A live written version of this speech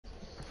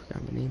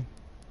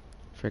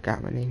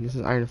Forgot my name. This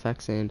is Iron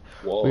Effects, and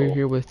Whoa. we're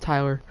here with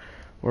Tyler,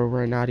 or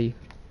Rhinoty.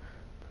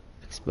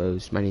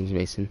 Exposed. My name's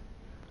Mason.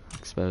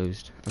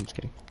 Exposed. I'm just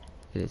kidding.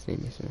 It is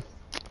named Mason.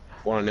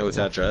 Want to know his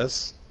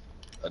address?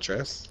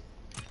 Address?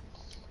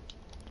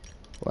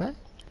 What?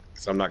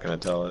 Because I'm not going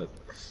to tell it.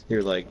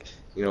 You're like,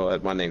 you know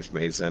what, my name's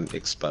Mason,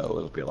 Expo.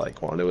 It'll be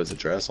like, want to know his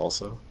address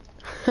also?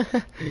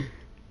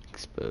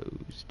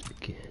 Exposed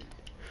again.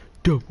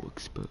 Double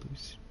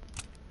exposed.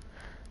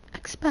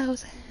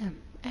 Expose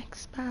him.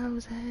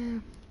 Expose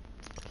him.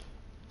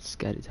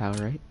 Scatty Tower,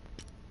 right?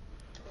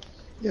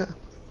 Yeah.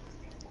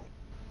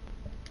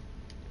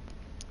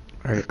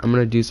 Alright, I'm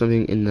gonna do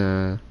something in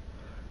the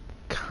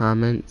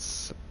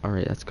comments.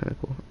 Alright, that's kinda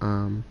cool.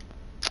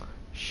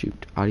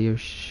 Shoot, audio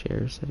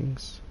share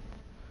settings.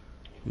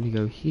 Let me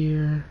go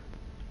here.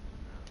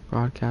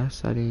 Broadcast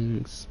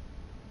settings.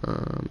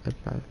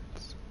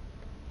 Advanced.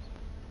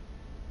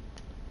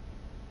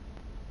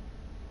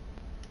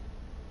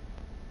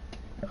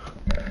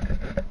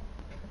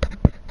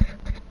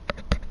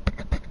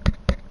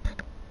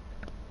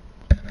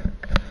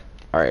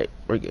 Alright,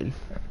 we're good.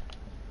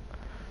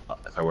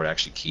 If I were to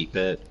actually keep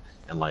it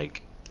and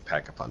like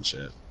pack a punch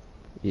it,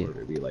 Yeah. it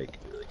would be like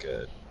really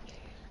good.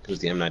 Because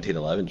the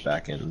M1911s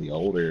back in the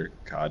older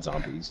COD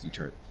zombies,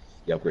 you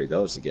upgrade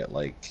those to get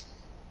like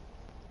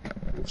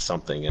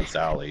something and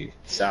Sally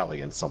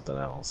and something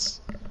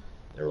else.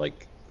 They're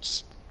like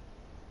just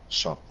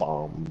shot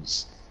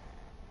bombs,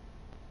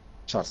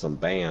 shot some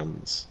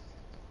bams.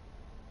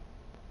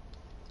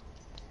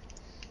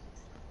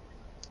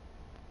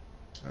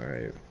 All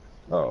right.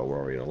 Oh,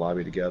 were we in a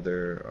lobby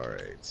together? All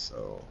right.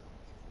 So,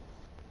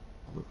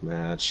 public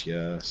match,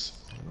 yes.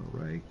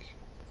 All right.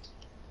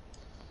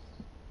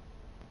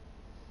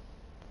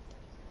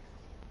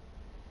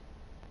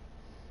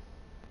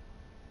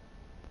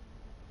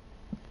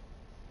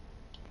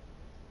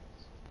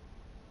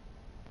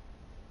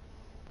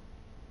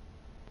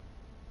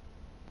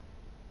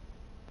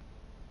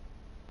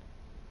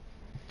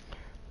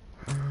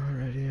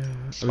 Alrighty, are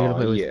we gonna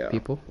play with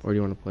people, or do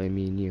you want to play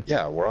me and you?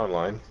 Yeah, we're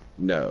online.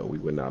 No, we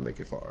would not make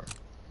it far.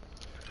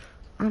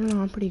 I don't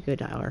know, I'm pretty good,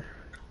 Tyler.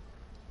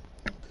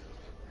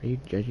 Are you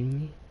judging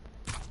me?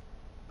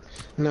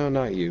 No,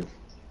 not you.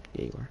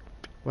 Yeah, you are.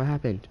 What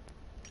happened?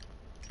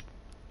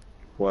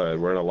 What?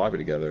 We're in a lobby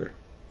together.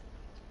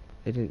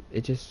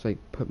 It just like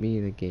put me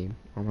in a game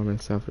all by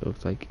myself. It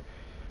was like,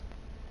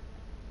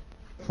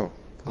 Oh,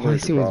 all I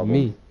seen was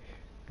me.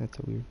 That's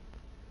so weird.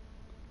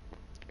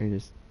 And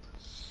just.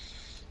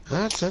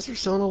 That says we're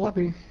still in a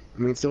lobby. I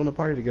mean, still in a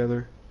party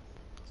together.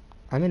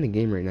 I'm in the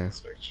game right now.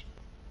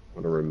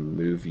 I'm gonna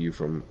remove you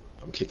from.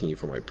 I'm kicking you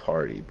from my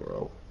party,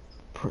 bro.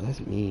 Bro, that's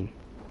mean.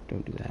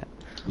 Don't do that.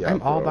 Yeah,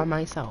 I'm all bro. by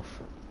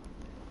myself.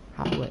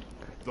 How what?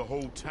 The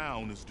whole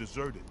town is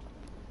deserted.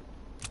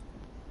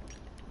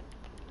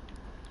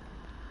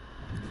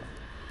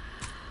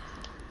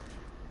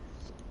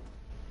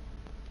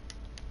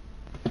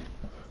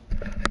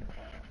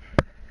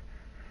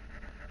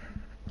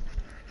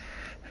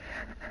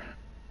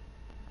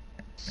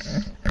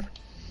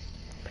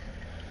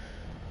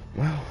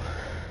 Well.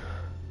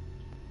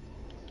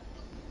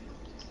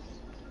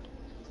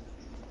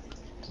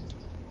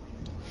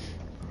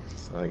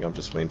 I think I'm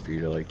just waiting for you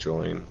to like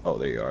join. Oh,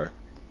 there you are.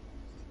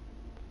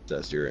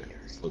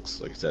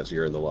 Looks like it says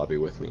you're in the lobby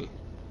with me.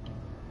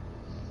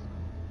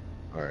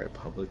 All right,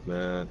 public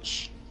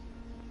match.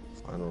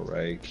 Final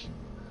Reich.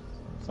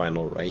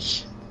 Final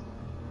Reich.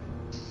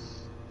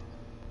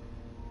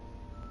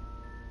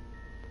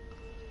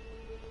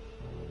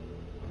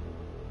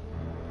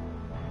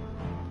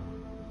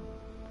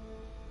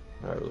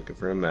 Alright, we're looking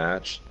for a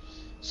match.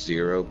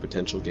 0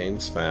 potential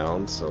games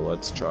found, so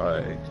let's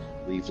try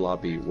leave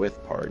lobby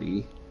with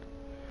party.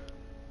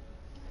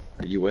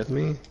 Are you with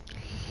me?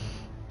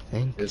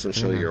 Thank you. It doesn't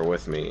show you're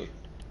with me.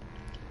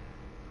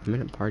 I'm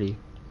in a party.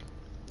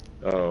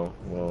 Oh,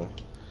 well.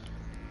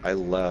 I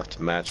left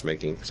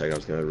matchmaking for a second. I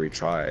was going to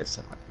retry.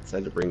 So I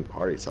said to bring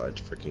party, so I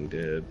freaking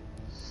did.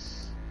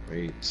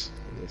 Wait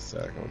a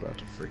sec. I'm about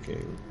to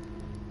freaking...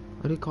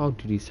 What do Call of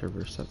Duty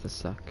servers have to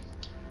suck?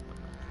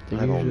 They're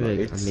I don't know.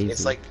 usually like, amazing.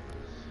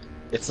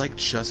 It's like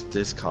just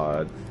this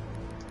COD.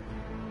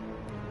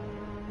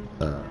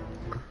 I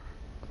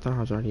thought I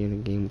was already in a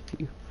game with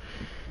you.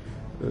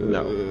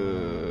 No.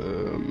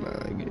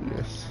 My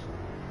goodness.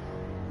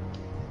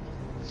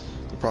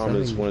 The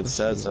problem is when it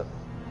says that,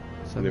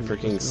 when it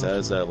freaking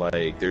says that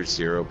like there's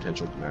 0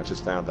 potential matches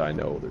found, I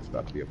know there's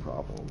about to be a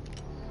problem.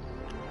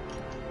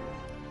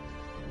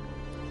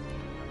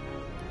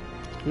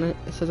 It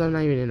says I'm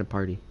not even in a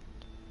party.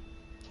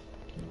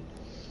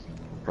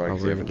 Probably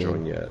because you haven't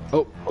joined yet.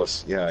 Oh!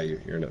 Plus, yeah,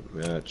 you're in a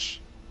match.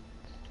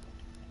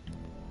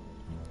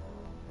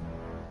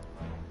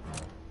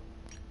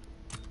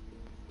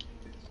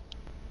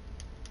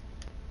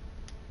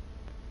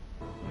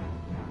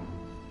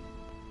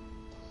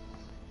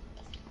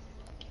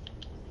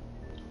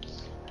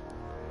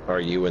 Are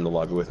you in the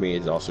lobby with me?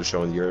 Is it also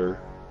showing you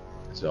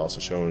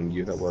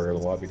that we're in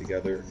the lobby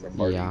together?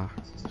 Yeah,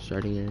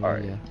 starting in.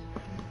 Alright. Yeah.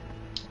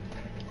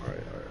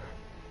 Alright.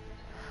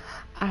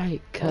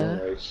 Alright, cuh.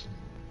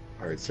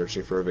 Alright,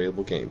 searching for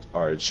available games.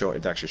 Alright,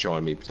 it's actually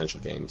showing me potential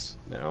games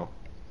now.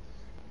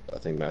 I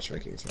think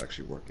matchmaking is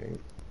actually working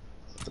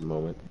at the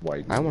moment.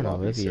 Widen I want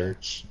lobby Olivia.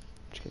 search.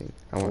 Just kidding.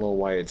 I don't know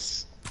why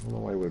it's. I don't know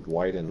why it would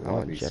widen I want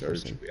lobby search.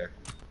 Jefferson.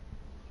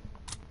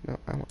 No,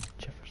 I want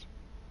Jefferson.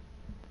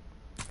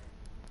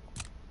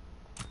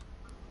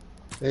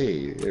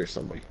 Hey, there's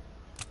somebody.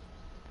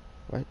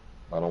 What?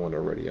 I don't want to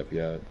ready up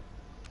yet.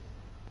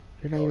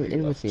 You're not Oh, even he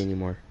in left. with me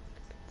anymore.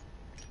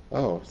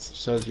 Oh, it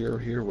says you're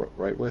here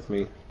right with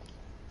me.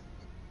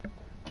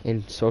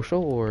 In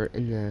social or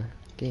in the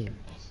game?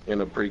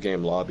 In a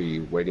pre-game lobby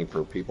waiting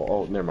for people.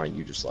 Oh, never mind,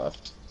 you just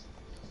left.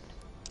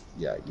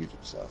 Yeah, you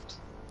just left.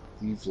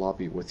 Leave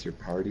lobby with your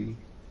party?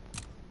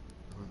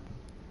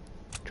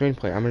 Join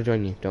play. I'm gonna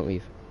join you. Don't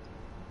leave.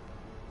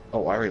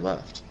 Oh, I already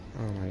left.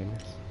 Oh my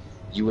goodness.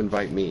 You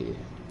invite me.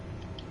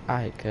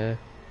 Alright, cuh.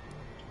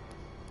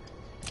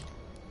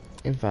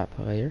 Invite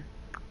player.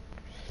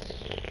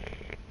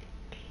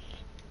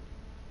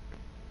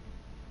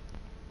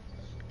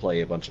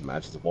 Play a bunch of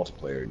matches of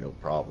multiplayer, no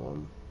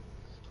problem.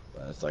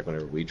 But it's like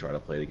whenever we try to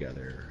play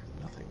together,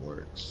 nothing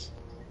works.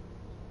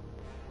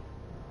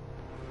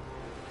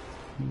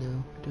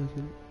 No, it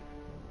doesn't.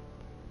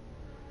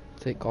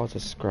 It's like calls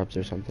us scrubs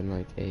or something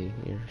like, hey,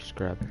 you're a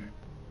scrub.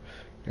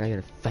 And I get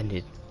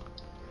offended.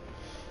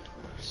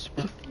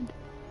 Did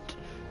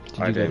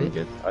you get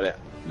it? I didn't.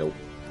 Nope.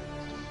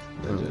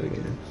 Oh Didn't my do it again.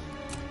 goodness.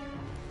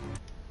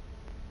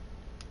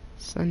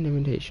 Send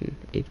invitation.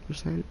 8%?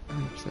 100%.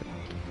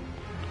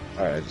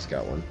 Alright, I just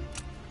got one.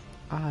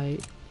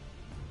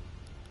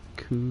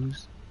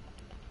 Coos.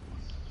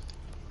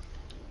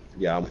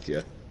 Yeah, I'm with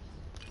you.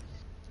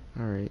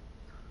 Alright.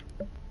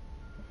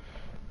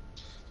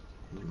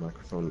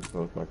 Microphone,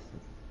 both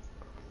microphones.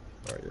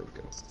 Alright, there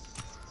we go.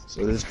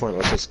 So at this point,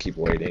 let's just keep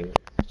waiting.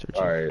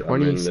 Alright,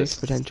 I'm in 26 this.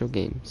 potential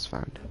games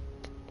found.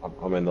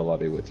 I'm in the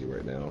lobby with you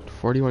right now.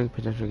 41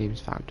 potential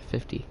games found.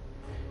 50.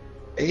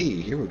 Hey,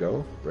 here we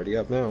go. Ready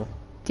up now.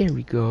 There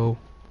we go.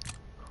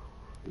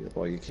 Yeah,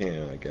 well, you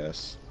can, I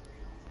guess.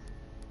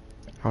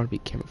 I want to be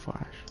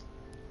camouflage.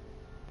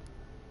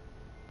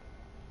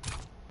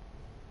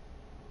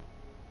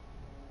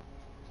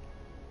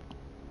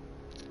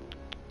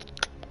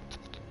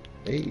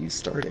 Hey, he's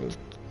starting.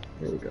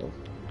 There we go.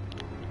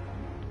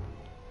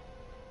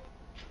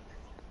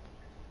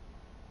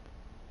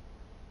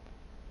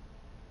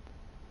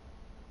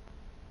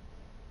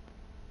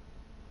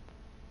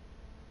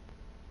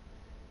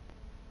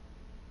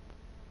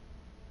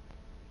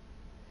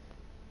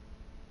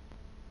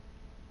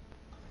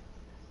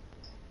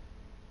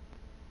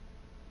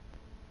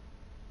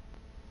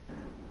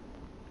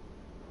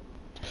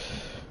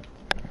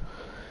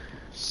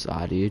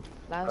 Saw, dude.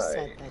 Lau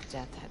said that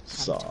death had come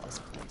Saw. to this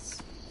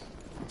place.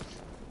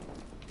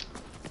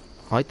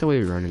 I like the way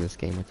we run in this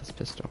game with this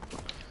pistol.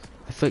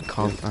 I feel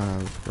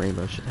like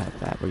Rainbow should have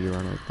that, where you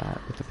run like that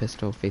with the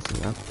pistol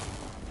facing up.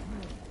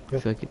 I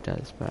feel like it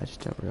does, but I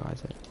just don't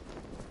realize it.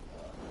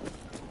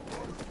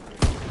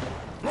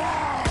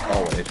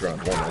 Oh, it's round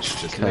one.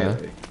 That's just Okay.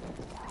 melee.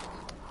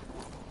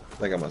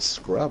 Like I'm a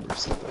scrub or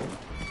something.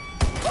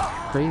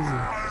 Crazy.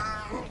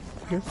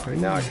 You're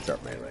crazy. Now I can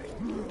start melee.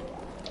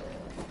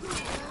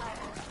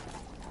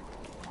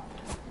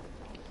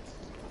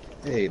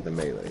 Hey, the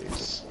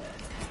melees.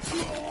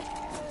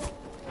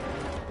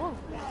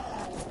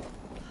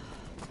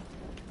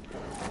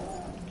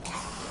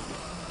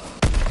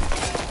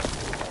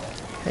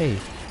 Hey,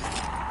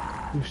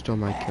 you stole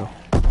my kill.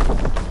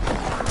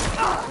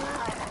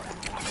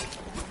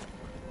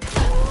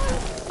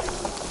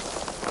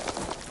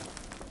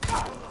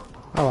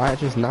 Oh, I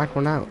just knocked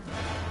one out.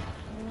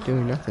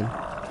 Doing nothing.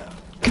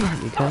 Come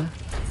on, you cuh.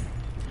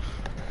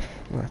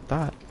 What I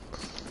thought.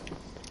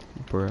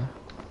 Bruh.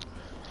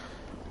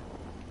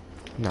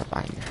 I'm not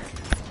buying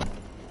that.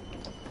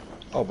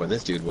 Oh, but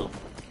this dude will.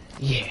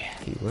 Yeah,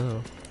 he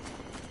will.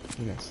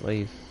 He's a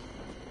slave.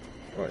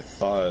 Oh, I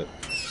thought.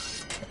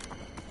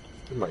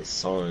 My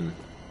son.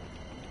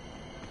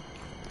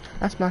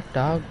 That's my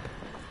dog.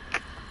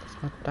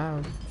 That's my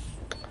dog.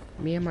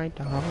 Me and my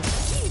dog.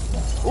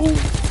 Ooh,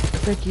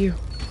 frick you.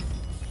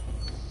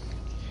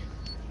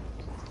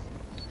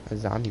 A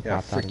zombie Yeah,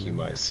 popped out frick of you, me.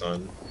 my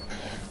son.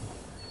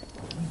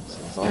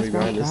 Zombie my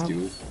behind this dog.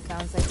 dude.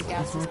 Sounds like the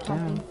gas is That's my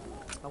pumping, dog.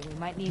 but we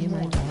might Me need and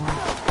my more.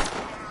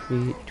 dog.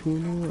 We hit 2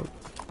 in a row.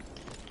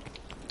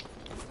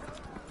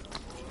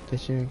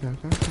 Fishing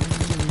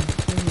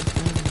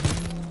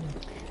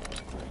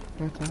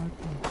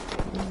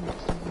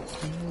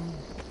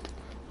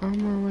on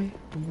my way.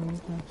 I'm going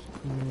fast.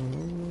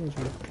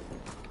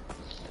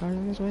 I'm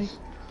on his way.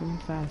 Coming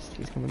fast.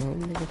 He's coming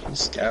home to get you.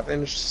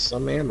 Scavenge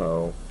some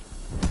ammo.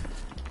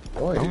 I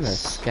wanna Boys,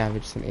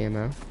 scavenge some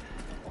ammo.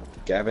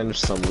 scavenge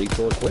some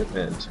lethal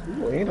equipment.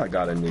 Ooh, and I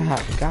got a new.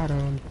 Got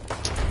him.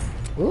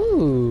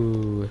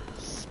 Ooh,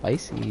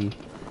 spicy.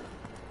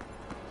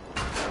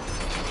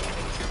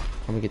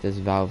 I'm gonna get this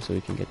valve so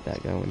we can get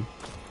that going.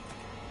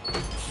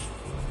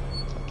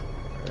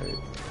 Alright.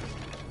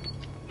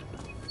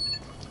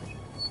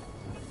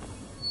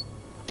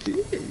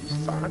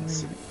 Jeez,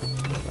 shots.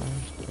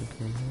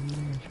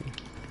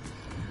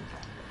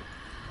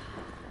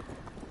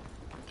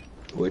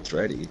 Oh, it's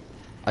ready.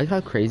 I like how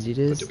crazy it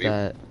is do we-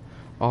 that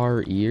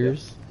our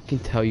ears can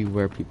tell you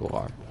where people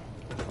are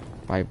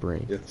by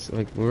brain. Yeah. So,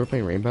 like when we were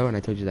playing Rainbow and I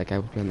told you that guy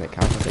was on that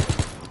couch, I was like,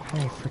 how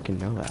do I freaking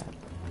know that?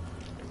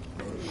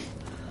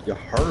 You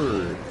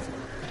heard.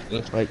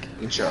 Like,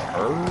 Ain't you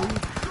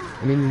heard?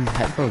 I mean, these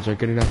headphones are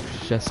good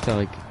enough just to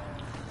like.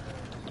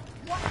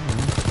 I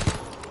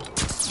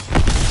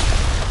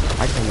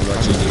can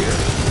What you hear?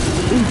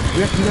 Ooh, we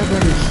got the Nub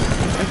Runners.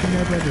 We got the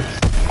Nub Runners.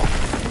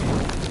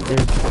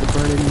 They're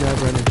burning Nub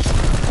Runners.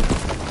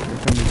 Here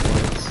come these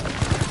ones.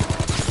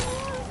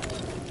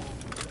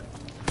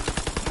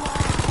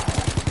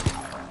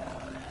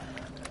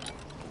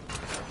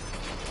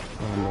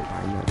 Oh, no,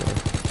 I'm not there.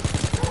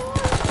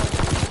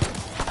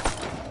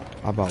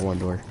 I bought one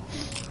door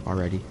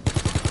already. I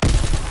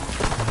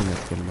think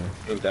that's good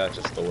enough. Ain't that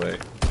just the way?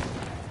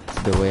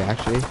 It's the way,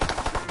 actually.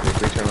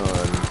 If we turn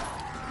on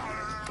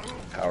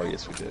power,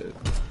 yes we did.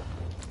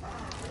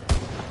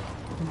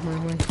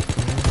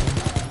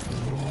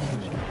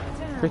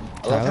 Frick,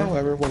 I love Tyler. how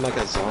everyone, like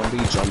a zombie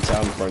jumps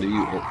out in front of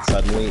you, it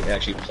suddenly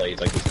actually plays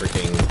like this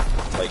freaking,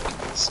 like,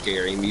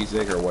 scary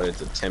music, or what it's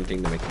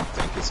attempting to make you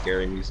think is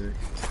scary music.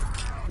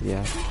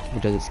 Yeah.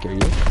 But does it scare you?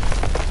 No.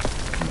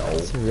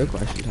 That's a real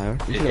question, Tyler.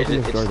 You should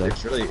open this door, though.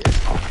 It's really,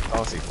 it's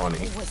honestly funny.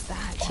 What was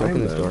that? You should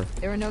open this door.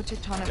 There are no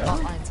tectonic Yeah.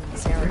 fault lines in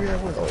this Maybe area.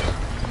 I will.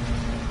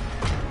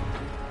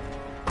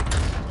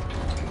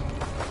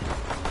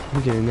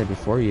 I'm getting in there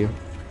before you. No,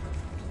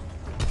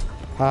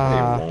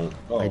 Ah, you won't.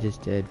 Oh. I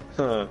just did.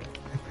 Huh.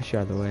 I pushed you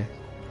out of the way.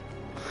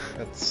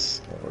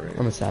 That's alright.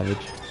 I'm a savage.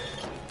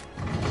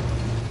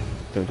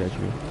 Don't judge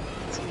me.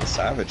 Some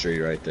savagery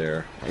right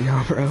there. I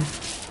know, bro.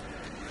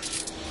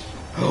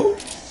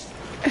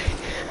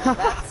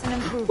 That's an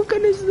improvement. What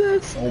gun is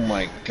this? Oh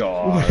my What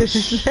gosh.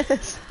 is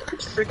this?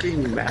 It's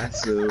freaking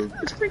massive.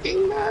 It's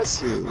freaking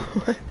massive.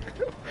 What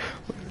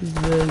is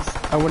this?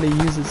 I want to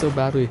use it so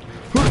badly.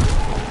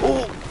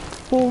 Oh,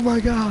 oh my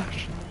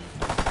gosh.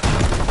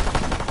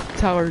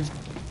 Tower's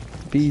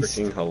beast.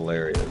 Freaking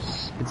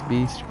hilarious. It's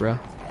beast, bro.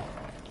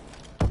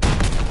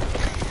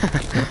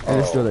 I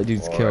just know that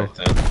dude's kill. Alright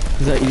then.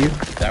 Is that you?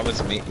 That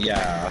was me.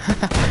 Yeah.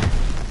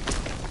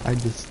 I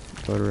just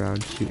float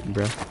around shooting,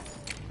 bro.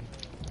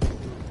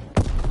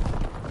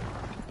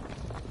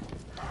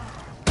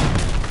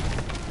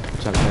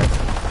 What's up there?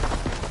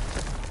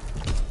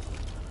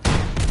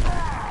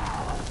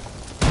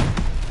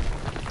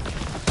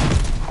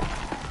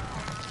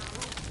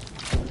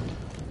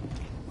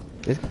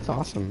 This gun's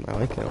awesome. I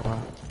like it a lot.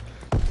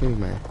 Maybe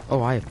my.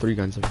 Oh, I have 3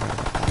 guns. I forgot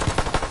about that.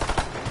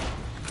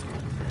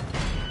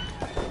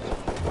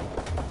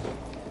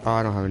 Oh,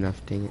 I don't have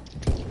enough. Dang it.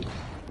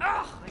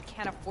 Ugh, I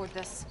can't afford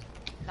this.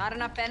 Not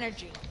enough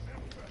energy.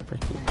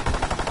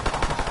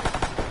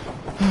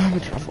 I'm a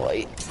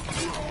trophy.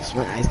 So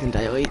my eyes can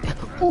dilate.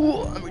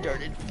 Ooh, I'm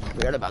retarded.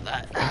 Forgot about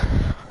that.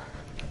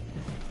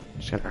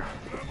 Just gotta.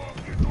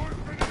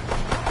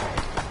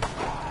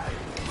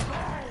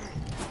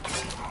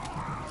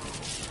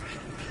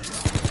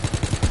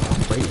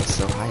 The rate is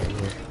so high in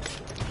here.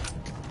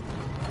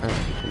 I don't know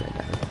if you turn that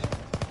down.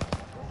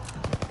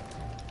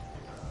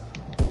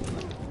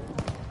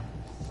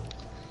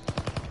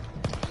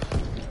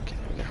 Okay,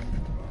 there we go.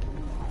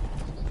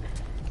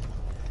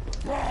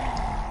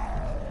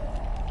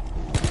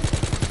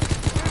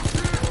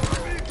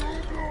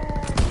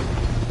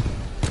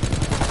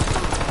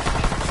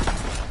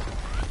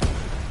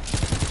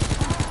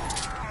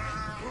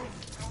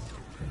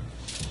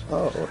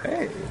 Oh,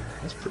 hey.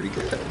 That's pretty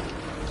good.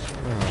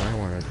 Oh, I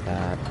wanted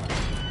that.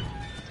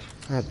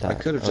 Not that. I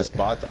could have just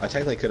bought. I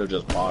technically could have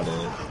just bought it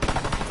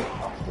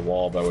off the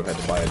wall, but I would have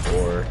had to buy a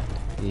door.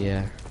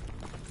 Yeah.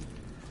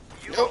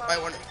 Oh, I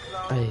want it.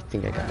 I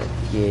think I got it.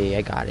 Yay,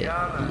 I got it.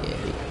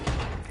 Yay.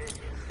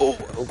 Oh,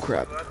 oh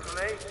crap.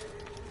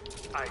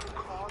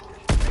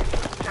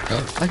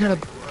 I got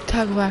a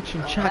toggle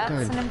action shotgun.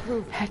 That's an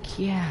improvement. Heck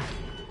yeah.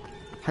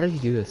 How do you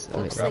do this? Oh,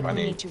 wait, Looks Crap, like I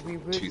we need need to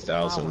reroute the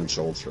 2,000 flowers.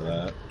 jolts for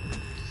that.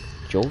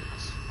 jolts?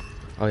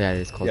 Oh yeah, it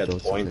is called Yeah,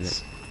 jolts. the Isn't points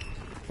it?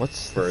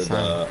 What's for the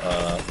sign?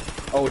 the.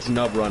 Oh, it's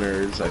nub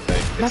runners. I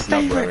think My it's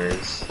nub favorite.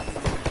 runners.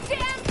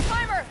 Damn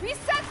timer!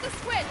 Reset the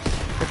switch!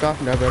 Frick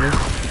off, no runner.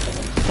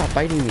 Stop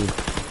biting me.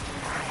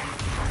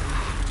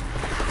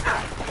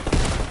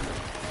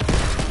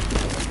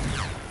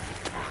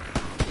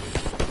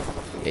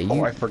 Yeah,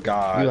 Oh, I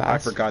forgot. I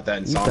asked- forgot that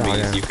in you thought, zombies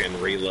yeah. you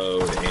can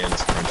reload and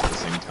sprint at the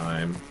same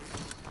time.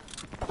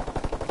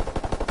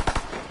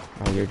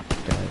 Oh, you're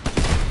dead.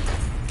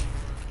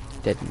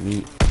 Dead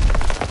meat.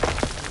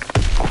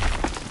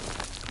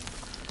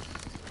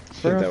 I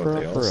think that what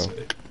they all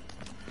say.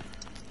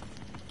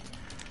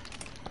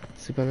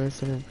 Sleep on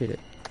this and repeat it.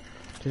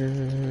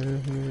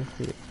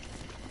 Repeat it.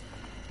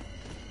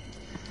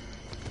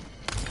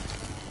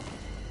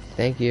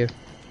 Thank you.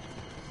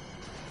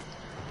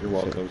 You're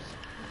welcome.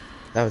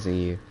 That wasn't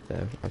you,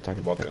 though. I'm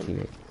talking about Welcome.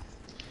 teammate.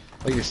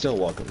 Oh, you're still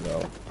welcome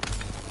though.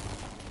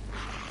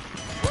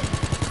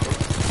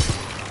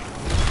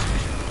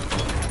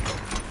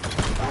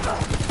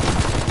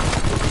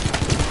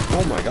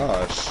 Oh my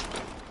gosh.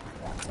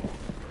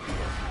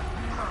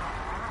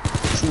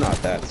 It's not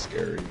that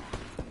scary.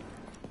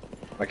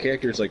 My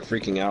character's like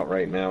freaking out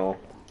right now.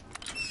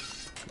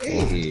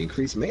 Hey,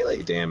 increased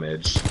melee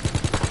damage.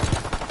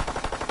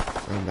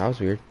 That was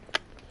weird.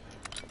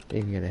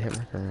 Didn't even get a hit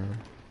marker on him.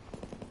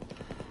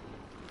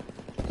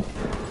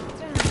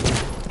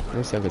 Let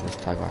me see how good this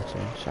tug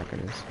action shotgun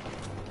is.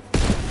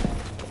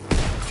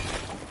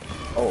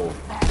 Oh,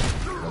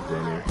 up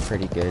in here.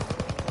 Pretty good,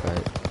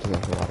 but doesn't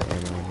have a lot of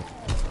ammo on it.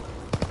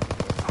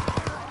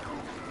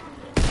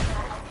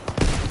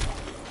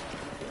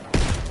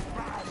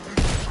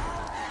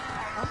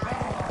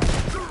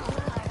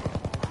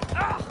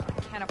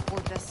 Can't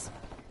afford this.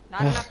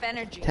 Not enough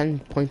energy. 10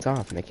 points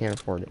off and I can't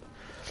afford it.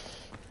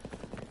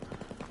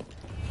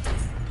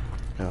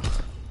 Ugh,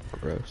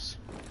 gross.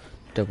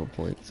 Double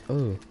points.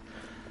 Oh,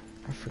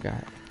 I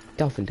forgot.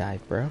 Dolphin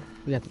dive, bro.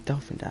 We got the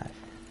dolphin dive.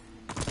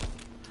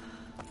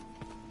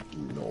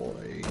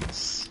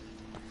 Noise.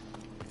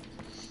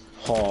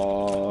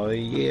 Oh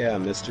yeah,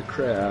 Mr.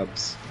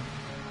 Krabs.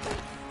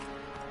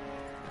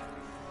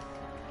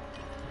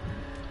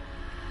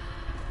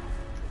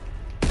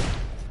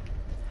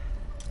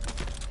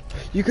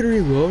 You can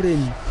reload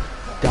and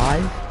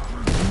dive?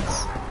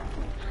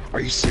 Are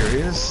you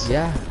serious?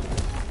 Yeah.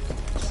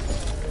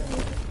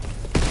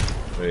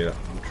 Wait,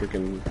 I'm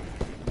freaking.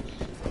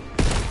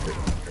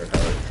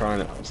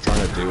 I was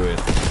trying to do it.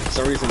 For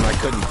some reason, I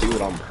couldn't do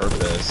it on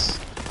purpose.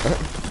 I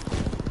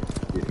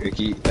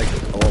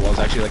was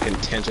actually like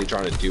intentionally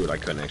trying to do it. I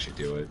couldn't actually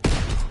do it.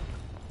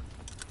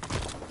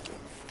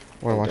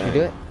 Wanna watch me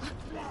do it?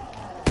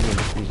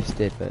 I mean, you just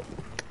did, but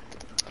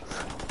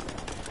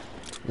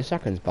this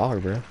shotgun's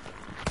baller, bro.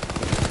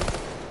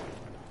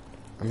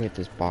 I'm gonna get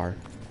this bar.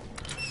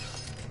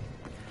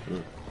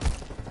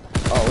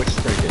 Oh, which is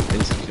pretty good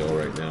instant kill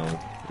right now.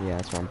 Yeah,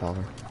 that's why I'm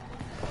baller.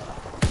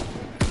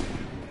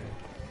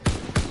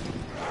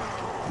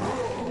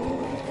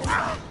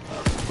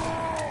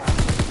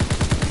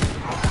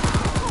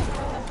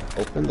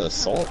 Open the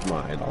salt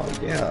mine. Oh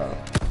yeah.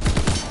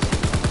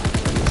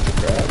 Mr.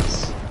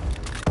 Krabs.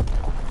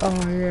 Oh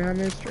yeah,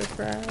 Mr.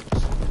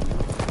 Krabs.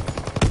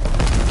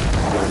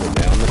 Going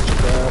down, Mr.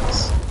 Krabs.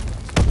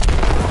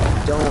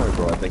 Don't worry,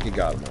 bro. I think you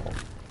got them all.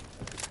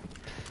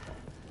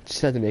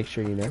 Just had to make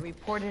sure, you They know.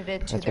 reported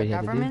it to That's the what you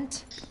had to do.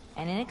 government,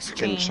 and in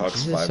exchange, Chuck's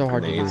This is 5 so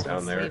hard to grenades do.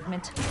 down there.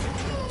 enslavement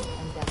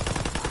and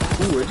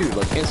death. Ooh, dude,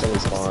 like instantly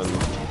spawn.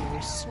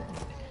 We're certain.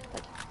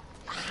 Like,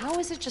 how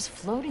is it just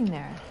floating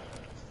there?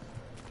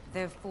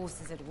 There are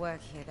forces at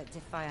work here that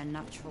defy our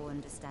natural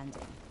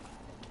understanding.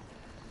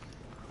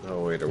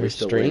 Oh wait, are we There's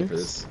still waiting for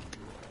strings?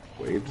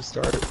 this wave to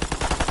start?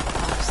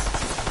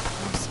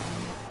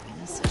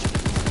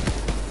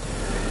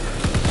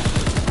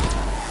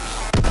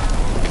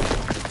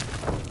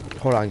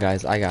 Hold on,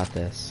 guys. I got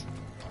this.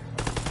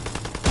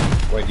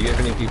 Wait, do you have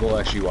any people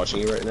actually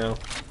watching you right now?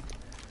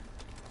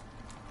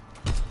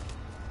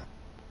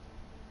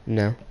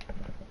 No.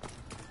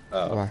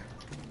 Oh. Why?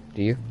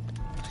 Do you?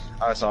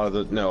 I saw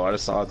no, I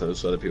just saw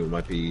those other people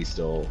might be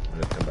still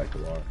gonna come back to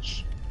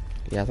watch.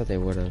 Yeah, I thought they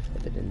would have,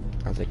 but they didn't.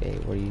 I was like, hey,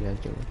 what are you guys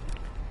doing?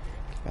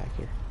 Get back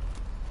here.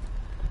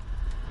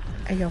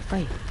 Hey, yo,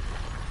 fight.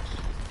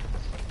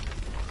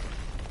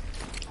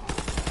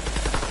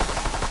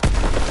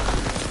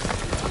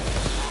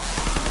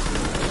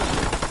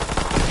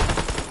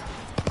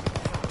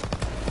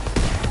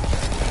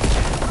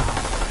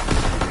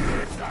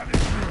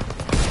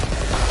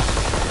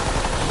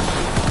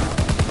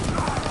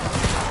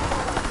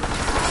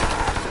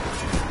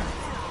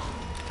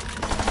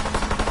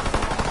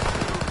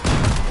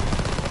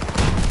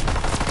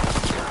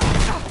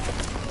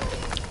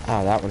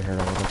 Oh, that one hurt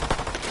a little.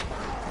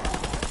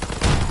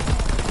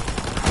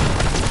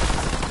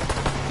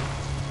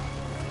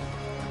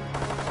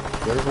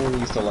 Remember when we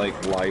used to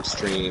like live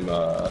stream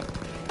what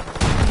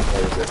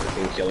was it,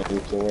 freaking Killing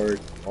Floor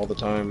all the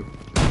time?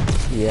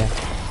 Yeah,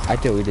 I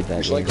deleted that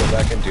We should like game. go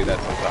back and do that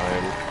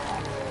sometime.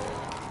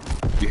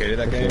 You hated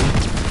that game?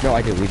 No,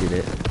 I deleted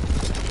it.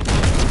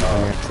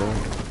 Oh,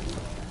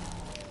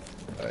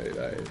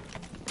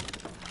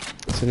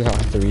 So now I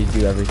have to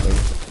redo everything.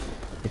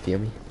 You feel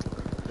me?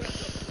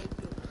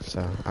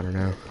 So, I don't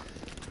know.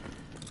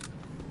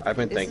 I've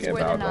been This is thinking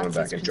where the about going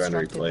back Nazis and trying to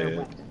constructed replay their it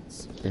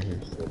weapons.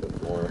 Mm-hmm. a little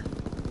bit more.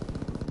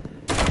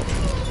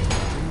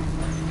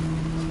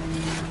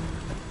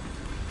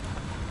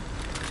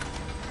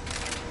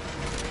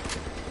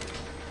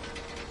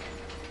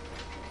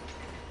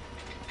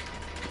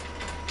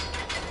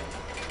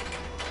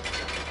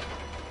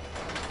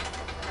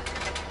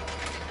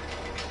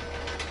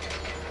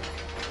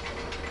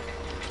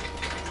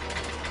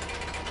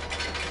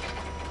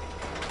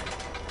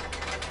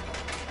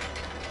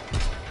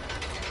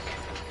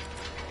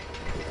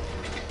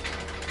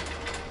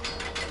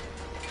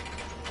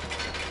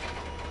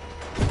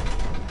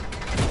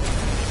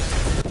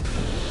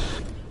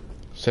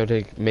 So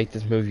to make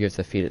this movie, you have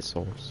to feed it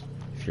souls.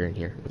 If you're in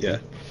here. Yeah.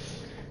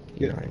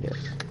 You know how to do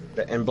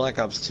it. In Black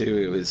Ops 2,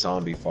 it was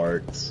zombie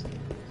farts.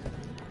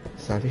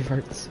 zombie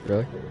farts?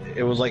 Really?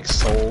 It was like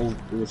sold.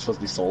 It was supposed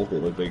to be sold.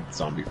 It looked like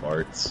zombie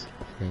farts.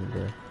 Dang,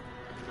 bro.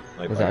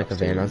 Like Was by that like a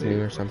upstate Vanos New meme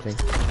or York. something?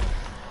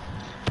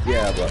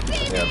 Yeah, but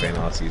yeah,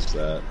 Vanos used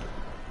that.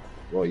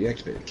 Well, you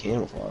activated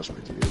camouflage, my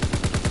dude.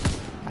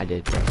 I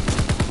did, bro.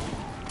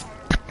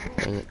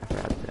 Dang it, I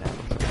forgot that.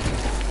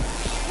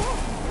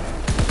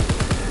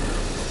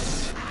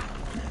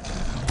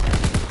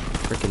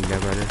 Freaking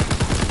gun runner.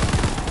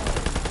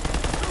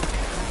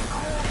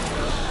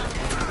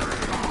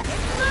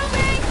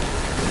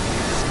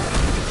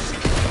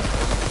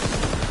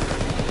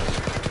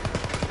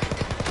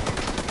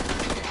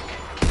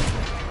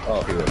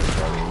 Oh, he wasn't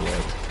running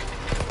yet.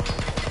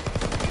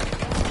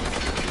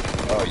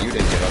 Oh, you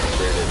didn't get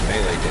upgraded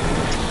melee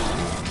damage.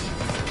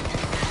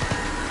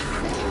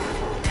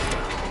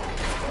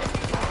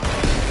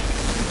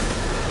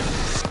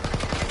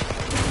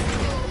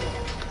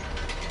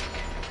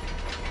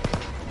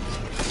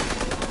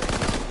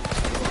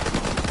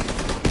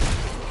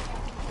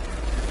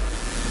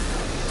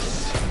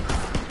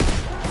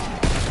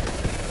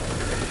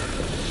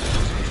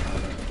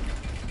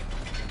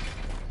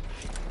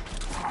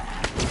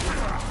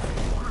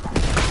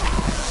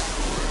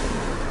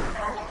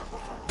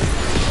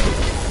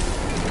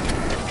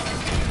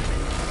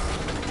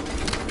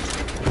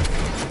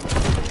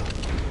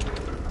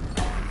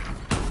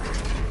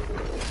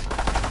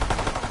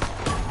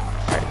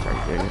 Alright, sorry,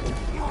 doing it.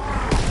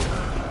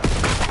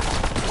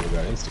 We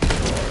got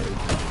insta-kill already.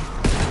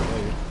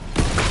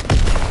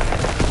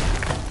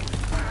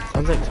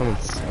 Sounds like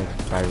someone's like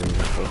firing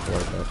the full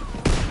floor, but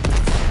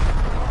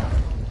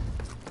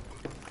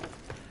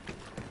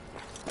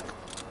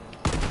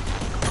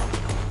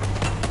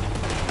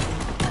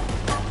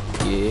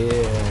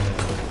yeah.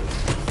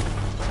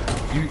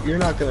 You're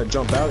not gonna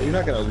jump out. You're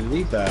not gonna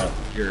leave that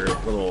your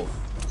little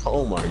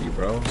home, are you,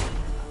 bro?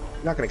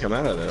 You're not gonna come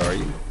out of it, are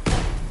you?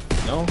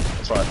 No,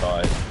 that's what I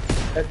thought.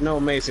 No,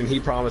 Mason. He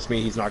promised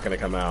me he's not gonna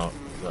come out.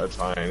 No, it's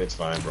fine. It's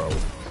fine, bro.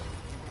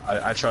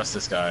 I trust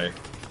this guy.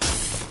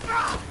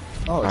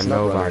 Oh, I it's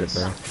know not about it,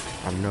 brothers.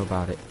 bro. I know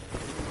about it.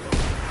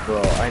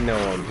 Bro, I know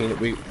him.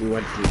 We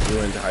went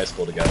to high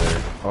school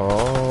together.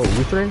 Oh,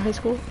 Lutheran high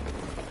school?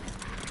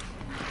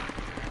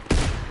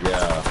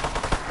 Yeah.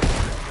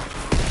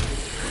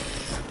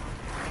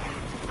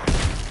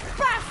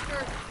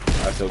 Bastard!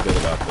 I feel good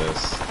about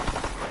this.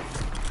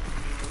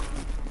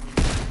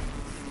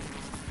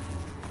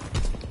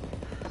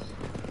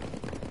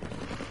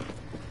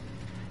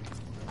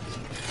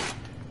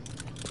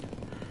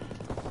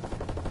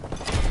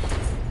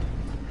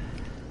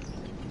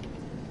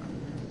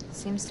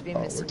 Seems to be Oh,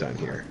 missing. we're done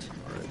here.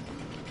 Alright.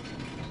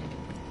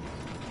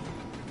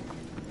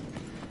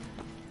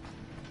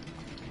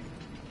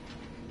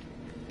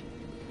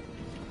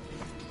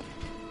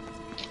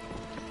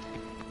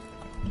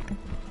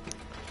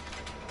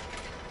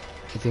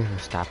 You think we'll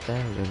stop there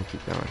or we're gonna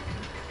keep going?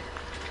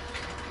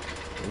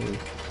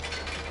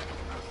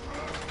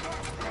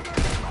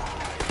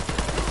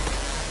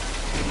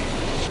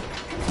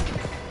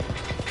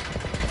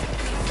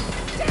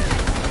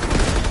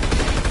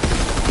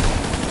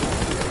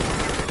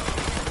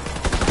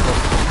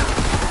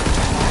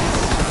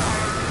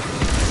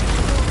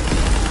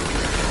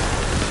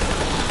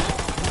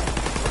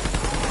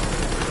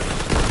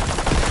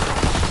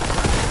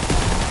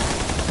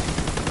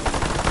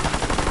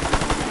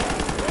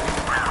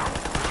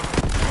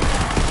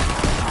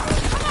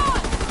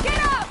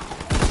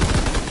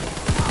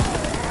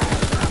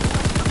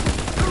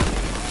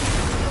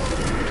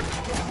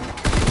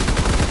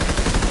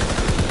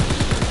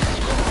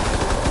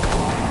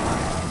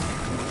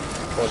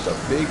 What's a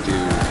big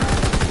dude?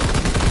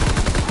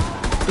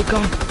 Big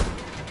gun!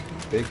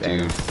 Big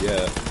dude,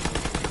 yeah.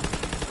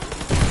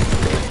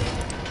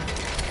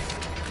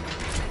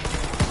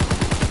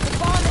 The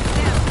bomb is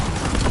down.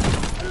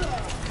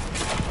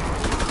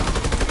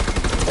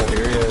 Oh,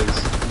 here he is.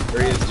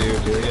 Here he is,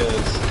 dude. Here he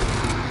is.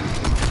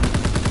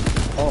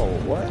 Oh,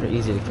 what? They're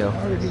easy to kill.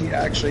 How did he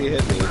actually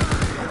hit me?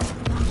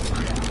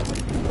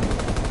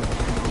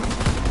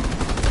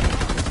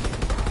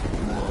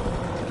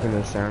 Give me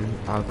the sound.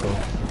 I'll go.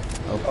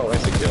 Oh,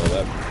 that's a kill.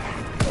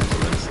 That's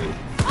immensely.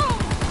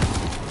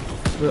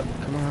 Look,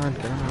 come on,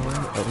 get on my way.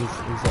 Oh,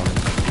 he's on.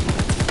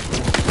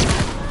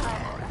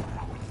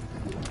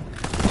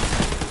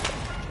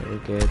 Very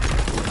good.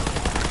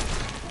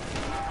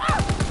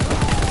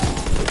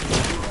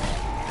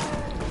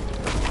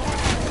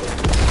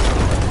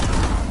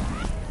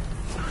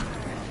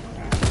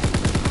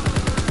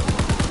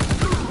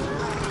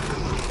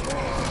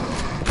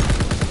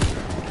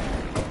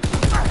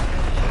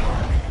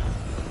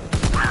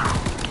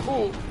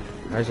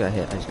 I just got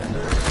hit, I just got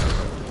hit.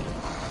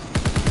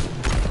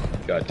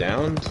 Got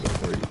downed?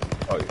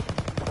 Or oh,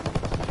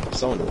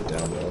 someone went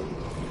down though.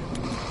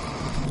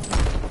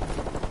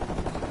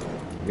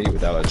 Me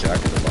without a jack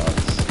in the box.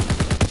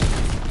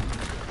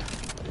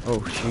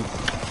 Oh, shoot.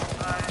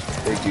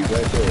 Big dude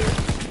right there.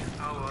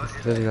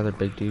 There's another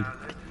big dude.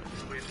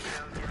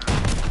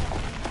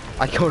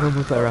 I killed him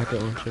with that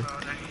rocket launcher.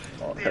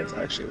 Oh, that's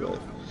actually lit.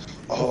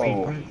 Oh, he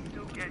Oh, burnt.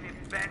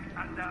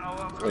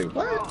 wait,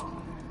 what?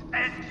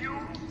 And you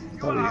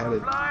Oh, we are had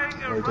it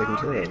flying already taken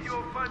care around of. in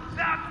your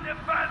fantastic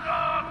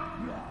vessel!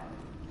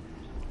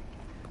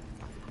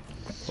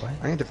 What?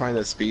 I need to find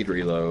the speed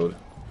reload.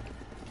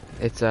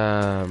 It's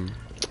I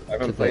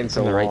haven't played in it's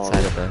so on the right long.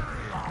 side of the.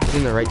 It's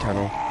in the right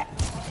tunnel.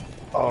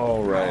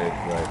 Oh, right.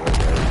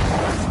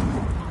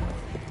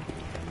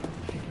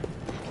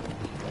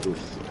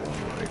 Oof.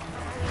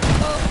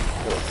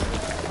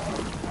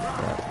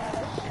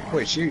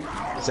 Wait,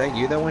 is that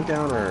you that went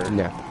down, or?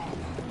 No.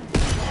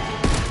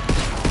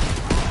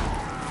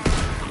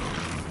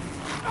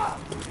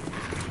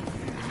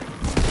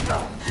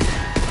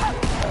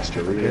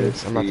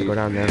 I'm about to go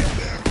down there.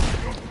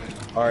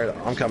 Alright,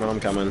 I'm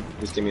coming.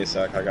 Just give me a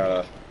sec. I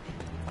gotta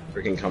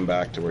freaking come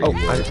back to where Oh,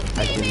 you were.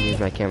 I didn't use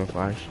my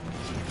camouflage.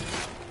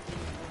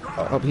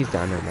 Oh, he's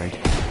down, never mind.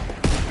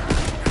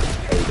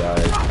 Oh, he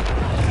died.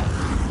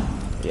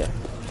 Yeah.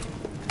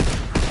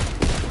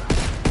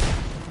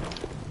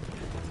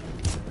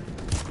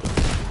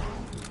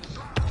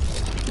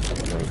 I'm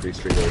gonna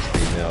increase reload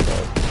speed now,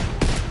 though.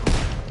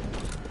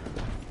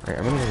 Alright,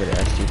 I'm gonna go to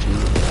STG.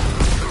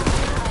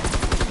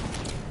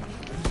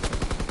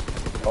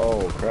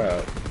 Oh,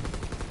 crap.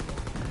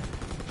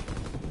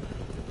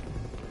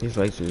 These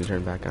lights need to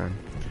turn back on.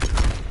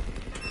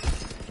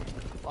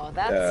 Well,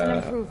 that's an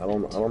improvement.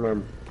 I don't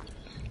remember.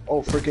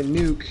 Oh, freaking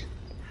nuke.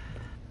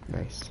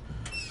 Nice.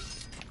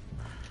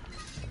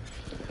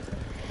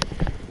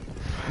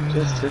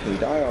 Just freaking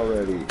die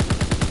already.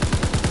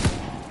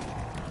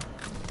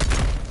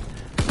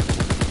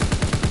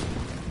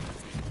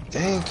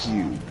 Thank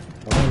you.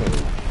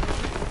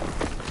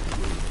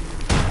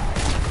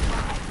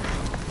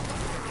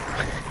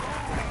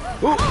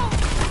 Oh.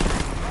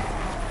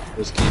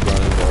 Just keep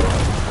running, bro.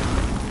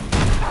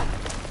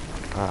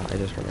 I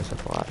just hurt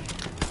myself a lot.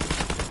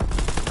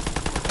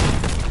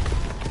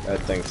 I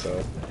think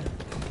so.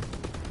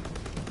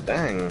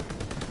 Dang.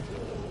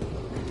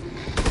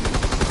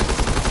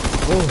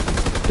 Oh,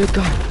 good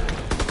God.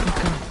 Good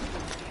God.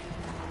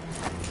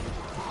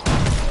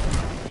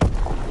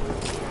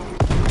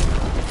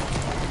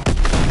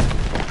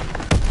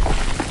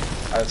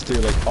 I was too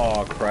like,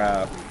 oh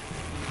crap.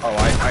 Oh,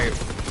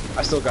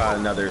 I still got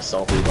another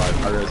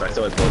self-revive. I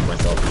still had both my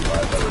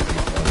self-revive. That was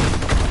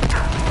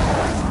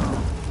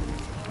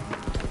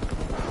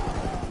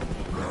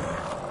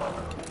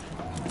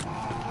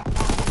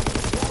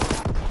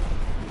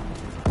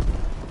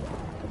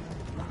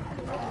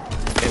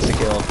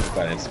insta-kill.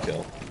 Got an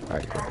insta-kill.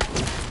 Alright, cool.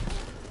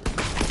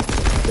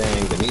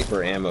 Dang, the need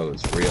for ammo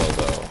is real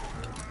though.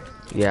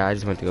 Yeah, I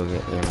just went to go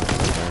get ammo.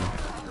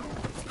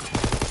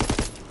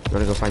 You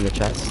wanna go find the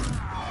chest?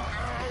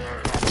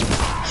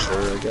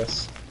 Sure, I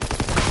guess.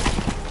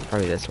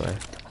 Probably this way.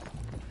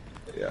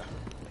 Yeah.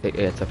 Yeah,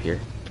 it's up here.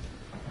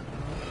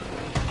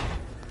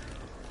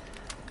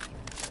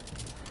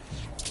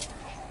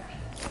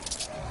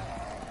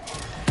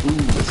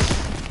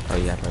 Oh,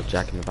 you got my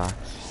Jack in the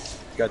Box.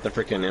 Got the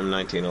freaking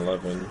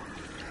M1911.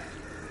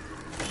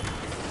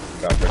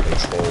 Got freaking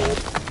trolled.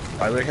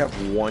 I only have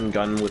one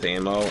gun with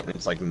ammo, and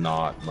it's like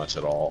not much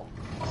at all.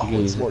 Oh,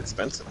 it's more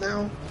expensive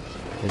now?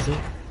 Is it?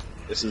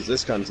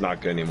 This gun's not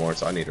good anymore,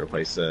 so I need to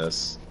replace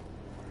this.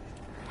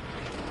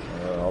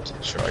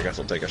 Sure, I guess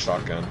I'll take a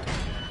shotgun.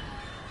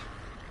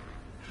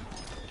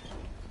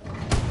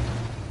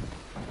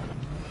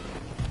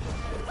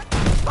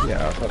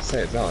 Yeah, I was about to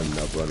say, it's not a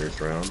nub runner's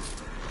round.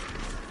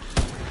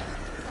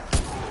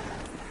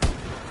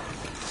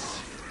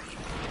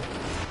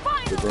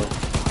 Good, bro.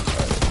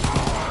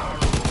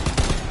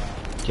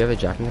 Do you have a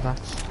Jack in the Box?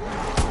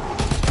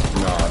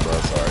 Nah, bro,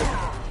 sorry.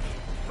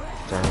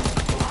 Sorry.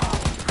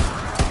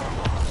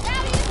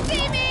 Daddy, you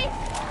see me?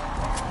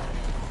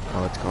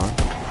 Oh, it's gone?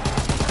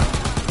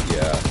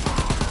 Yeah.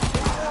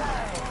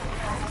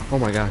 Oh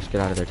my gosh,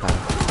 get out of there, Tyler.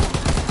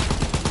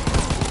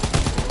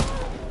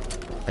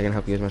 I can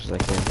help you as much as I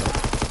can, but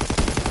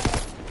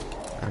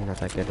I'm not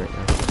that good right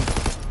now.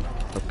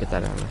 Oh, get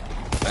that out of there.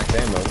 Back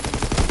ammo.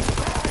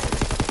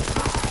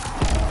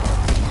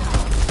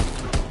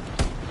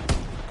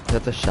 Is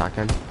that the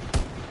shotgun?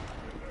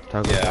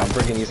 Toggle Yeah, I'm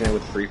freaking using it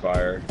with free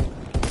fire.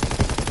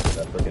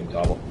 That freaking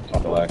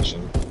toggle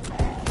action.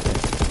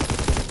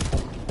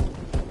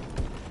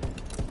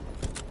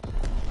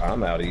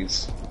 I'm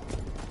outies.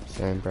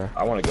 Same, bro.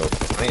 I need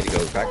to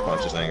go back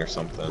punch this thing or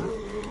something.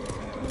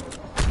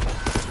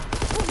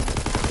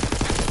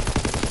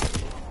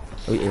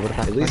 Are we able to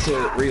back At least punch?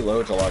 it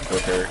reloads a lot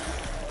quicker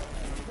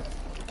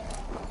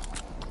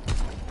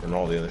than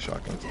all the other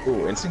shotguns.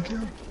 Ooh, instant kill?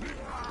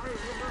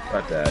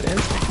 Got that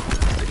instant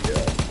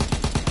kill.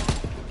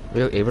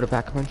 Are we able to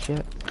back punch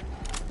yet?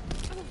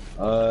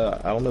 I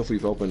don't know if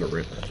we've opened a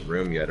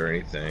room yet or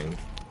anything.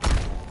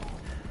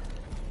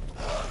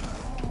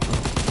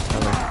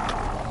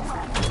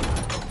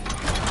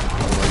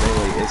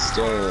 It's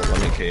still let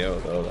me KO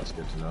though, that's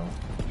good to know.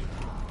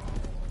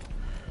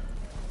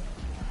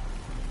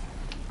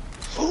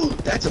 Oh,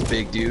 that's a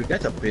big dude.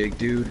 That's a big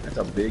dude. That's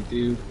a big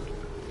dude.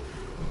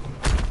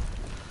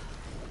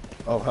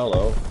 Oh,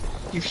 hello.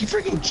 He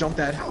freaking jumped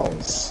that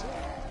house.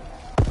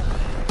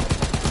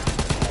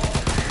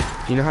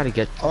 Do you know how to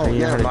get? Oh, you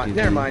know how never to mind. do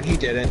Never the- mind. He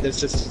didn't. It's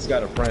just he's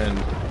got a friend.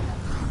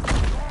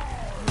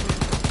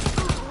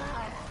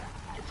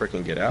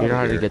 Freaking get out You know of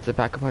how here. to get the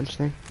pack-a-punch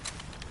thing?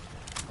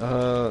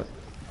 I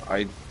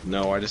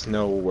just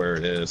know where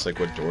it is, like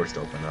what doors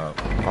to open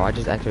up. Oh, I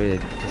just activated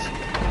this.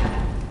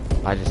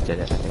 I just did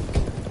it, I think.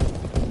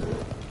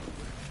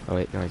 Oh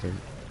wait, no I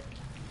didn't.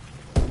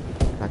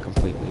 Not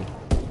completely.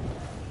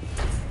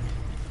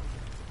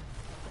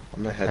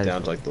 I'm gonna head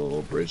down to like the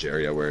little bridge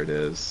area where it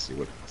is, see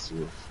what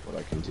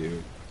I can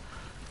do.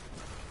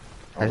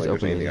 I just don't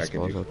think there's opened the anything I can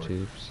do disposal for it.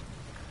 tubes.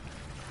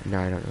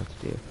 Now I don't know what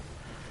to do.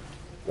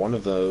 One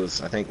of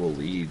those, I think, will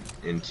lead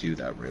into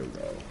that room,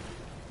 though.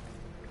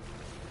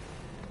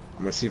 I'm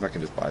gonna see if I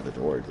can just buy the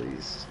door at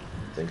least.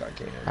 I think I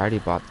can. I already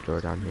bought the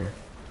door down here.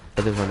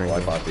 The other one right Well, I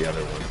here. bought the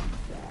other one.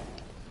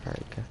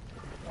 Alright, okay.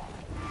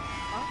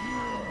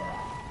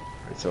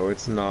 Right, so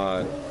it's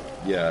not...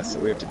 Yeah, so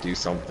we have to do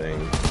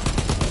something.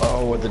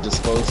 Oh, with the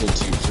disposal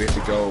tubes, we have to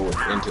go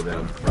into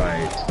them.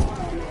 Right.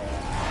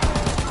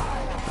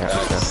 Yeah,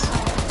 That's...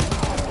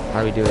 how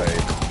do we do it?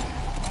 Right.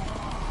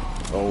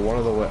 Oh, one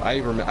of the ways...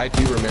 I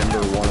do remember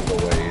one of the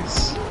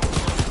ways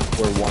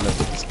where one of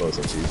the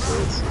disposal tubes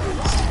is.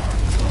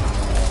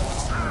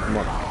 Come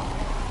on.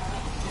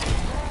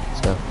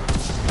 Let's go.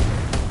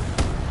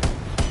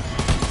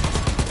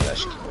 That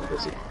should keep it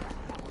busy.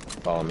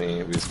 Follow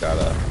me. We just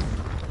gotta...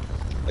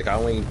 Like,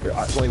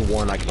 it's only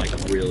one I can, like,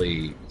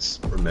 really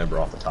remember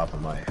off the top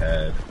of my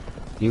head.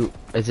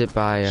 Is it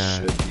by,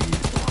 Should be.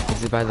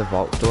 is it by the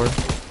vault door?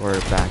 Or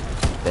back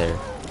there?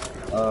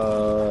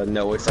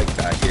 No, it's, like,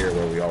 back here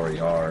where we already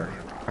are.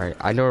 Alright,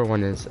 I know where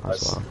one is I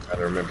as well.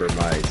 gotta remember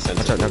my sense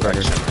What's of up, no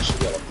direction. brother? I should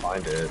be able to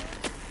find it.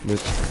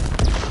 Move.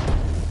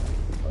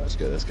 Oh, that's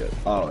good, that's good.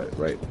 Oh,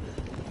 right.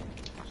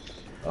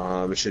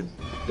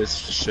 This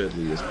should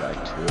lead us back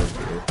to it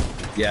here.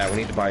 Yeah, we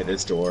need to buy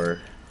this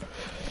door.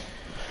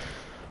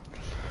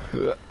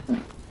 There'll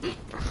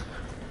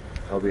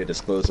be a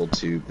disposal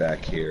tube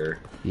back here.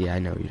 Yeah, I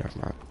know what you're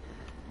talking about.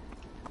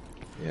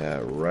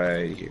 Yeah,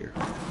 right here.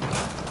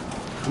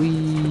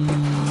 Whee!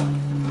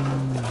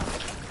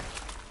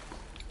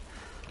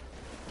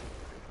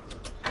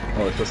 Oh,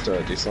 we're supposed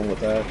to do something with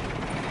that?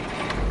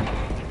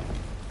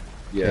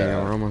 Yeah, we're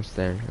Yeah. almost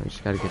there. I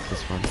just gotta get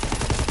this one.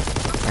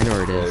 I know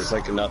where it Yeah, is.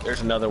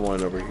 there's another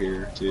one over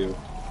here too.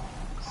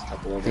 There's a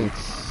couple I of think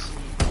them.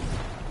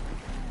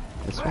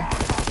 it's this one.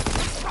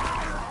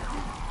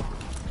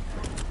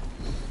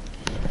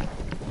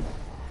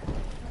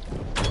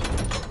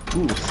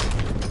 Oof.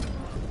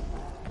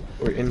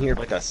 We're in here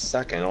like a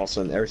second, all of a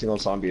sudden every single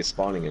zombie is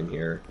spawning in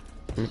here.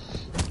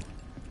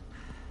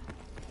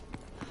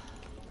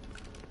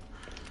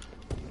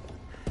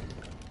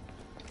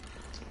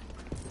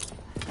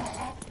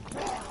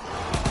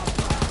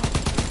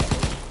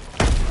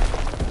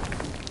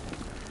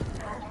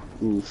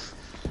 Oof.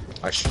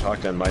 My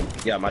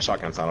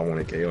shotgun's not on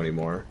 1 KO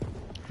anymore.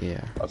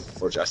 Yeah.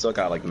 Unfortunately, I still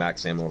got like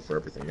max ammo for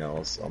everything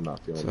else, so I'm not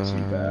feeling So,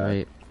 too bad.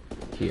 right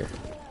here.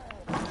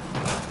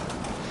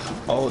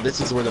 Oh, this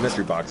is where the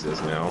mystery box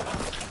is now.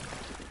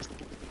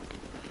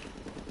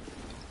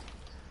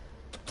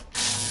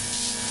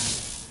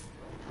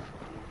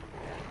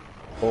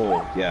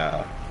 Oh,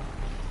 yeah.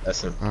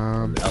 That's an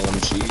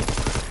LMG.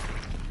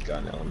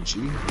 Got an LMG.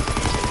 Take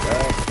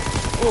that.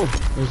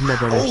 Oh, there's my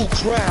brothers. Oh,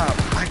 crap!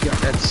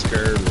 That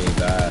scared me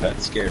bad. That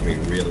scared me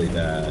really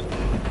bad.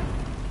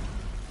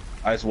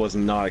 I just was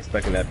not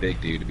expecting that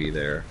big dude to be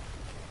there.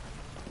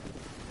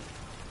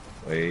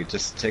 Wait,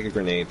 just take a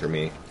grenade for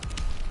me.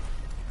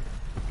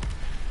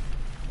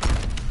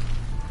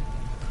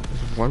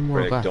 There's one more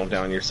Rick, left. don't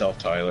down yourself,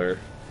 Tyler.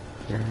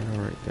 Yeah, I know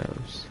where it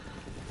goes.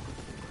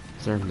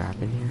 Is there a map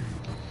in here?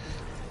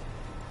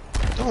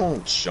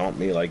 Don't jump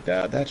me like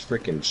that. That's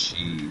freaking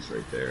cheese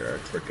right there.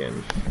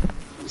 Freaking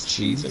it's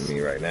cheesing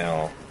me right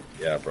now.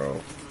 Yeah, bro.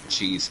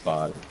 Cheese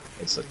spot.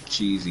 It's a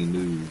cheesy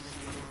move.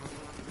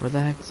 Where the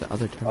heck is the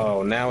other tunnel?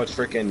 Oh, now it's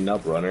freaking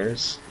nub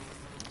runners.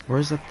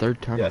 Where's the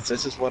third tunnel? Yes,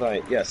 this is what I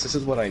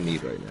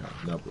need right now.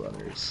 Nub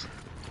runners.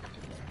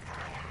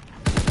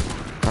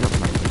 I don't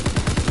mind it.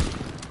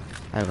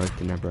 I like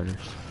the nub runners.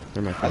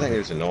 They're my I think favorite.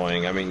 it's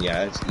annoying. I mean,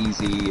 yeah, it's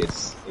easy.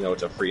 It's, you know,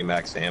 it's a free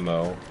max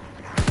ammo.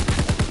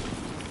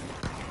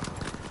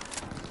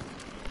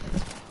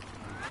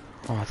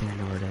 Oh, I think I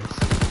know where it is.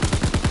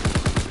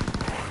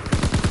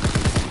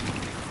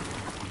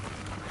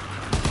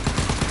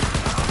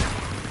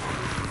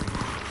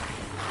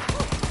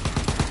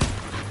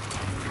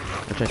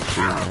 I tried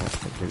shooting that,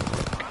 but it didn't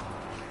work.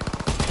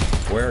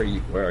 Where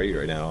are you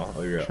right now?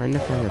 Oh, you're Trying to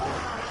find the...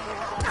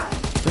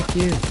 Fuck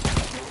you!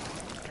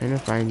 Trying to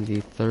find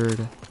the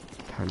third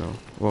tunnel.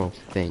 Whoa,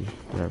 thing.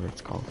 Whatever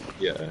it's called.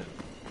 yeah.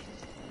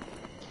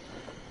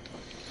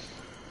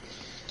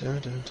 Dun,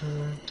 dun,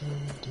 dun, dun,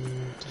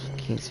 dun, dun.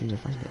 Can't seem to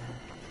find it.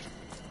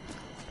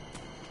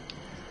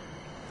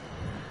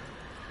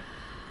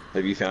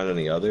 Have you found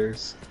any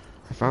others?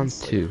 I found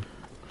two.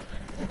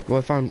 Well,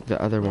 I found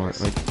the other one,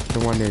 like the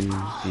one in the...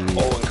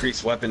 Oh,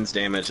 increased weapons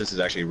damage. This is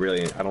actually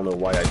really... I don't know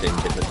why I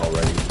didn't get this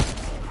already.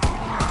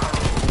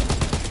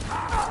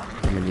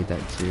 I'm gonna need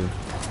that too.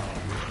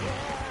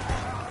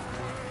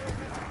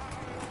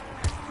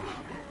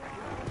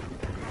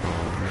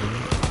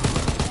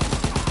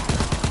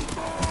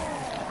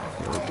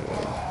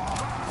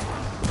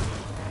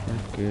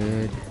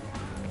 Good.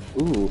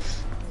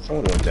 Oof.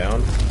 Someone went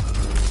down.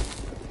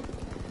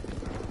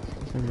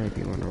 There might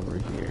be one over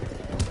here.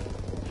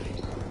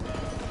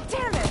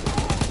 Damn it!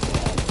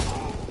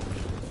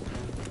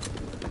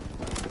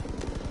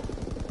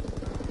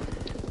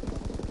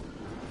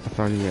 I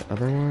found the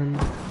other one.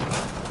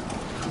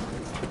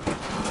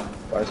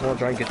 I just want to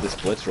try and get this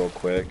blitz real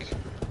quick.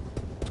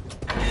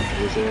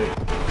 Is it?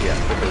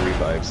 Yeah, with the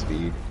revive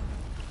speed.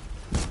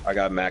 I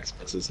got max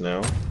blitzes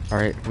now.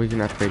 Alright, we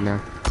can upgrade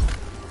now.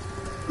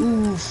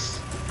 Oof.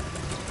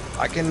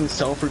 I can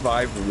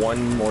self-revive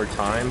one more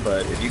time,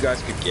 but if you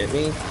guys could get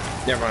me,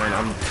 never mind,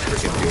 I'm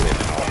freaking doing it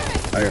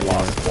now. I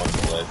lost one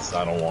blitz,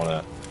 I don't want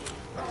to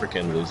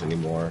freaking lose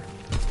anymore.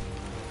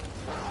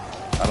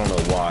 I don't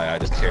know why, I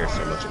just care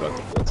so much about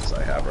the blitzes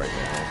I have right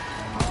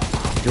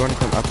now. If you want to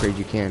come upgrade,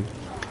 you can.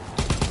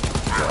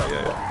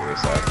 Yeah. Give me a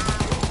sec.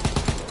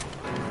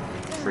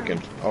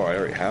 Freaking, oh, I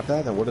already have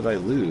that? Then what did I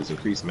lose?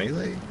 Increased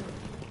melee? I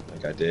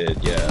think I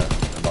did, yeah.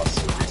 I lost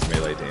some increased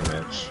melee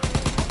damage.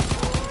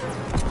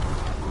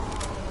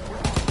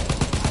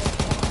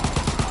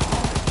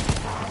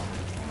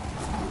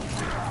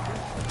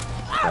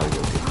 Gotta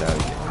go get that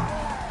again.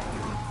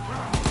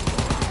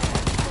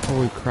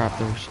 Holy crap,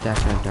 there was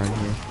stacking up down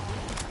here.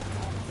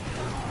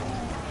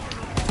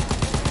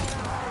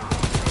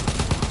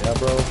 Yeah,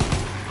 bro?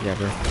 Yeah,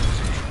 bro.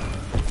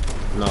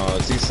 No,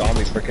 it's these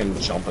zombies freaking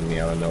jumping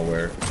me out of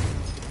nowhere.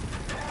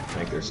 I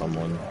think there's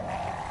someone.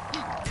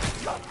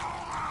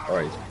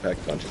 Alright, pack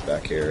punch is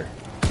back here.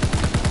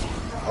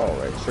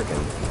 Alright,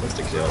 freaking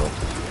insta kill.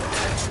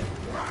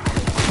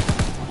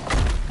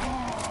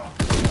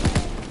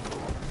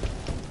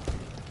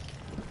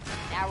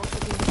 Now we're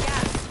cooking with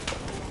gas.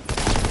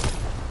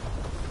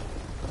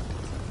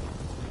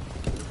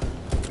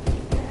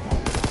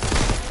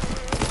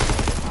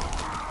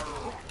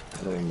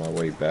 I'm on my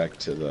way back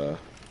to the...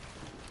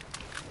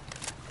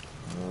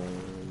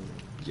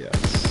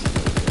 yes.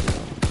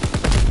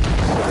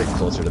 A bit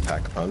closer to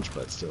pack a punch,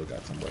 but still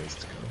got some ways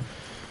to go.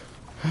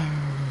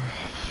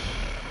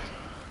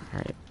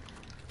 Alright.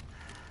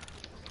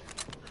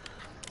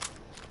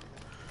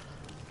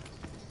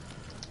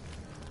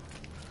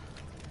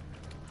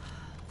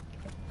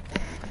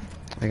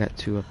 I got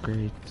 2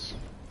 upgrades.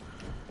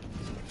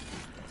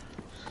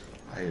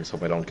 I just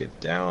hope I don't get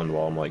downed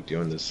while I'm like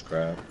doing this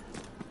crap.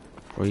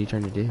 What are you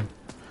trying to do?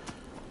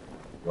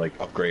 Like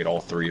upgrade all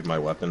 3 of my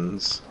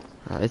weapons.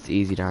 It's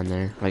easy down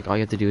there. Like, all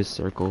you have to do is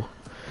circle.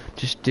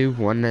 Just do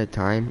one at a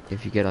time.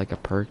 If you get like a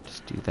perk,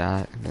 just do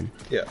that, and then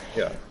Yeah.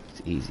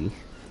 it's easy.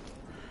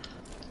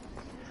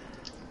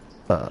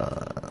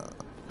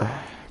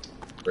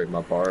 Upgrade my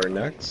bar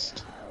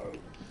next.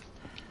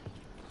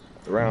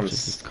 The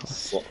round's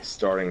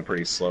starting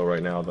pretty slow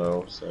right now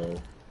though, so...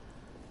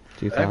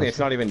 I mean, it's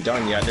not even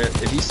done yet.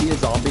 If you see a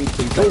zombie,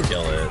 please don't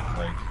kill it.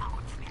 Like,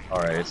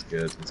 alright, it's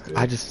good, it's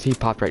good. He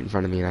popped right in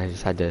front of me and I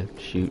just had to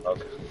shoot.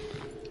 Okay.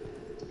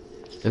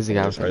 This is the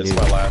guy with This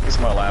is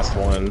my last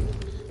one,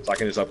 so I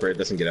can just upgrade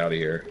this and get out of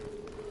here.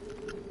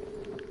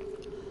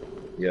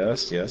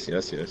 Yes.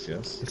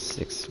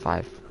 6,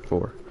 5,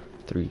 4,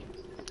 3,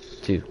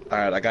 2.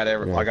 Alright, I got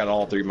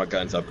all 3 of my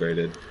guns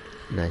upgraded.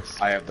 Nice.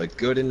 I have the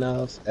good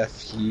enough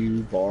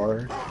FU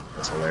bar.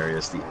 That's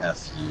hilarious, the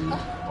FU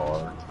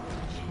bar.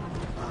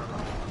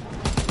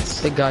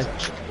 Big guy.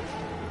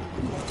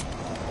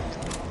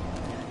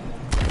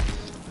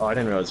 Oh, I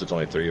didn't realize there's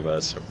only 3 of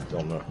us. I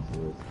don't know.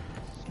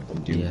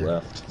 Some dude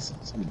left.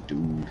 Some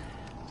dude.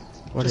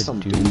 What Just a some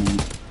dude.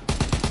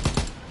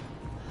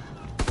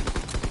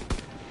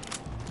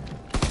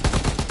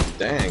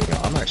 Dang,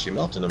 I'm actually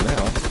melting him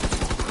now.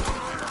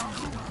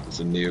 It's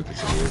a nuke,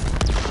 it's a nuke.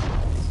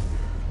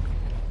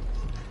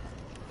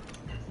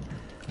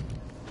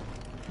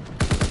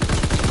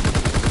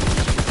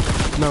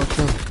 No,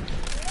 kill.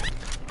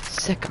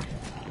 Sick.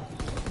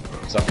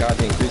 So I've got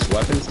the increased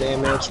weapons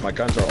damage, my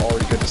guns are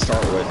already good to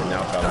start with, and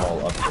now I've got them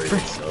all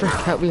upgraded, so... Frick,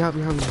 help me. Oh,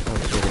 shit.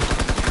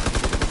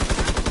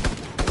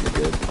 I'm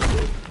good.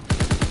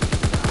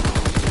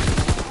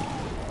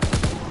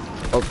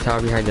 Oh,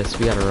 tower behind us.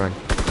 We gotta run.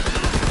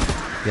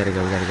 We gotta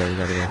go. There's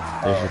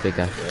the big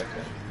guy. Okay.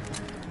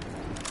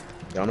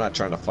 Yeah, I'm not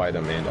trying to fight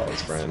him and all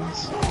his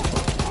friends.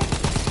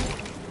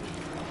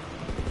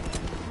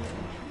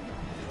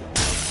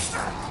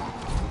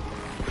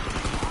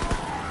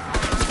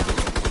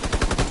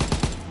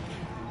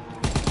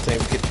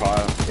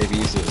 Maybe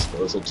use the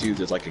disposal too,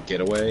 just like a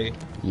getaway.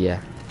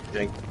 Yeah.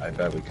 I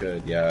bet we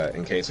could, yeah,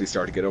 in case we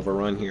start to get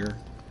overrun here.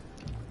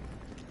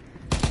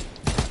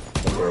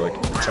 Or like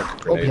chuck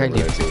a grenade behind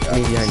you. over there, see what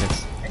Me happens. behind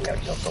us. I gotta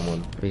kill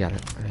someone. We got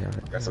it. I got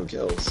it. Got some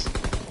kills.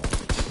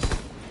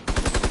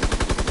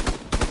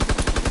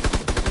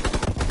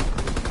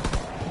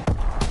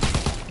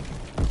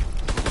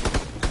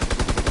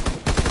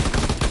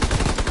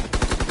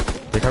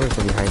 They're coming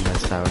from behind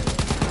us, tower.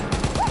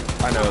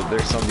 I know,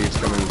 there's some dudes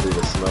coming through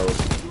the smoke.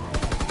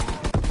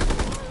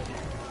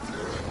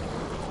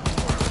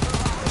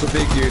 It's a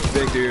big dude, it's a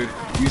big dude.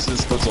 Use the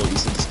disposal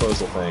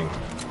thing.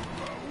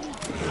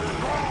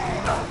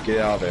 Get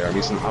out of there.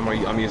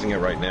 I'm using it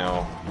right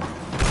now.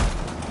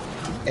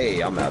 Hey,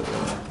 I'm out of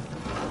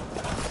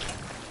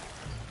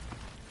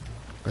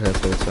there. Okay, let's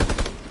go this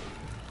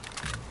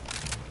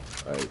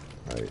way.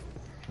 Alright.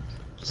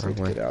 Just need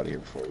to get out of here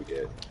before we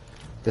get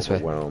This way.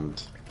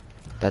 overwhelmed.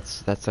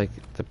 That's like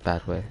the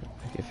bad way.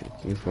 Like if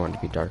you want it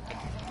to be dark.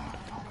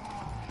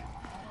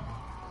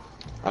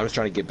 I'm just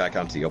trying to get back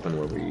out to the open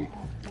where we...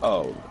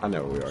 Oh, I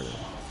know where we are now.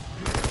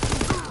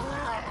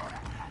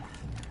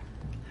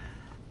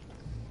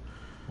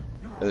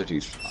 The other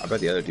dude's... I bet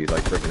the other dude's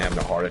like freaking having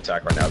a heart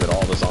attack right now that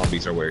all the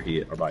zombies are where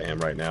he are by him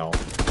right now.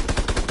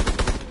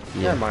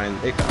 Yeah. Never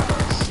mind, they found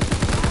us.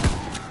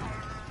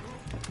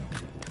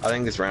 I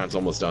think this round's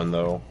almost done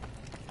though.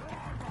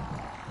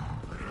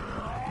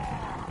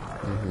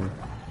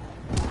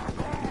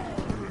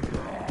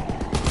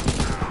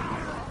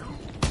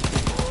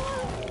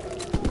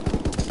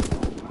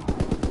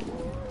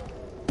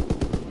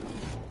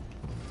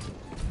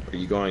 Are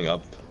you going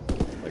up,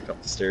 like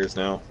up the stairs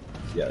now?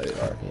 Yeah, they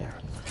are. Yeah.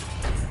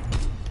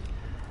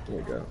 There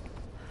we go.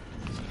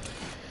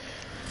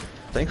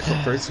 I think the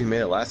first we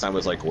made it last time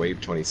was like wave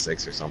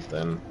 26 or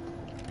something.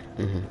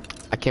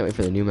 I can't wait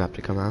for the new map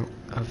to come out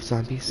of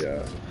zombies.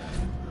 Yeah.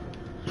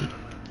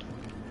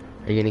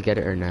 Are you gonna get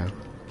it or no?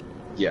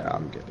 Yeah,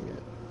 I'm getting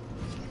it.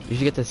 You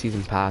should get the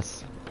season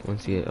pass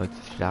once you get like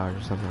 $50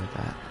 or something like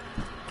that.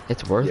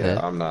 It's worth it. Yeah,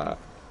 I'm not.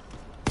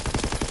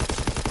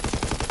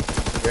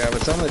 Yeah,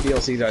 but some of the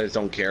DLCs I just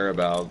don't care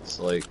about. It's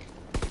like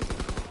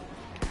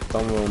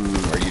some of them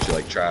are usually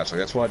like trash. Like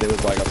that's what I did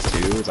with Black Ops 2.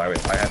 Is I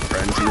had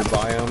friends who would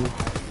buy them.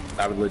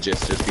 I would legit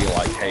just be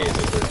like, "Hey, is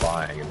this worth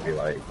buying?" And be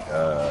like,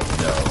 "No."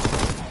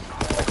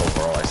 Like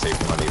overall, I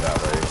saved money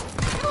that way.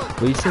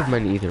 Well, you save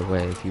money either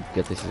way if you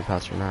get the season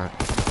pass or not.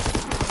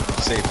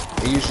 Save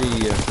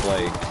usually if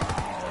like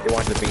it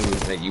winds up being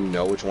that you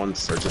know which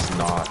ones are just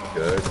not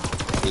good,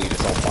 and you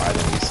just don't buy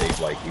them. You save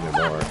like even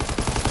more.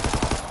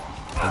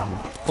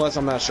 Plus,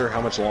 I'm not sure how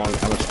much money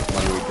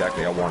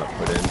exactly I want to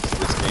put into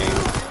this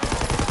game.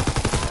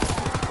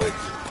 Like,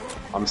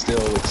 I'm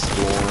still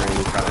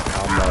exploring kind of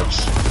how much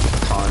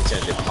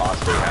content it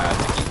possibly has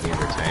to keep me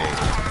entertained.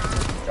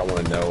 I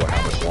want to know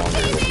how much longer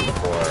it will be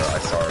before I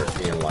start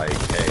being like,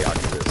 hey, I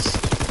could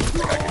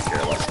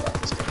care less about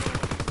this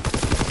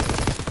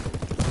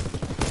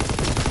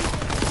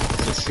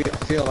game. I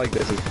feel like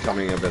this is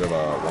becoming a bit of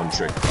a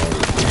one-trick pony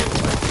game.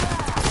 Like,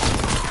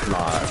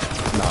 not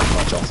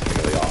much else can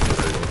really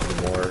offer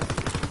anymore.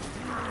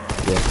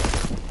 Yeah.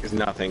 Because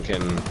nothing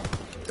can...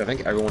 I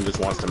think everyone just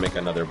wants to make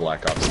another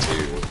Black Ops 2.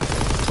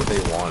 What they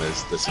want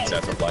is the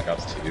success of Black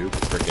Ops 2.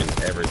 Freaking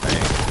everything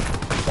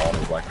involved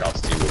in Black Ops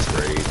 2 was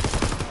great.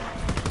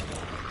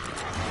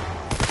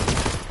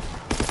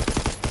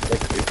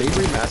 Like, if they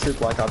remastered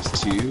Black Ops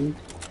 2,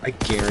 I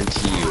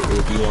guarantee you it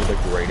would be one of the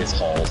greatest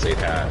hauls they've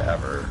had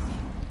ever.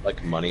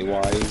 Like,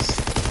 money-wise,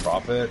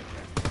 profit.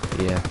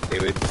 Yeah. They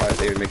would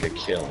make a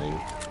killing.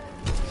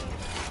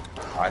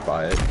 I'd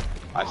buy it.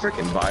 I'd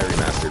freaking buy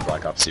remastered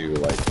Black Ops 2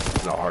 like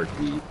in a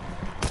heartbeat.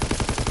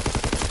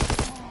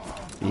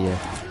 Yeah.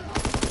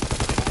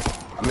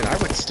 I mean, I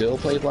would still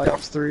play Black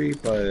Ops 3,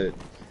 but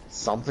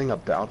something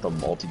about the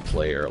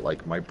multiplayer,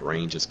 like my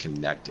brain just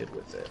connected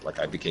with it. Like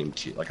I'm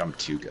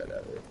too good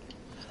at it.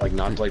 Like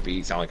not to like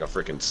sound like a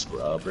freaking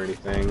scrub or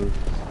anything.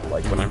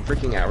 Like when I'm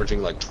freaking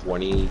averaging like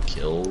 20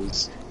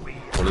 kills,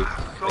 20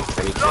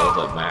 kills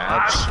a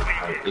match,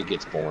 it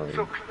gets boring.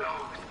 Yeah.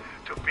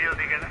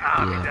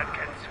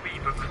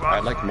 I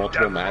had like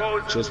multiple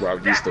matches where I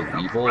would use the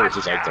Weevil, which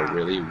is like the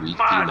really weak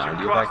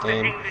P90 of that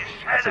game.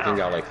 I freaking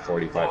got like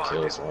 45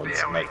 kills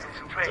once, and like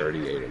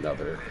 38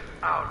 another.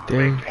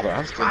 Dang. Although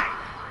I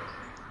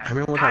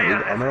remember one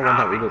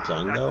time we were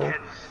playing though,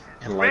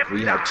 and like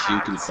we had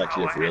 2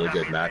 consecutive really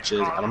good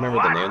matches. I don't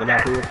remember the name of the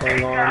map we were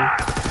playing on,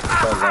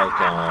 but like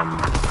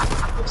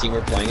the team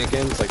we're playing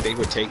against, like they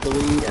would take the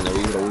lead, and then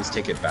we would always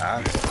take it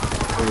back.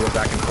 We went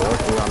back and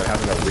forth. We wound up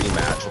having a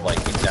rematch of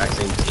like the exact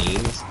same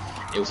teams.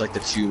 It was like the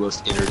 2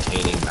 most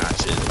entertaining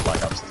matches in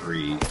Black Ops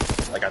 3.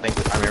 Like I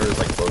remember it was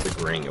like both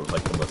agreeing it was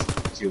like the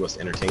 2 most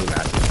entertaining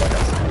matches in Black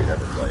Ops 3 we'd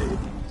ever played.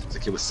 It's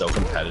like it was so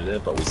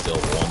competitive, but we still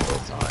won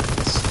both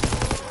times.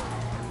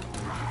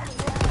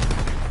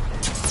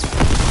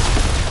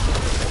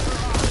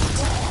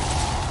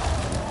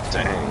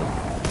 Dang.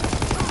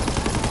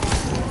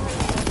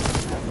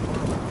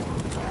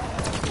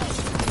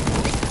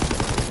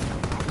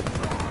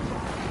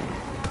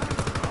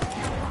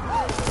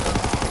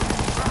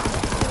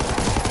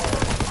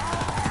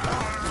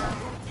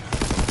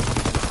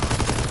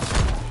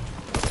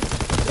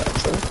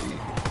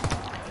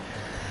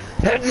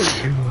 I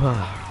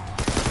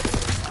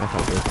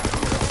felt good.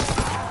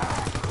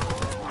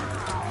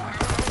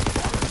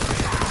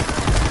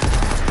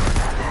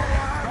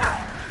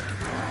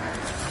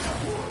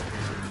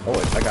 Oh,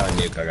 I got a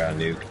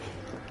nuke.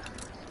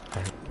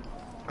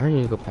 I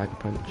need to go pack a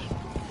punch.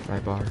 My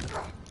bar.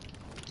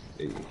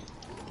 Hey.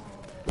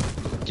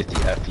 Get the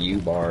FU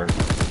bar.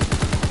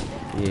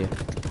 Yeah.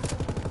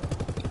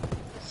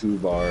 food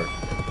bar.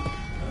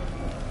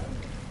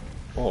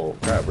 Oh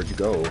crap, where'd you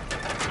go?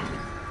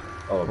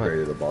 Oh,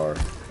 upgraded the bar.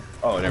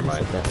 Oh, never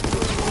mind.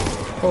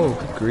 Oh,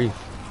 good grief.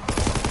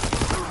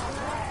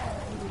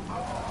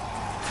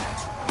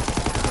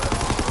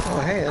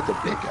 Oh, hey, that's a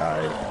big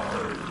guy.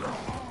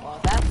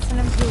 Well, that's an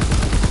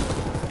improvement.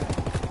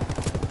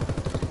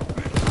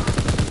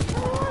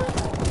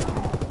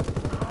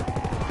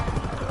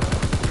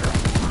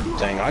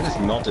 Dang, I just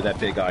melted that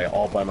big guy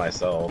all by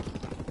myself.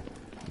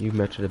 You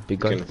melted a big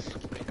guy.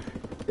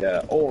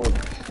 Yeah, oh,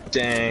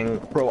 dang.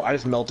 Bro, I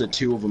just melted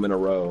 2 of them in a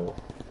row.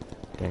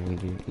 Dang,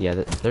 dude. Yeah,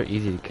 they're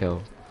easy to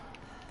kill.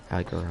 I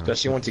like around.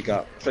 Especially once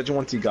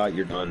you got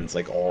your guns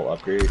like all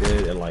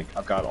upgraded and like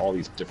I've got all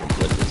these different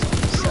blitzes on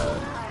this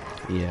set.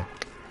 Yeah.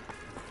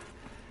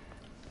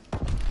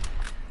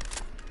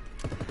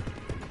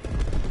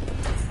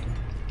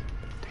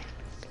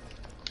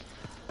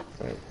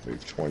 Alright,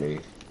 move 20.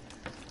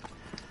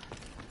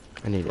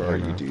 I need Where ammo.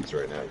 are you dudes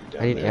right now? You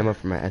down I need there? ammo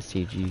for my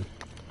STG.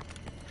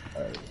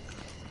 Alright.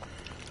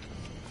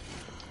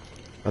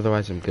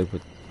 Otherwise, I'm good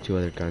with 2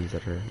 other guns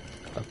that are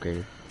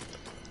upgraded.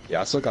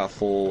 Yeah, I still got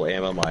full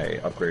ammo, my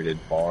upgraded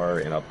bar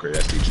and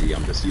upgraded SPG.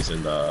 I'm just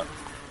using the...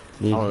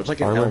 I don't know, it's like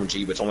an armor?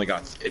 LMG, but it's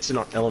an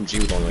LMG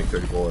with only like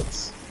 30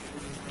 bullets.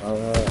 I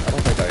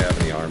don't think I have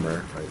any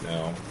armor right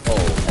now.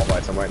 Oh, I'll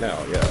buy some right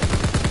now, yeah.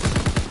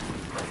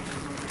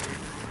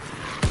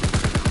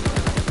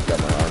 Got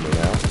my armor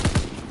now.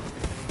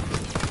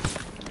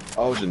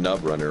 Oh, it's a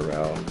nub runner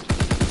around.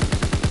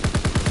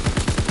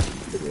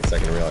 Took me a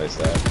second to realize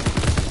that.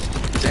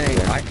 Dang,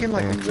 I can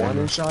like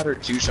one-shot or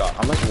two-shot.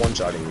 I'm like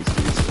one-shotting these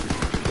dudes.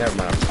 Never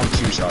mind, I'm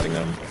two-shotting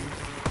them.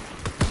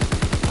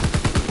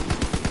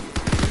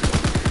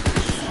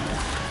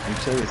 I'm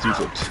killing these dudes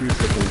with 2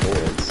 freaking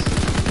bullets.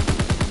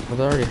 Well,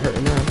 they're already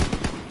hurting now.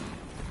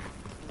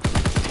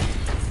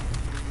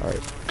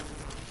 Alright.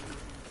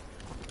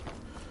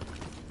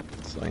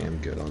 So I am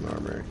good on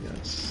armor,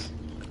 yes.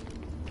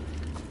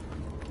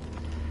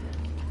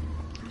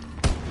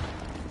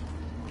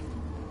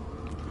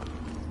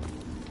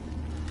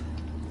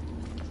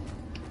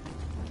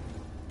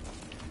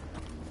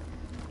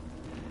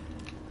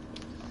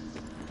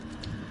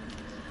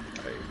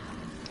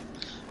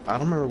 I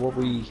don't remember what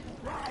we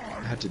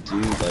had to do,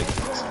 like,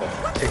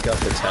 to pick up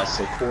the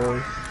Tesla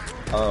core.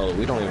 Oh,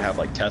 we don't even have,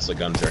 like, Tesla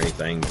guns or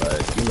anything,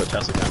 but even though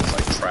Tesla guns is,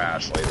 like,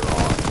 trash later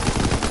on.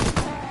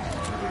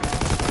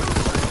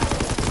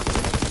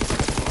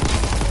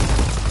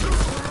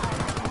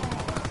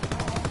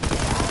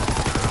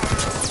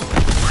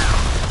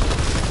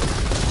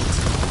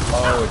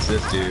 Oh, it's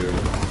this dude.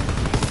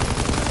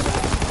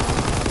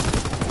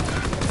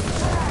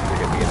 You're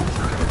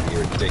gonna be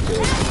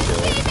ridiculous to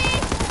kill.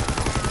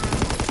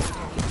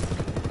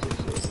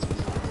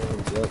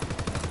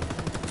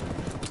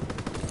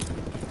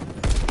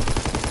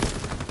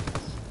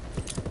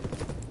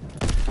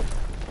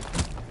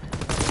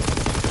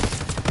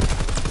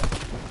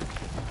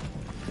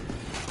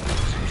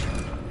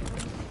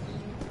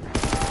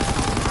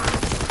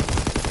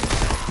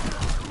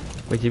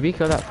 Wait, did we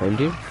kill that flame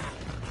dude?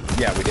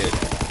 Yeah, we did.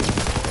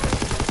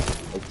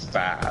 Like,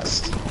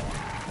 fast.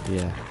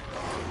 Yeah.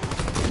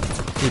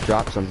 He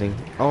dropped something.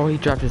 Oh, he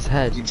dropped his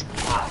head.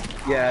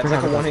 Yeah, it's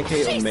like a one-hit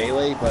KO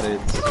melee, but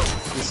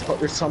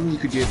there's something you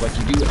could do. Like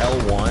you do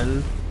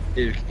L1,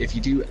 if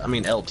you do, I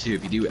mean L2.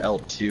 If you do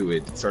L2,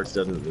 it starts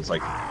doing this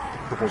like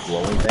purple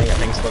glowing thing. I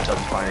think it's supposed to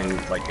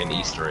find like an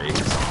Easter egg or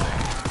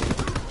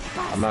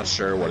something. I'm not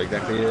sure what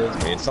exactly it is.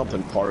 I mean, it's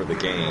something part of the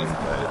game,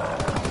 but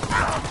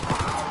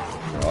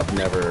you know, I've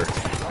never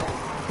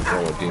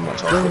really do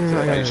much else with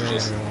it. I usually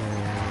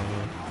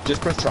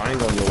just press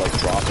triangle and you'll like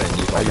drop it and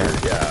use all your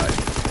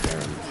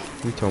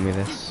You told me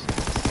this.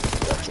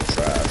 That's your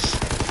trash.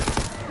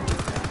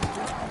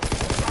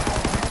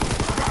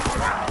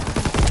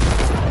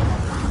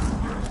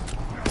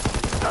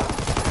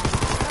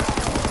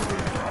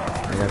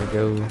 I gotta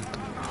go.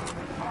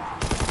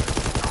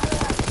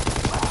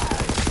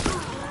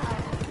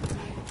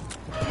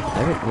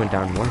 I haven't went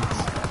down once.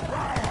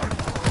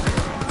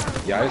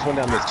 Yeah, I just went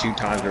down this 2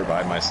 times to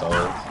revive myself.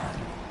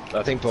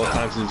 I think both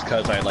times is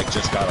because I like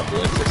just got a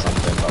blitz or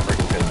something, so I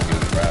freaking couldn't do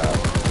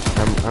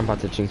crap. I'm about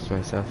to jinx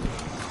myself.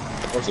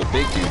 There's a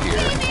big dude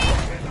here.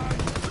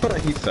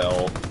 But he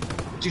fell.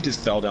 Dude just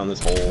fell down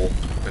this hole.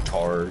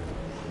 Retard.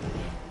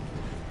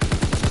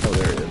 Oh,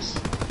 there it is.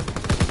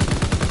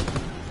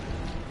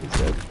 He's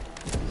dead.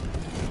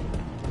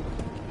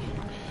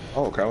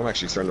 Oh crap, I'm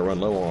actually starting to run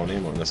low on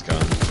ammo on this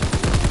gun.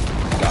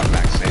 Got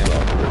max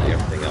ammo for really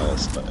everything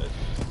else, but...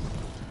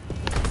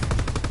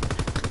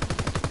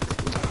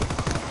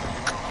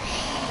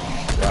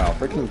 Wow,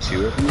 freaking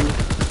 2 of you?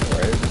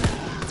 Alright.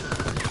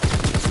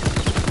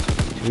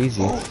 Too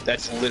easy. Oh,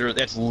 that's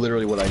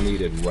literally what I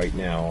needed right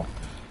now.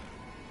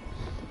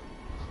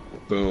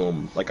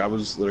 Boom. Like I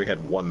was literally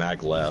had 1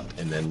 mag left,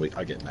 and then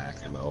I get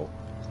max ammo.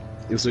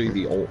 It was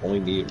literally the only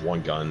needed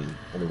 1 gun.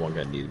 Only 1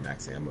 gun needed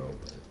max ammo.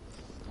 But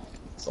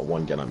it's the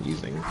 1 gun I'm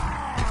using.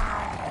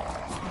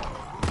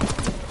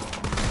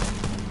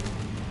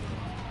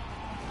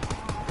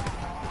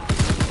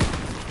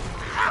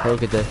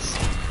 Look at this.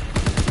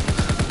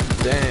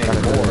 Dang,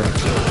 Got more.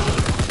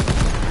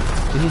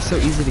 Dude, he's so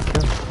easy to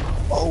kill.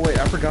 Oh wait,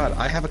 I forgot.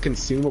 I have a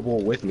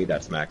consumable with me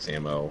that's max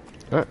ammo,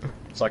 Uh,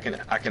 so I can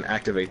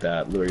activate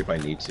that literally if I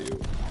need to.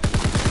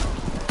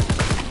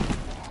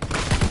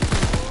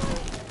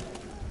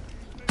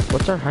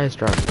 what's our highest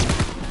drop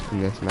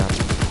in this map?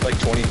 Like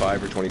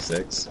 25 or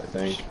 26, I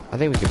think. I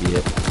think we could beat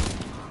it.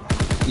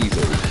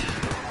 Easily.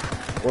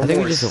 We're I think we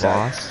more just set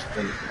lost.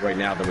 right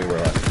now than we were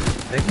left. I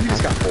think we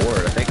just got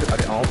bored. I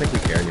don't think we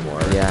care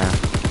anymore. Yeah.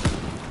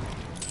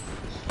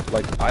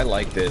 Like, I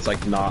like this.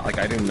 Like, not, like,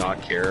 I do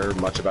not care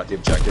much about the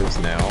objectives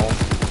now.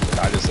 Like,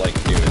 I just like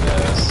doing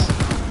this.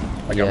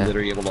 Like, Yeah. I'm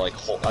literally able to,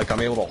 like, I'm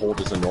able to hold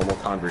just a normal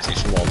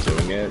conversation while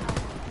doing it.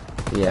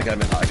 Yeah.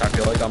 Like, I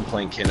feel like I'm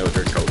playing Kinno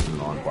or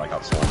Toten on Black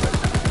Ops 1 right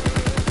now.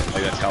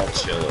 Like, that's how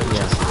chill it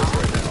just is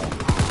right now.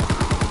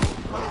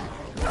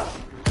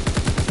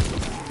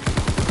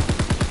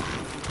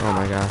 Oh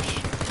my gosh.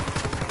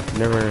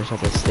 Never just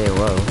have to stay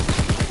low.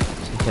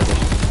 Just have to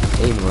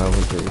aim low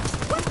with the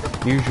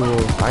usual.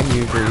 I'm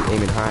usually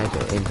aiming high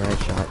to aim for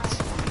headshots.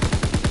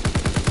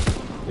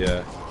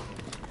 Yeah.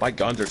 My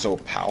guns are so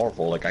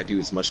powerful, like, I do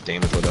as much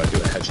damage whether I do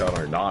a headshot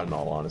or not, in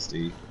all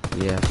honesty.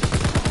 Yeah.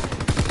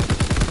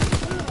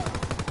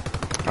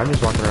 I'm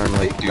just walking around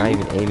like Hey, not dude.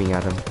 even aiming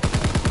at him.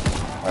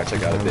 Alright,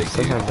 check out a big dude.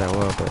 Sometimes I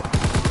will, but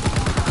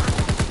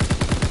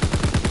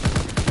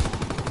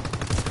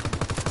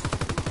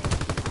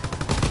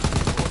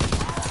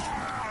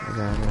I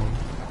got him.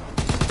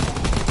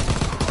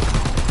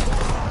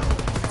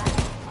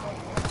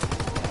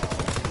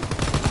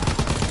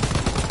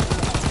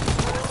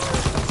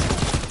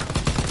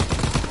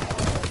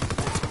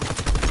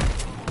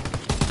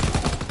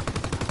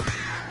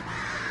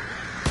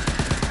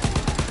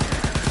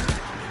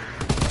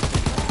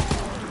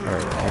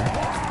 Alright, okay.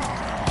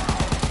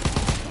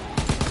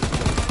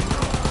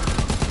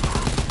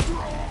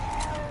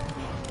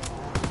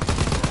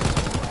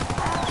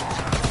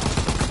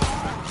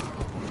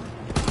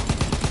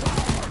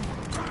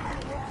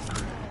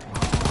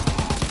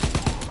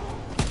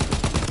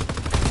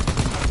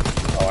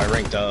 Oh, I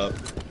ranked up.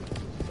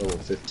 Oh,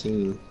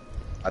 15.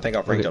 I think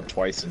I've ranked up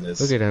twice in this.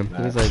 Look at him.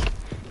 match. He's like,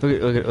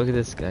 look at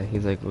this guy.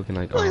 He's like looking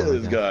like, Look oh at my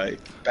this God. guy.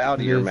 Bow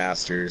to Look your at this-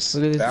 masters.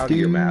 look at this Bow to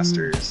your dude.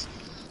 masters.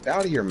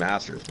 Bow to your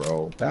masters,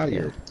 bro. Bow to Yeah.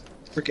 your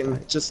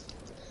freaking just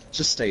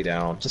stay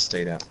down. Just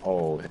stay down.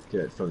 Oh,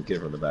 get it from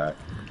the back.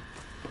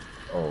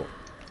 Oh.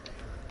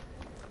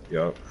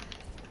 Yup.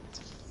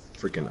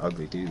 Freaking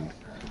ugly dude.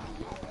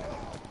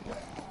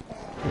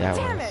 Yeah,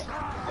 Damn was. it!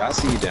 Yeah, I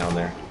see you down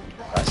there.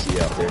 I see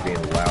you out there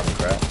being loud and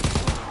crap.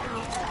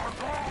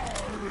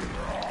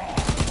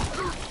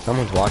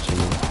 Someone's watching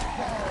me.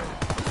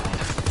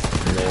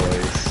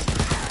 Noise.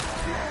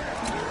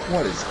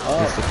 What is Just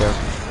up? to go.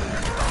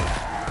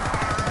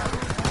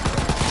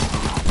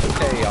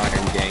 Hey,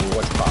 Iron Gang,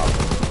 what's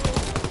poppin'?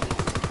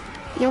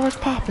 Yo, what's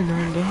poppin',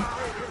 Iron Gang?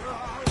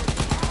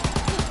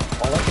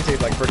 All I can say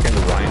is like freaking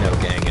Rhino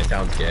Gang. It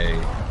sounds gay.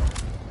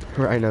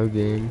 Rhino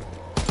Gang.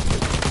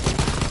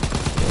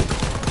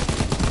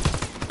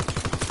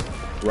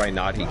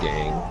 Rhinoty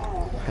Gang.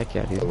 Heck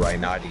yeah, dude. The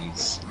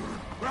Rhinoties.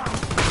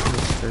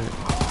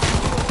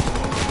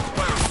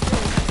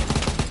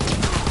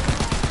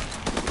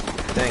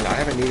 Dang, I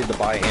haven't needed to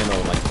buy ammo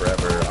in like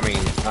forever. I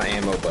mean, not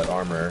ammo, but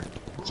armor.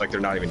 It's like they're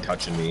not even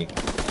touching me.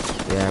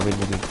 Yeah, we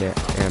need to get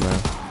ammo.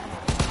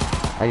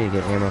 I need to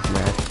get ammo from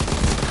that.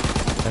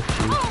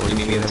 Do you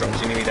need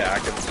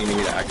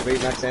me to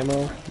activate max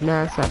ammo?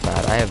 No, it's not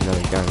bad. I have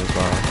another gun as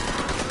well.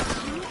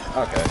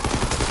 Okay.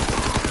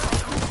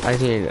 I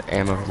just need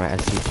ammo for my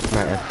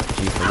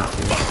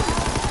FG42.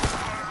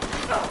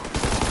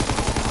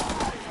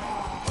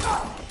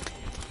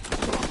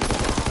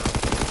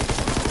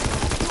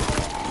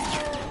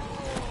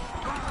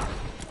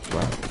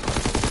 Wow.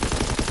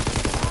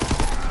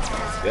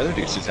 The other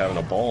dude's just having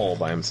a ball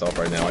by himself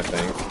right now, I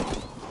think.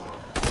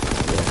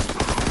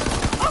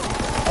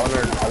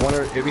 I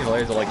wonder, it'd be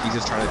hilarious if like he's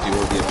just trying to do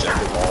the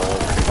objective all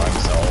by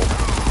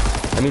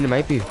himself. I mean, it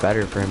might be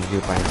better for him to do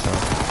it by himself.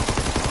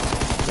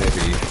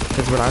 Maybe.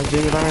 Because when I was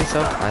doing it by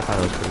myself, I thought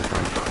it was pretty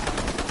fun.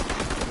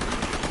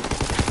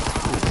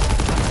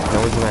 No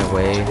one's in my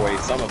way. Took away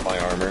some of my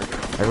armor.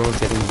 Everyone's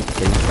getting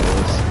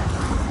kills.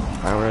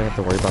 I don't really have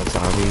to worry about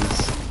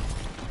zombies.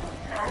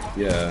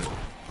 Yeah.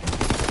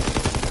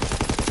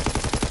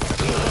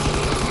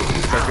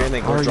 If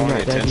anything, we're Are you drawing not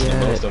the dead attention to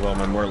yet? most of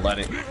them, and we're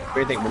letting. If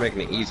anything, we're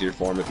making it easier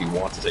for him if he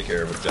wants to take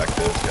care of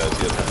objectives, because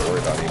he doesn't have to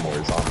worry about any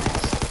more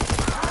zombies.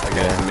 Like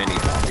Yeah. as many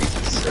zombies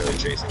necessarily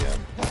chasing him.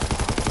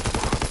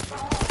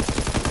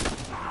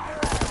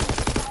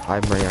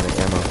 I'm running out of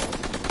ammo.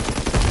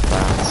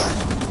 Fast.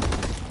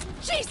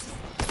 Jesus!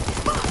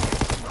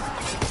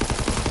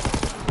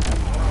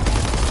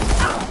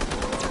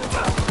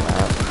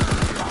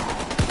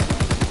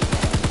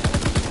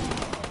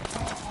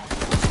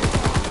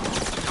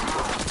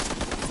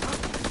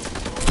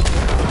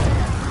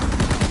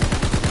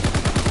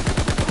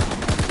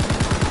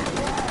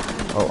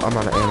 Oh, I'm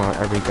out of ammo on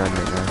every gun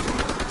right now.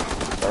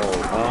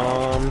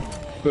 Oh,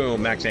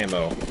 Boom, max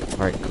ammo.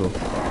 Alright, cool.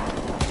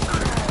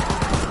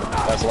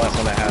 That's the last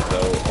one I had,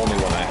 though. Only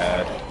one I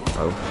had.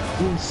 Oh.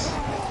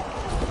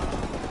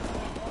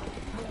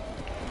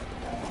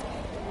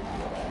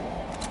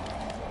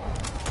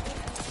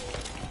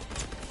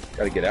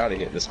 Gotta get out of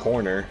here. This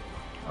corner.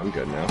 I'm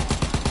good now.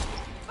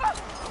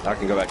 Now I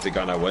can go back to the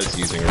gun I was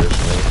using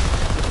originally.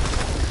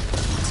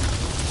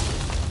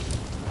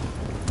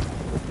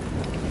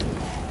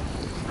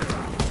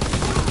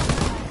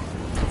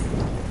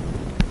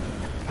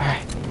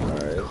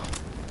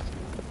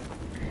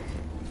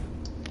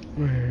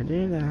 Where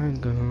did I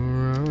go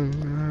wrong?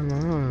 I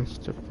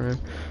lost a friend.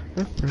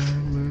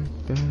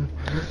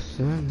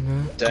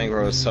 Dang,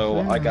 bro.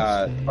 So I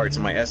got parts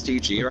of my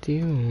STG.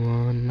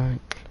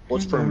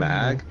 Bullets per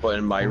mag, but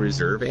in my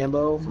reserve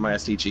ammo for my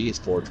STG is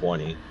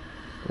 420.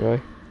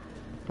 Really?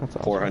 That's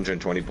awesome.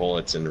 420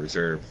 bullets in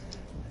reserve.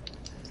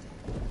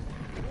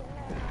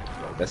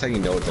 That's how you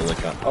know it's a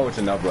lick up. Oh, it's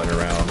a nub runner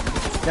round.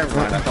 Never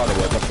mind. I thought it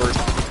was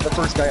the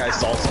first guy I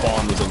saw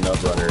spawn was a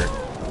nub runner.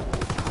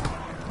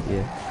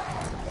 Yeah.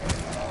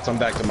 So I'm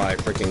back to my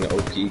freaking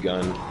OP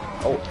gun.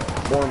 Oh,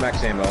 more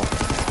max ammo.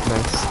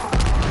 Nice.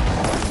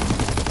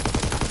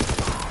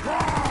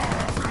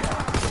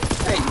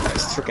 Hey, you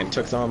guys freaking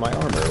took some of my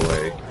armor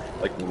away.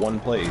 Like one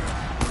plate.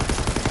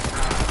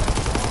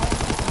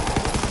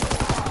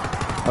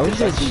 I wish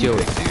I had shield.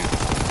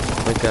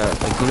 Like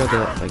you know the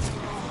like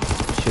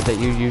shit that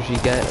you usually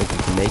get, like you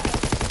can make.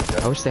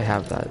 Yeah. I wish they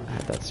have that.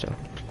 Had that still.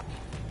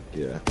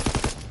 Yeah.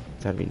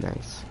 That'd be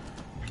nice.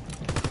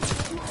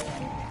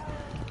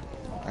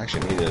 I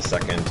actually needed a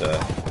second to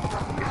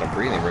get the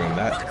breathing room.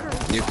 That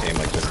nuke came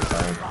like just in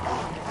time.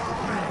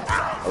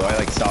 Although I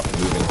like stopped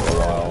moving for a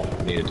while.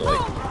 Needed to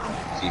like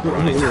keep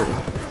running.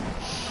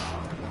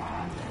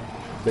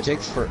 But it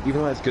takes for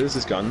even though as good as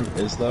this gun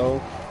is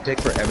though, it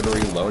takes forever to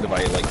reload if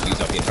I like use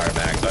up the entire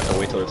mag. So I have to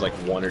wait till there's like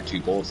 1 or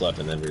 2 bullets left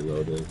and then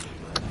reload it.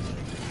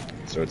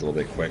 So it's a little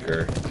bit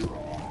quicker.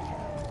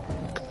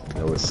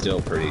 Though it's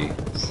still pretty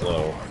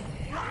slow.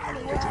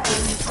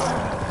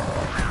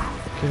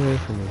 Get away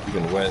from me.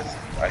 Even with,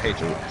 I hate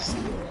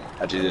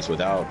to do this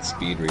without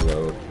speed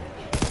reload.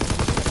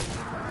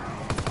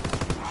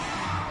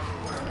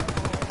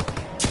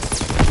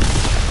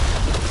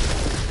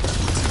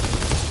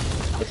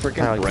 The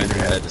freaking Brenner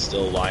head is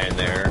still lying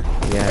there.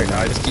 Yeah. Like,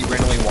 I just keep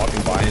randomly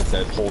walking by and it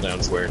says hold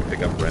down square to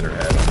pick up Brenner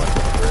head. I'm like,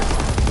 whatever.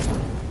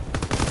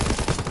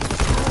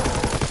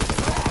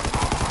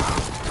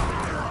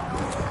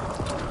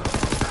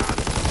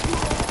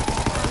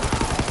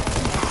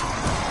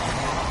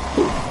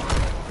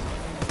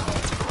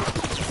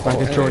 My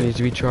controller needs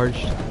to be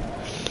charged.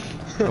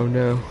 Oh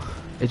no.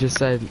 It just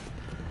said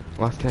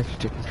lost connection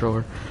to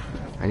controller.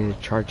 I need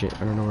to charge it.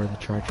 I don't know where the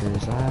charger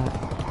is at. Oh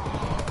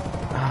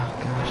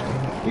gosh,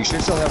 damn it. You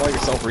should still have all your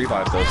self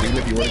revives though, so even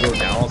if you were to go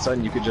down all of a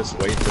sudden, you could just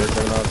wait for a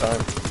certain amount of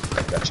time.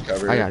 Got you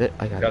covered. I got it.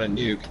 Got a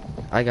nuke.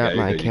 I got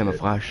Yeah, my good,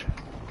 camouflage.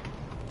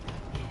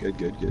 Good.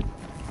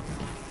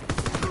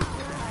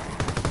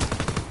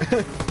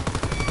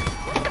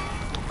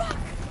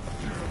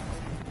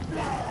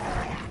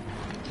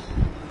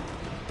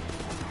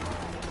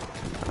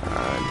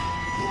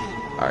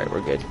 Alright,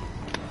 we're good.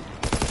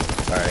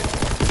 Alright.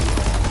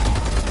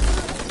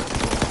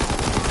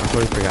 I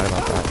totally forgot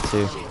about that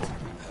too.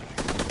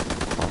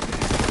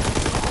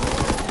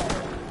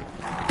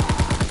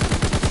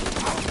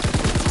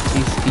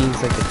 These fiends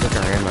like to take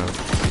our ammo.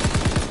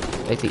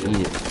 They like to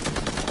eat it.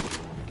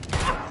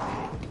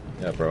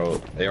 Yeah, bro.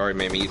 They already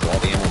made me use all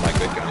the ammo in my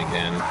good gun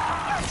again.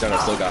 Except I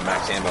still got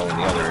max ammo in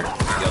the other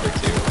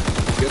 2.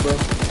 Good, bro?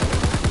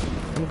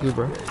 I'm good,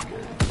 bro.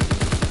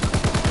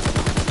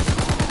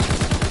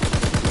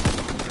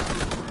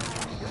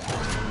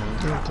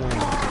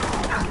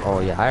 Oh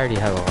yeah, I already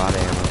have a lot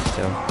of ammo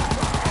still.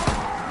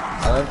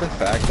 I love the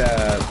fact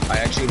that I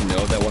actually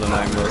know that one of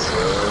my most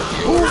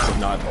loyal viewers, if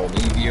not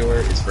only viewer,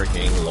 is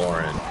freaking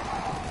Lauren.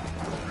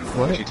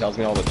 What? She tells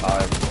me all the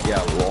time,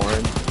 yeah,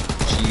 Lauren,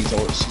 she's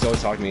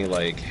always talking to me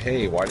like,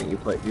 hey, why didn't you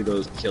do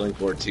those Killing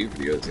Floor 2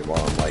 videos anymore?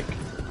 I'm like,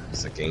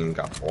 because the game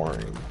got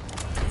boring.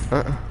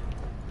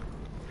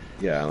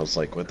 Yeah, I was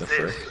like, what the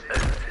frick?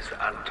 This is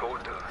untold,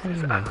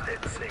 this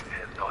undead thing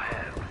has no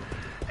hand,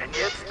 and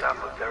yet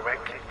stumbled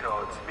directly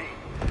towards me.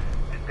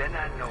 And then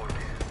I noticed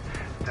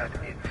that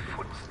its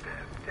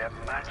footsteps, they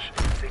match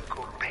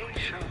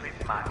syncopation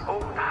with my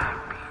own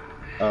heartbeat.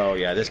 Oh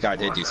yeah, this guy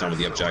did do some of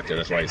the objective,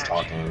 that's why he's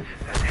talking.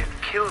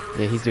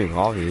 Yeah, he's doing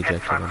all the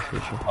objectives, I'm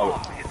pretty sure.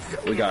 Oh,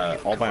 we got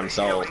it all by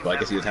himself, but I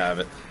guess he doesn't have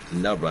it.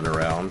 Nub run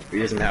around. He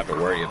doesn't have to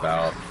worry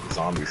about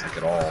zombies like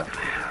at all.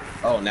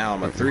 Oh, now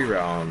I'm a 3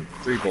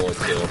 bullet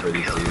kill for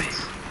these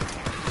dudes.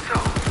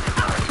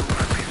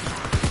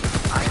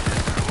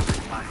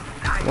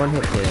 One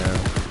hit KO.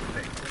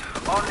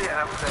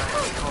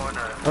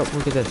 Oh,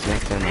 look at this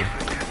next ammo.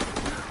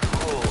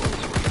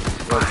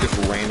 Well, it's just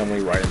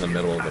randomly right in the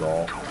middle of it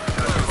all.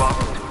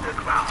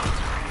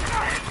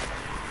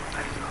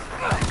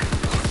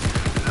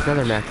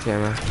 Another max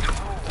ammo.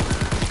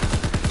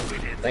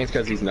 Thanks,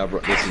 because he's I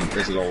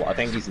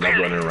think he's nub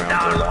running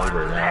around for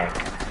longer now.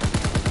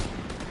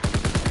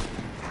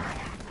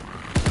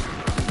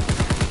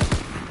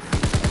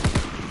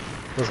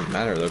 Doesn't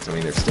matter though, 'cause I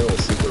mean they're still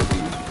super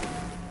weak.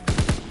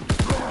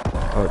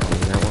 Oh,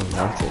 dude, that one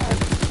wants it,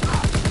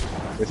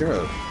 dude. Is there a...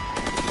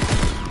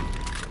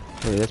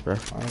 Look at this, bro.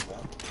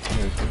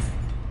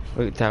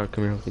 Look at Tower,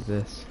 come here, look at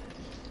this.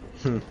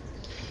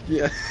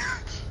 Yeah.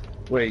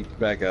 Wait,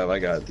 back up, I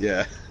got,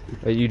 yeah.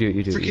 Oh, you do it,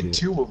 you do it, you Freaking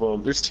do 2 of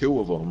them, there's 2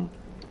 of them.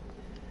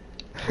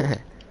 it.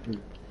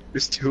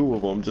 There's 2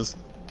 of them, just...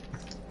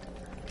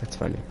 That's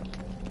funny.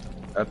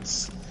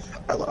 That's...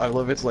 I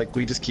love it's like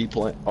we just keep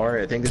playing.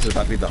 Alright, I think this is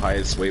about to be the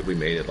highest wave we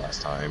made it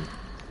last time.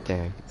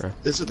 Dang, bro.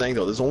 This is the thing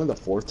though, this is only the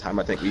 4th time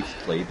I think we've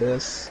played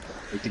this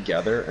like,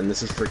 together, and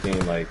this is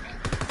freaking like...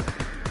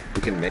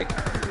 We can make...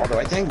 Although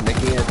I think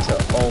making it to...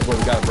 Oh, but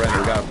we got a Brenner,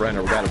 we got a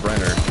Brenner, we got a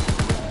Brenner.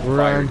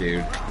 Fire,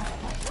 dude.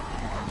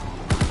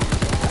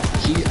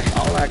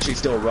 I'll actually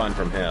still run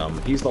from him.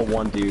 He's the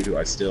one dude who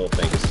I still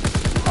think is...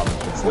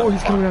 Oh,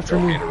 he's coming after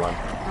me.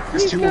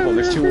 There's 2 of them,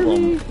 there's 2 of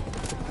them.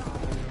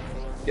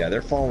 Yeah,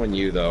 they're following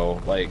you though.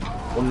 Like,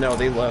 well, no,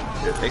 they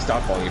left. They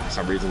stopped following you for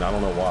some reason. I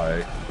don't know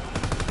why.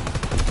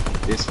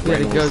 They just Yeah, they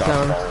randomly go stopped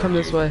down. following Come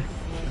you. this way.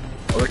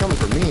 Oh, they're coming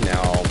for me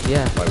now.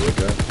 Yeah. If I wake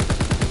up.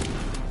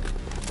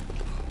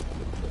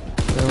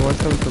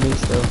 One's coming for me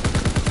still.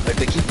 Like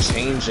they keep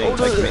changing. Oh,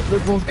 like they're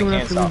both coming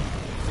can't after stop. me.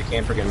 They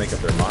can't freaking make up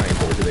their mind.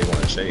 What do they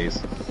want to chase?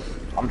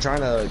 I'm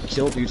trying to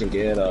kill dudes and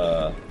get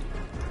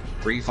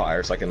free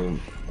fire so I can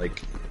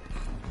like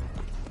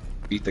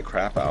beat the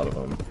crap out of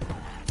them.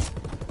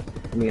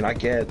 I mean, I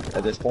get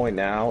at this point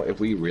now,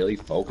 if we really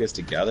focus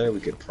together, we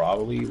could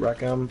probably wreck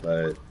them,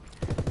 but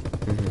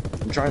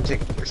I'm trying to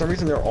take, for some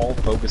reason they're all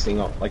focusing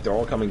on, like they're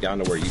all coming down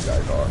to where you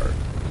guys are.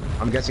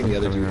 I'm guessing the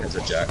other dude has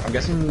a jack, I'm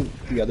guessing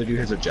the other dude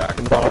has a jack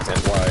in the box, and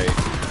why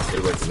they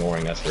were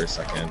ignoring us for a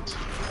second.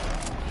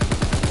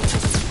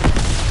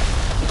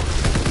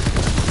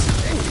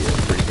 Hey, you're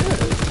pretty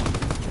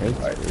good.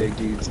 Alright, big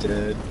dude's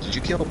dead. Did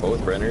you kill both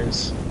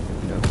Brenners?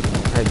 No,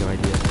 I had no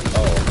idea.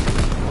 Oh.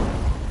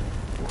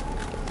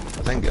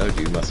 I think the other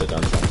dude must have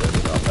done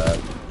something about that.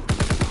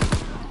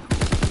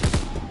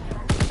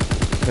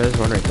 There's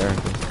one right there.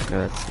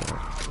 No, that's not.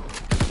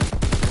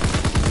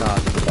 Not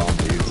the bomb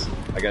dudes.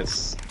 I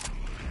guess...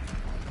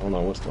 I don't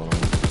know what's going on.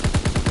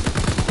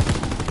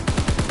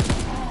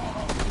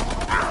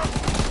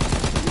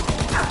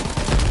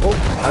 Oh,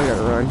 I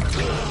gotta run.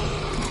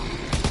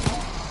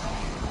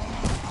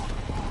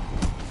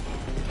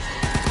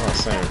 Oh,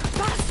 same.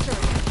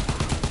 Bastard!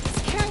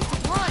 Scaring the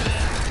life.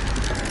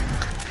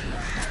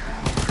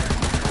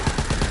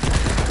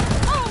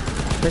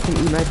 Freaking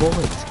eat my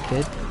bullets,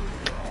 kid.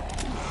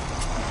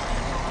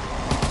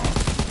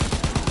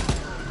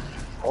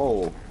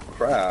 Oh,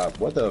 crap.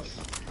 What the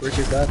frick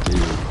is that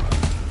dude?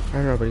 I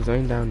don't know, but he's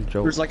laying down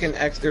Joe. There's like an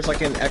extra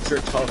tough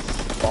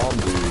bomb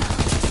dude.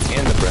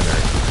 And the Brenner.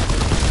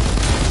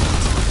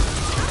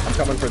 I'm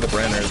coming for the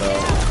Brenner,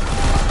 though.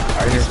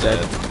 Alright, he's dead.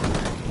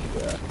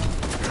 Yeah.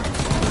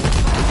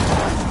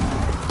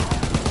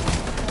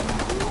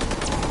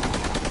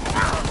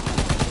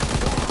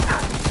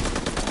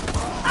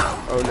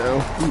 Oh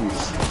no.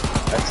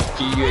 That's,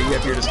 you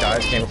have your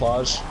disguise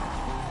camouflage?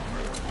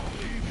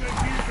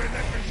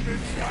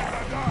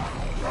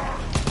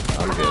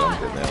 I'm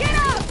good now.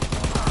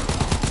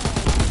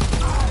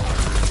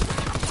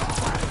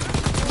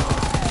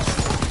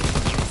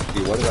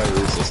 Dude, what did I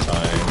lose this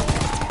time?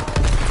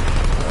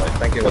 I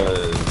think it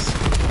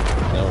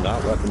was... No,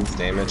 not weapons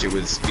damage, it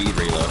was speed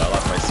reload. I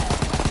lost my...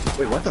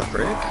 Wait, what the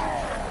frick? I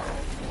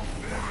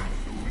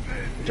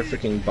have to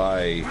freaking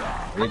buy...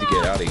 I need to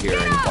get out of here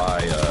and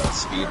buy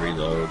speed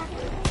reload.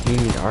 You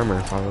need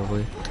armor,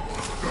 probably.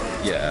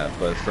 Yeah,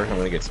 but first I'm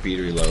gonna get speed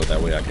reload, that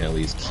way I can at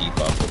least keep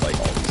up with like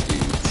all these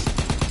dudes.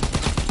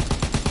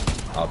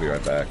 I'll be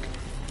right back.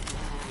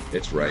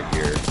 It's right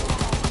here.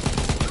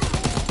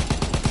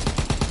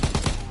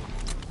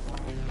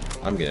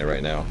 I'm getting it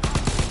right now.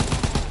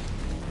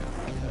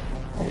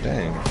 Oh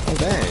dang. Oh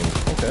dang.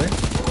 Okay.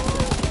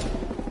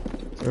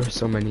 There were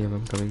so many of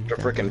them coming. To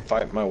freaking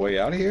fight my way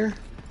out of here?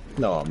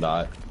 No, I'm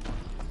not.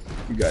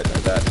 You guys are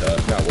that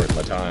tough. Not worth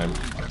my time.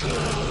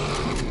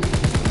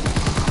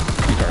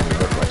 You aren't even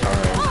worth my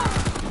time.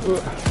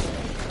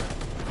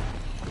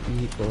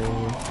 People.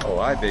 Oh,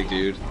 hi, big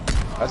dude.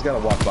 I just gotta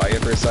walk by you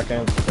for a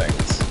second.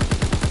 Thanks.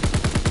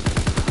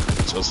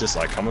 So it's just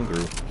like coming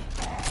through.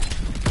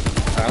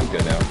 I'm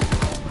good now.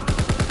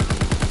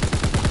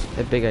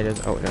 That big guy does.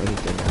 Oh no, he's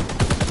good now.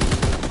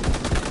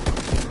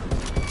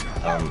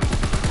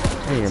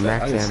 Hey, your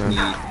max ammo.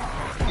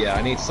 Yeah,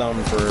 I need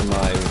some for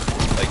my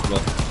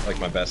like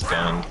my best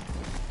gun.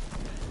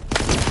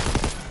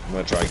 I'm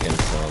gonna try getting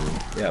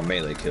some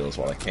melee kills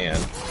while I can.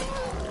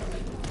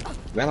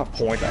 The amount of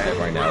point I have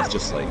right now is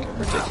just like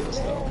ridiculous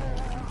though.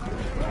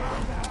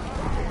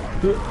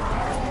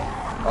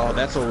 Oh,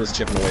 that's what was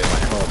chipping away at my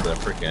health, the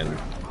freaking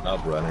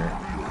up runner.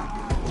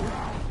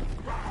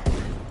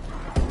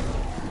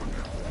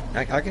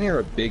 I can hear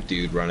a big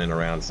dude running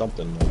around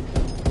something.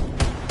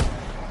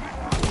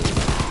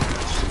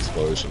 Just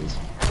explosions,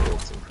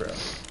 bullets and crap.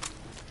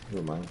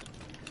 Never mind.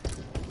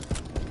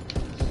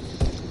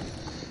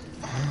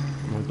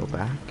 Wanna go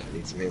back?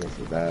 Need some ammo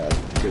for that.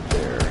 Good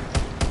there.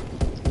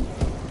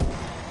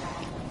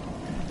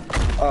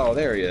 Oh,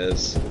 there he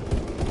is.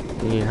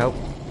 You need help?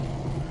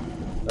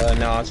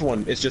 No, it's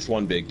one. It's just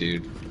one big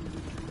dude.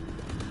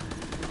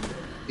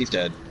 He's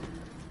dead.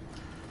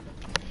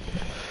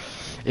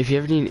 If you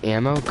ever need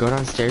ammo, go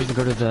downstairs and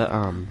go to the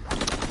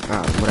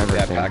whatever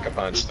That thing.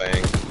 pack-a-punch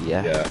thing.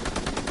 Yeah. Yeah.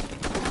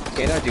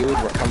 Can't I do it?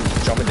 We're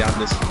jumping down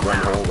this one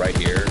hole right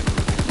here.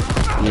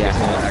 Yeah. It's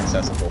not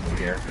accessible from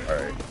here.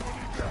 Alright.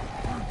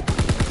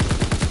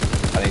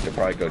 I need to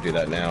probably go do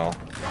that now.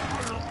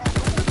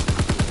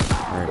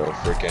 Alright. Go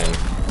freaking.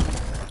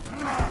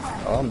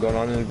 Oh, I'm going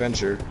on an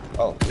adventure.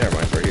 Oh, never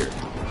mind, it's right here.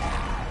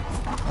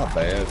 Not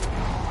bad.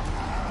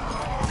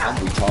 I'm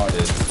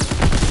retarded.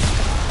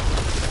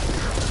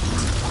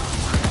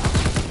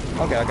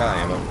 Okay, I got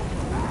ammo.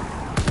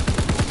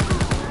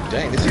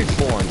 Dang, this dude's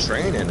full on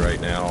training right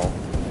now.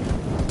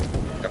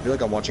 I feel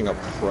like I'm watching a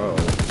pro.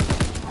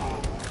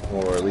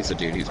 Or at least a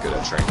dude who's good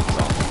at training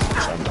zombies,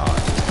 which I'm not.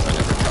 I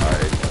never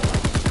tried.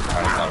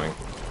 I'm coming.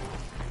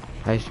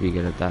 I used to be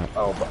good at that.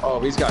 Oh,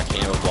 he's got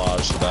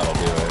camouflage, so that'll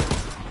do it.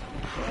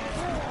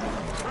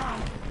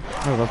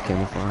 I love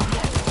camouflage.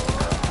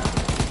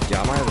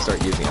 Yeah, I might have to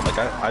start using it. Like,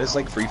 I just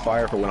like free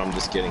fire for when I'm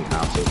just getting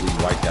absolutely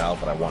wiped out,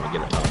 but I want to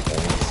get a ton of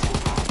points.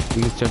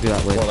 You can still do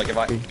that with Or like if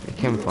I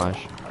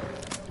camouflage.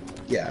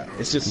 Yeah,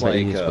 it's just But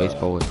like you just waste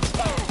bullets.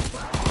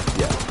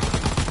 yeah.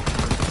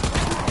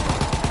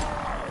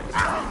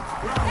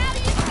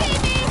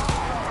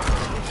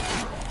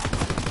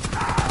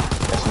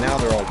 Yes, now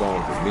they're all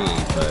going for me,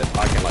 but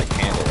I can like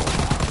handle them.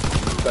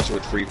 Especially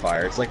with free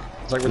fire. It's like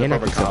with Yeah, a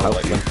perfect so combo.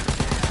 help you.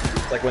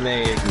 It's like when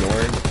they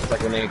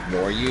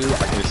ignore you,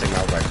 I can just take them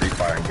out with my free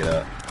fire and get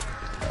a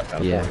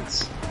ton of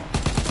points.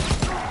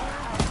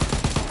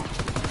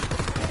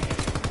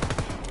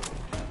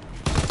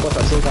 Plus,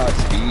 I still got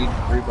speed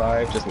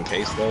revive just in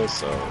case though,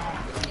 so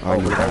if I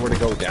were to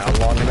go down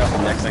long enough,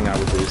 the next thing I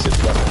would lose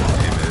is weapon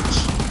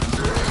damage.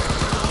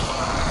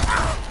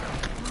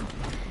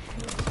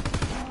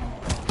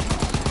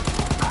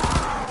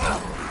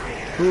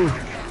 Ooh.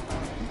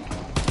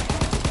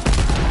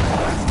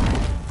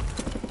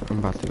 I'm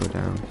about to go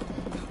down.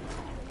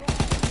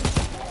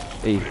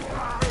 Hey.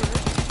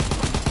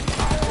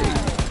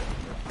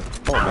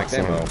 Oh, max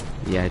ammo.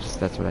 Yeah,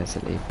 that's what I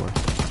said A for.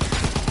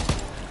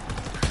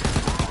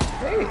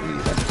 Hey,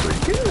 that's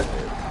pretty good.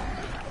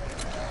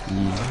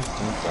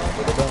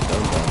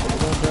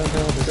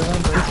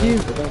 Thank you.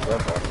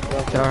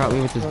 Tower, help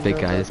me with this big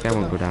guy. This guy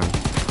won't go down. You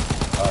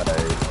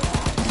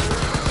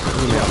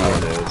know how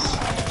it is.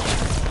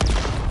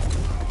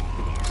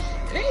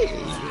 Hey,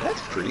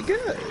 that's pretty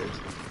good.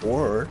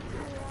 Or,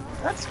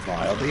 that's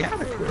mildly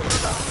adequate.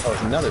 Oh,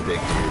 it's another big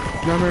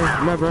dude. Nub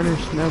runners.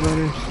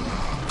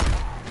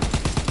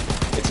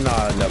 It's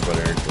not a nub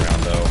runner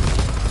round though.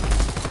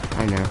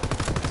 I know.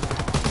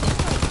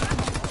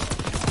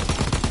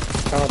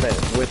 Oh, that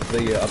with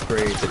the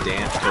upgrade to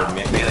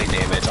melee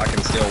damage, I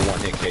can still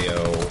one-hit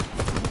KO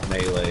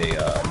melee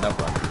nub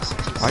runners.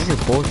 Why do your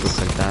bullets look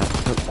like that?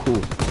 Oh,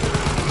 cool.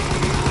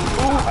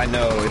 I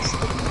know,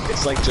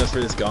 it's like just for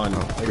this gun.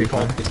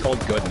 It's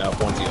called good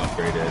enough once you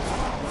upgrade it.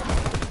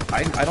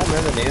 I don't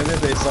remember the name of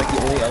it, but it's like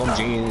the only LMG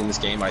in this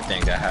game I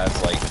think that has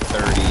like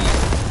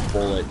 30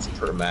 bullets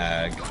per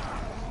mag.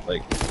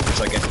 Like,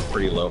 which I guess is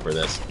pretty low for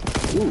this.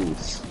 Ooh.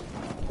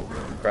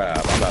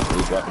 Crap, I'm about to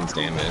lose weapons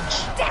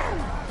damage.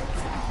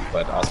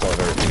 But I'll start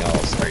with everything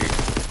else.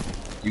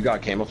 You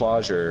got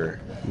camouflage or?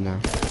 No.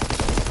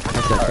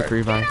 That's that quick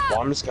revive. Well,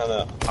 I'm just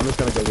gonna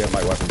go get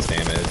my weapons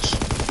damage.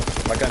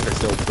 My guns are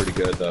still pretty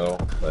good though,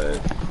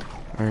 but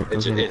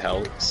it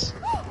helps.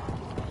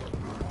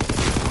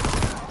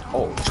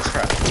 Oh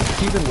crap!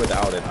 Even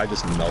without it, I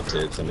just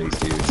melted some of these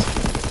dudes.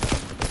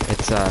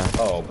 It's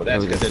Oh, but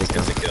that's because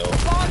it's a kill.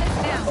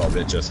 Oh,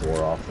 but it just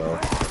wore off though.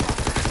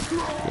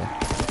 Yeah.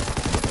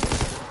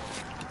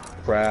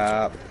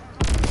 Crap.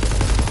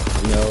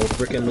 No,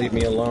 frickin' leave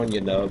me alone,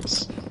 you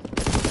nubs.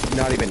 You're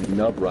not even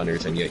nub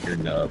runners, and yet you're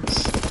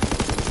nubs.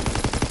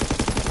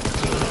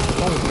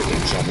 Don't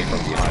frickin' jump me from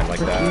behind like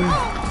that.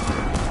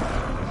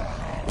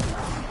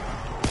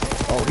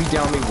 Oh, he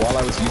downed me while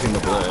I was using the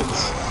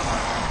blitz.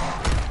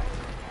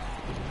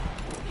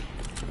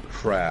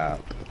 Crap.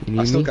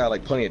 I still got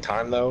like plenty of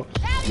time though.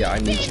 Yeah, I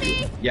need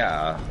you.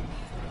 Yeah.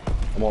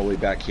 I'm all the way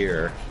back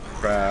here.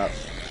 Crap.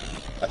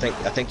 I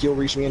think you'll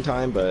reach me in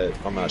time, but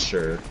I'm not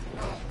sure.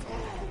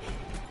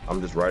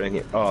 I'm just right in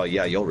here. Oh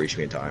yeah, you'll reach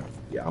me in time.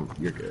 Yeah,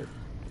 you're good.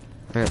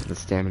 I got the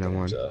stamina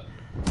one.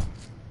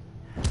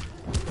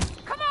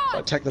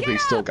 I technically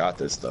still got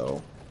this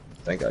though. I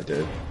think I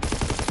did.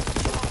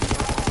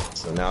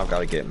 So now I've got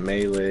to get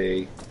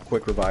melee,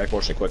 quick revive.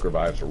 Fortunately, quick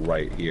revive's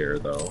right here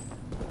though.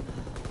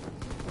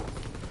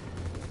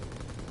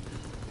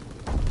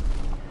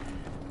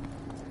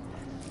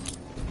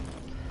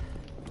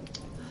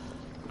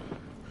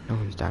 No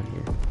one's down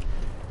here.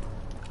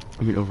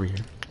 I mean, over here.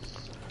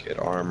 Get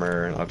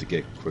armor, and I'll have to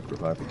get quick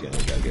revive again. I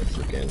gotta get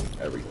freaking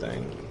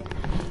everything.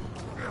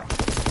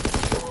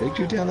 Is there a big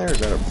dude down there? Or is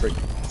that a frick?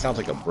 It sounds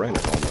like a Brenner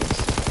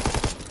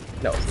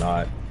almost. No, it's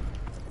not.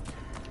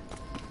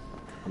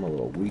 I'm a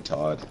little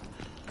retard.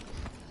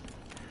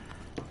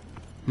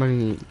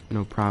 Money,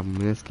 no problem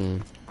in this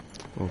game.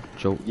 Oh,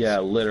 joke. Yeah,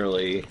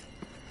 literally.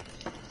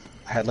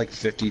 I had like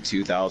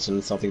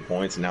 52,000 something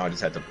points, and now I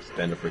just had to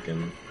spend a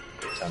freaking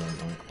 10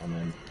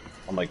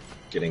 on like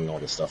getting all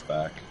the stuff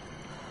back.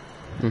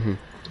 Mm-hmm.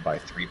 To buy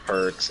 3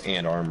 perks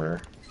and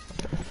armor.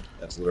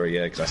 That's literally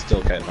it, because I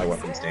still get my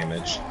weapons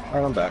damage.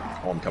 Alright, I'm back.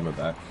 Oh, I'm coming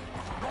back.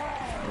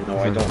 You know,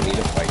 I don't need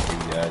to fight you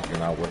yet. You're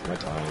not worth my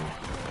time.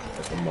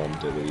 At the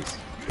moment, at least.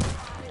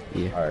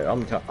 Yeah. Alright,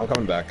 I'm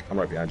coming back. I'm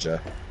right behind you.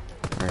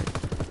 Alright.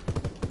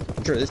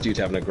 I'm sure this dude's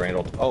having a grand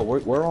old... Oh,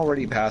 we're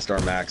already past our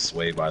max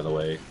wave, by the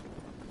way.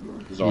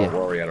 We're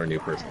already at our new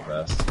personal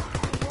best.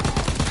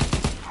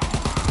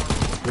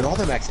 With all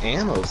the max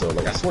ammos, though,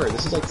 like, I swear,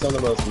 this is like some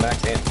of the most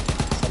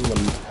some of the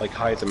like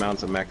highest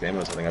amounts of max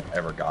ammos I think I've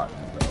ever gotten,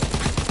 though.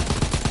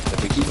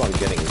 If we keep on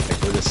getting,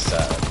 like, we're just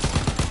sad.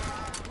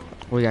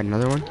 We got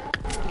another one?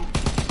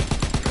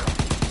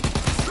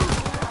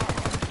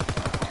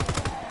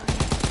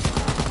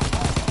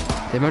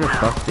 They might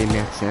have buffed the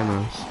max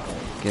ammos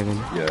given.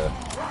 Yeah.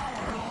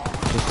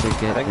 Just to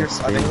get. I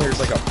think there's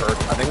like a perk.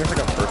 I think there's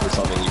like a perk or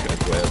something you can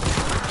equip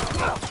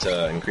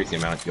to increase the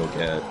amount you'll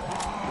get.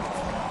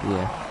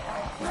 Yeah.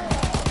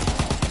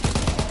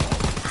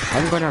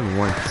 I've gone down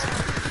once.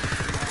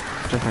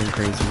 Which I find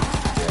crazy.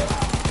 Yeah.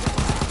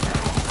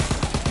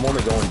 I'm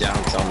only going down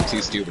because I'm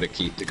too stupid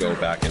to go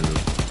back and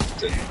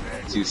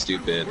too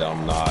stupid.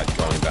 I'm not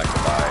going back to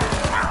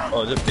buy.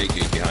 Oh, there's a big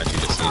dude behind you,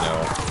 just so you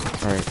know.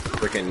 Alright.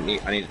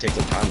 I need to take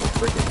some time to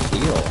freaking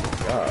heal.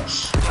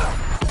 Gosh.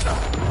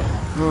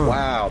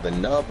 Wow, the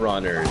nub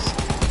runners.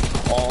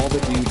 All the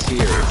dudes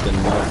here, it's the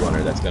nub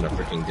runner that's gonna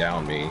freaking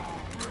down me.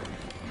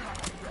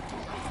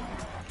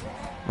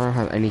 I don't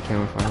have any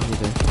camouflage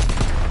either.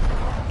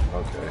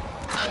 Okay.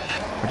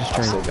 I just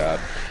trying. Still got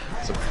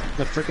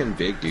the freaking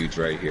big dudes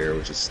right here,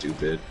 which is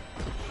stupid.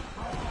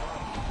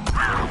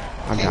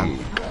 I'm down.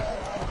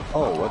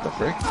 Oh, what the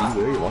frick? Do you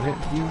really want hit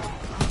you?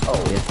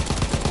 Oh. Yeah.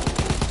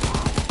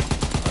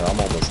 I'm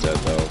almost dead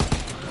though.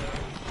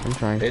 I'm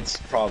trying. It's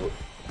probably.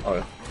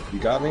 Oh, you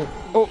got me?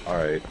 Oh.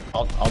 Alright.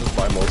 I'll just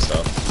buy more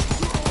stuff.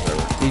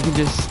 Whatever. You can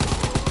just,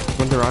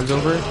 when the round's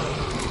over,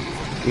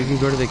 you can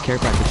go to the care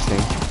package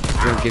thing.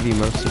 It'll give you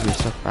most of your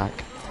stuff back.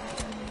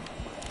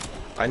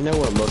 I know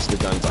where most of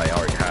the guns I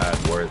already had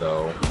were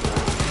though. If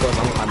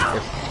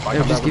I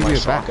It'll come just back with give my you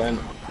it shotgun.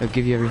 back. It'll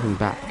give you everything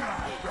back.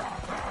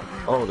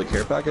 Oh, the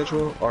care package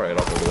will? Alright,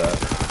 I'll go to that.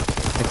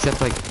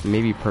 Except like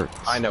maybe perks.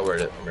 I know where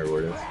it is.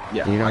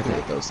 Yeah, You know I can that?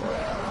 get those.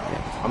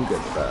 Yeah. I'm good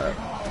with that.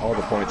 All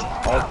the points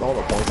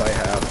I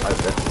have,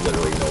 that's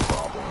literally no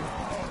problem.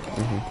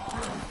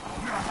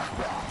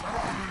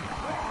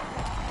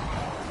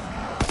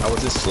 I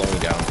was just slowing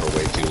down for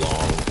way too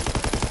long.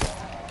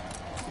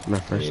 My I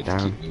first needed to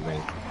down. keep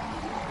moving.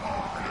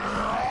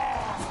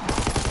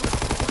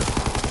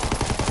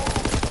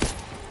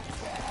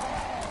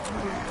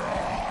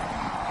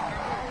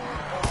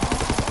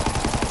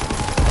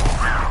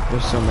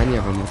 There's so many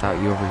of them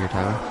without you over here,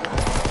 Tyler.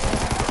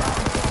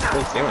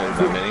 Well, there aren't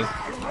that many.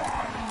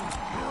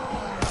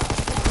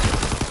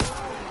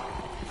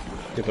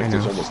 Seems like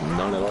there's almost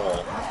none at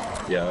all.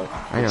 Yeah.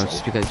 I know, it's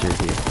just because you're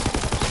here.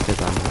 Just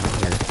because I'm not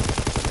here.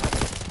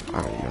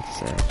 I don't even know what to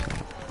say after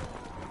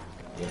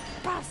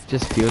that.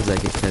 Just feels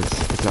like it because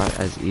it's not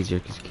as easier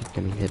because you keep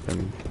getting hit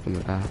from the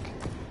back.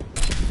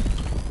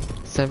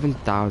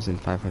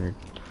 7,500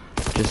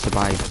 just to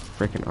buy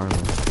freaking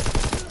armor.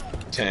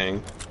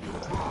 Tang.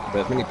 But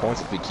as many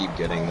points if we keep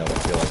getting, though, I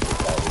feel like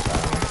we're all the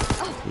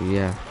time.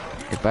 Yeah,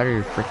 it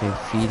better freaking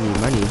feed me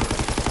money.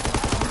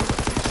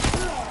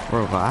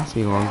 Or it'll last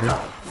me longer.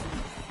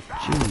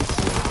 Jeez.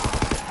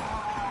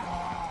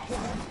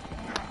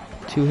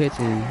 2 hits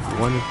and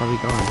 1 is probably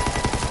gone.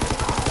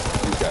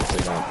 These guys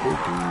take on big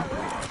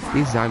dude.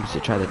 These zombies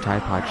should try the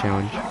Tide Pod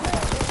challenge.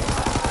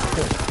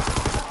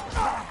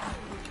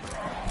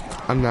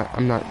 I'm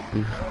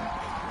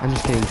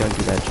just kidding, don't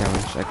do that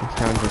challenge. That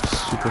challenge looks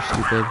super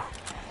stupid.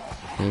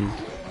 And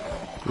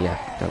yeah,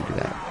 don't do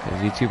that.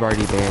 Because YouTube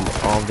already banned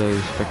all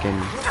those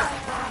freaking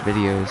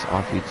videos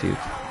off YouTube.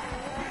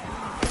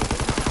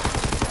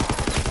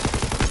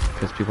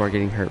 Because people are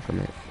getting hurt from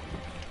it.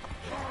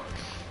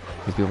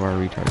 Because people are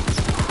retards.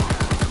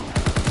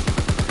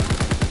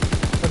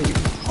 What are you,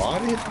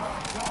 potted?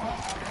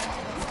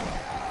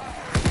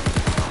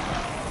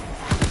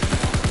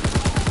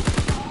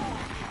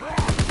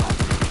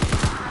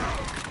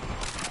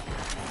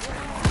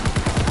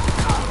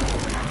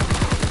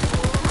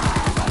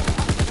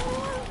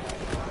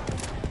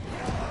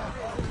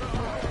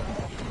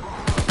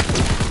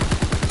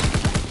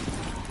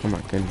 Oh my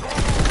goodness.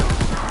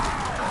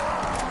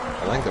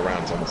 I think the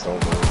round's almost over.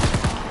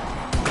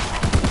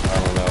 I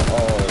don't know.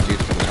 Oh, the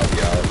dude's coming to help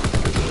you out.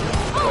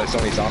 Oh, there's so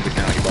many zombies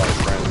now, he brought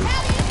his friends.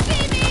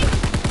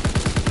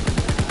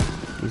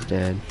 He's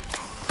dead.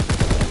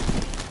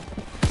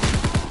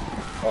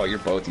 Oh, you're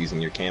both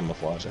using your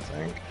camouflage, I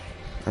think.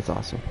 That's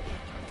awesome.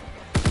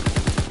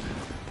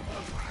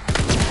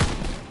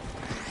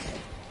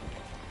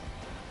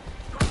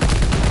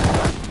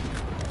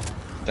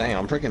 Dang,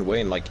 I'm freaking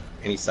waiting like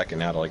any second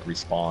now to like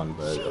respawn,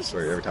 but I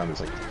swear every time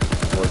there's like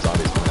more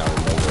zombies coming out of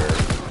nowhere.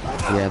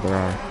 Yeah, there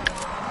are.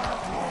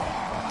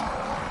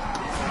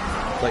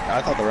 Like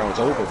I thought the round was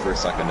over for a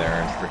second there,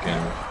 and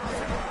freaking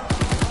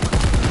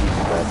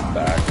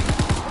back.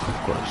 Of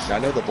course. I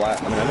know the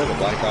black. I mean, I know the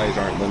black guys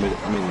aren't limited.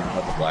 I mean,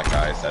 not the black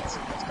guys. That's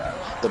bad.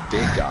 The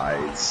big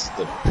guys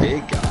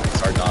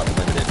are not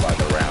limited by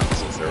the rounds,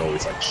 since they're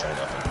always like showing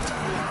up.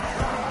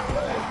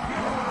 But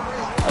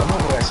I don't know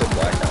why I said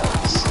black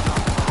guys.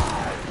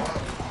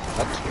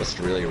 That's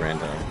really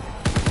random.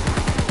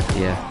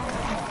 Yeah.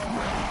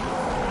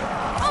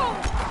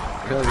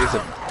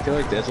 I feel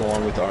like this,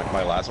 along with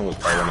my last one, was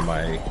probably one of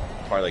my,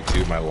 like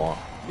 2 of my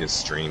longest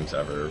streams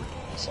ever.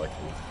 It's like,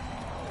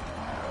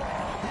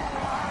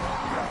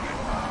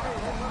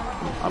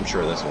 I'm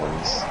sure this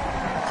one's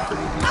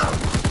pretty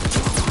decent.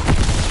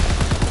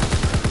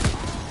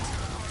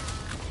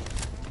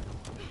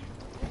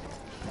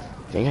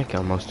 I think I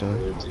killed most of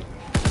them.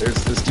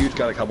 There's this dude's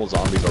got a couple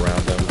zombies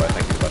around him, but I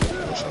think he's about to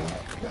finish him.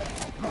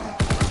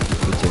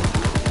 Me too.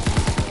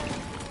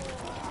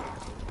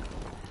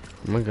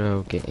 I'm gonna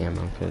go get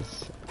ammo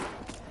because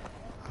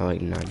I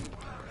like none.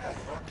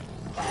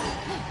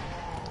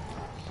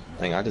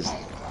 Dang, I just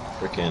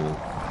freaking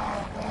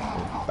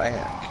went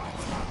back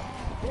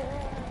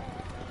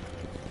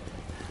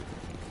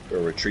or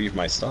retrieve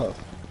my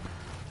stuff.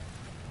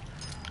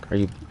 Are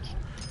you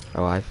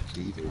alive?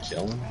 Did you even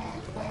kill him?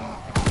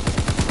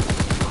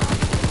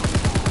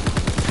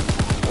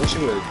 I wish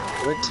it would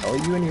it tell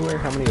you anywhere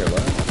how many are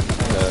left?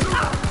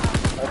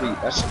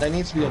 That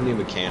needs to be a new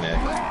mechanic.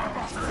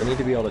 They need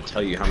to be able to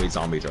tell you how many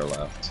zombies are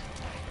left.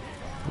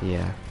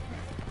 Yeah.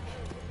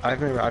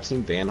 I've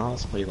seen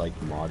Vanoss play like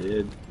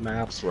modded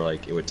maps where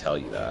like it would tell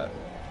you that.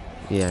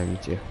 Yeah, me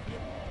too.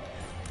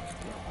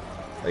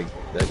 Like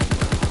that,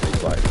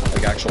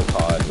 like actual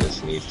COD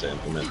just needs to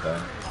implement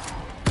that.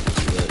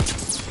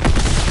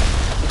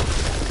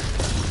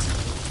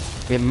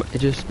 It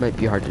just might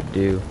be hard to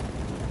do.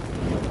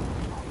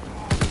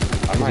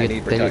 I might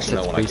need protection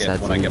though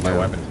when I get my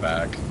weapons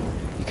back.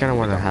 You kind of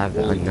want to have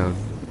the unknown.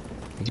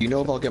 Do you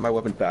know if I'll get my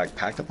weapon back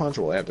pack the punch,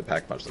 or will I have to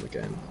pack punch them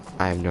again?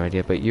 I have no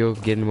idea, but you'll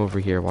get them over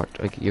here. Watch,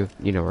 like you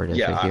know where it is.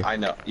 Yeah, right I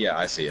know. Yeah,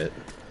 I see it.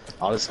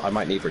 I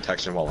might need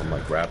protection while I'm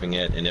like grabbing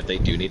it, and if they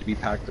do need to be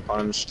packed or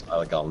punched,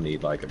 I'll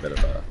need like a bit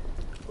of a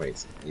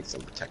need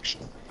some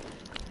protection.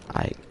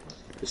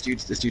 This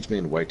dude's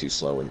being way too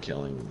slow in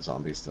killing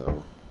zombies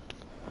though.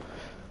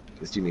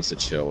 This dude needs to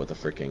chill with the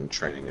freaking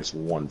training. There's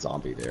one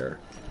zombie there.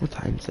 What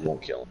time is it?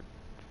 Won't kill him.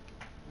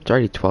 It's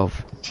already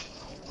 12.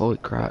 Holy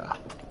crap. Yeah.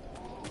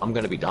 I'm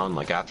gonna be done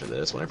like after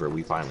this, whenever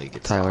we finally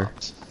get Tyler.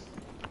 stopped.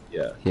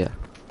 Yeah. Yeah.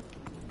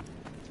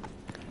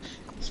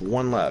 There's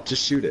one left.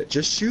 Just shoot it.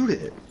 Just shoot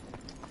it.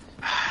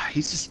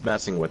 He's just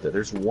messing with it.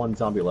 There's one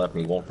zombie left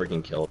and he won't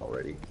freaking kill it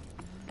already.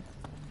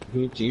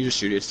 Can you just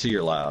shoot it? It's to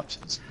your left.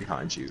 It's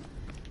behind you.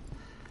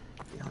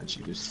 Behind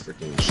you. Just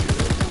freaking shoot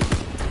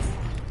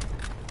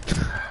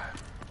it.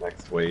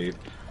 Next wave.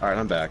 Alright,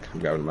 I'm back. I'm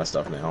grabbing my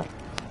stuff now.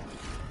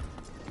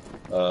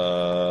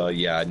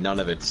 Yeah, none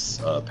of it's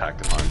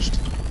packed and punched.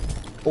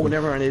 Oh,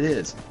 never mind, it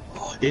is.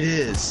 Oh, it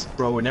is,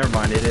 bro. Never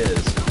mind, it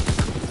is.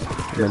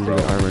 Remember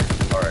the armor.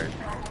 All right.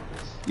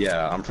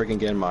 Yeah, I'm freaking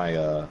getting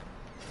my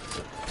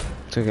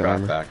crap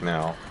armor back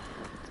now.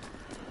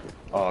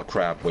 Oh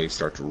crap! Wave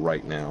starts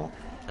right now.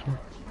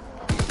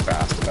 Be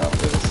fast about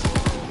this.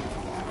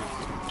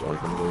 Don't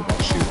even worry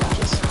about shooting.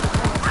 Just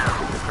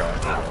get the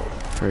crap out.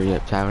 Hurry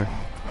up, Tyler.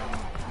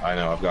 I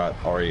know. I've got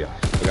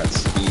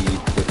speed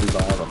with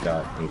resolve. I've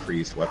got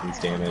increased weapons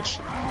damage.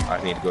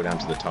 I need to go down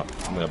to the tunnel.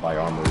 I'm gonna buy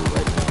armor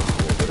right now. I'm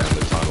gonna go down to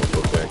the tunnel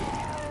real quick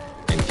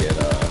and get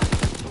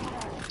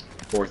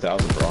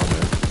 4,000 for armor.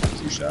 Not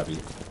too shabby.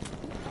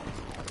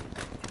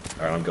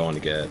 All right, I'm going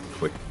to get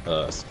quick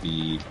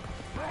speed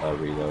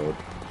reload.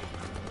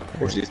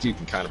 Fortunately, this dude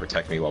can kind of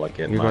protect me while I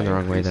get. You're going the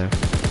wrong way though.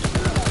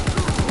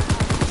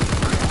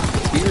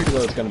 Speed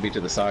reload is going to be to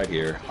the side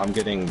here. I'm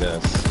getting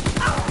this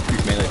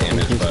melee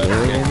damage, but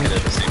I'm getting hit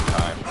at the same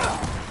time.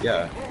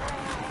 Yeah.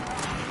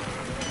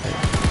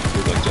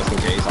 Like just in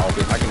case,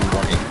 I can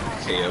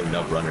 1-8 KO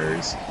nub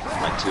runners,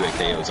 like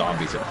 2-8 KO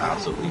zombies if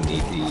absolutely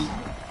need be.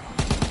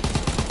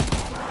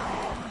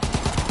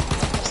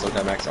 Still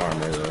got max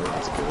armor though.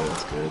 That's good.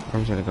 That's good.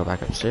 I'm just gonna go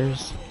back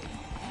upstairs.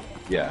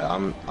 Yeah,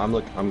 I'm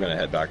gonna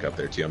head back up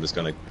there too. I'm just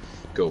gonna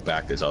go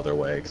back this other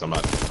way because I'm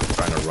not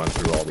trying to run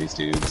through all these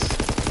dudes.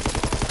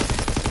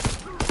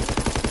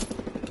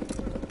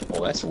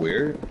 Oh, that's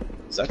weird.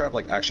 Does that trap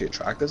like actually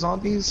attract the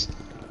zombies?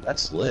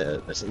 That's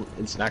lit. It's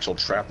an actual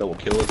trap that will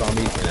kill a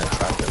zombie and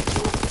attract them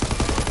to it.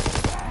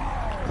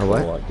 Or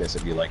what? Well, I guess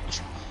it'd be like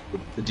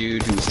the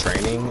dude who's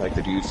training, like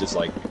the dude's just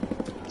like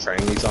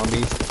training these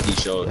zombies. He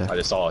showed. Yeah. I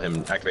just saw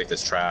him activate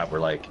this trap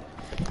where like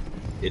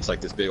it's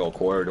like this big old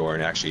corridor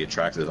and actually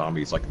attracts the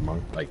zombies like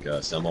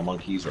cymbal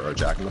monkeys or a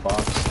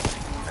jack-in-the-box.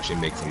 Actually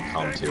makes them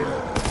come to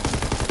it.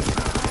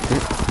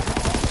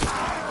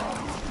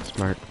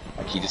 Smart.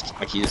 Like he just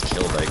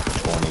killed like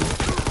 20.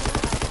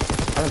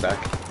 I'm back.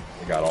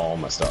 I got all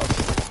my stuff.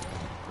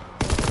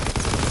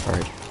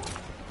 Alright.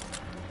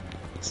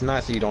 It's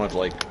nice that you don't have to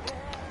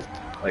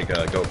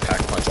go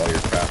pack punch all your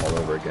crap all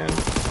over again.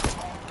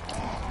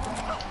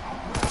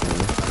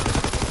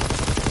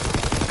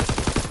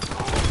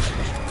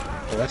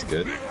 Oh, that's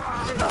good.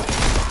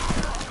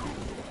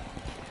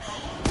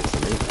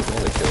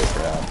 Another kill,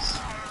 perhaps.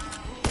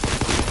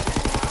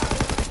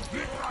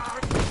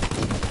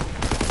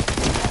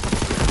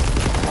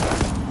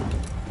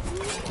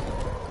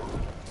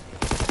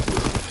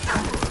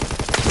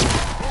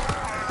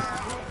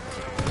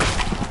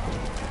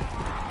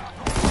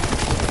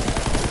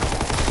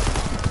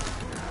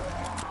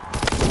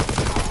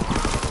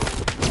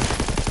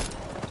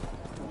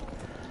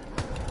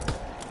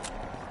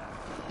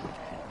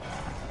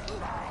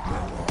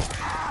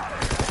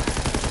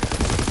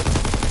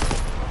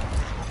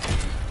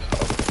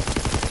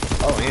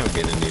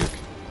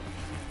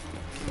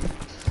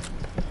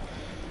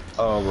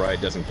 Oh, right,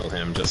 doesn't kill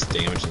him, just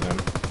damages him.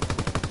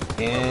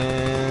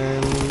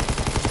 And...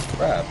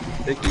 crap,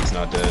 Big Dude's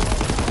not dead.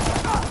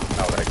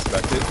 How I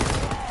expected.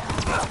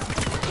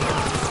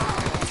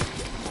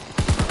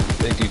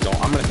 Big Dude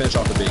don't... I'm gonna finish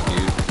off the Big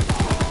Dude.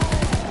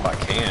 If I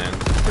can.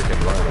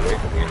 Freaking running away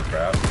from me and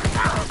crap.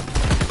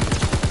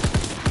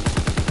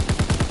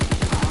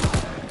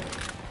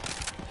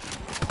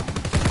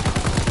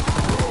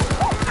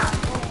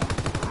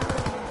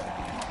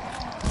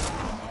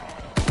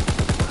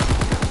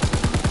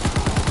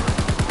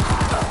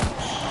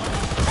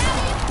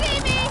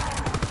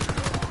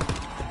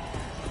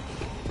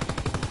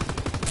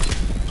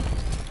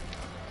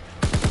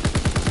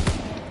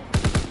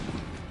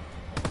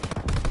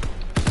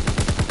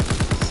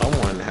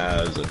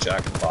 A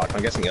jack in the box.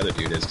 I'm guessing the other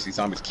dude is, because these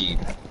zombies keep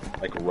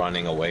like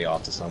running away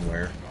off to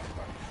somewhere.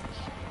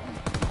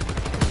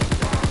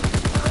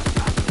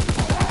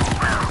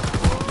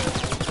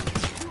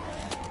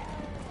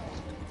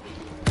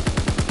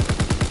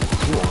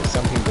 Ooh, only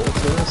 17 bullets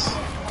for this?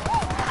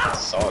 That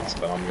sucks,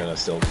 but I'm gonna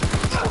still be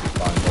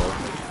fine though.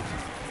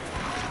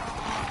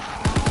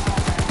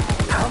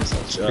 I'm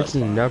such a...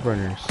 Freaking nub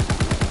runners.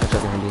 That's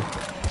over handy.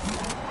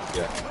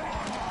 Yeah.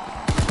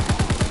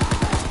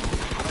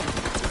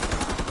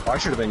 I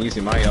should have been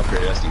using my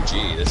upgraded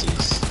SDG. This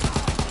is...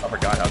 I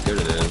forgot how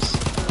good it is.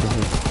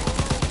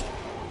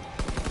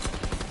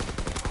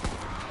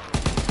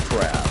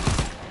 Crap.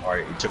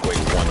 Alright, you took away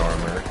one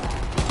armor.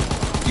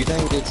 Do you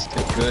think it's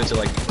good to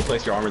like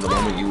replace your armor the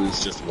moment you lose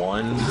just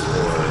one? Or...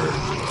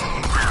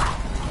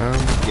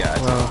 yeah,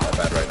 it's not that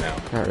bad right now.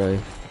 Not really.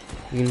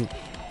 You can,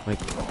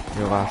 like,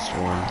 your last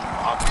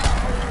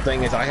one.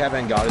 Thing is, I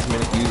haven't got as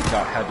many,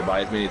 had to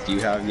buy as many as you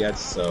have yet,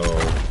 so...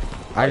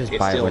 I just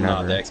buy it whenever. It's still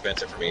not that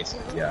expensive for me, so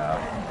yeah.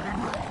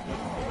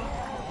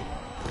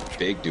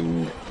 Big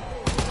dude.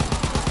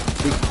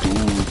 Big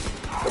dude.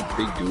 A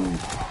big dude.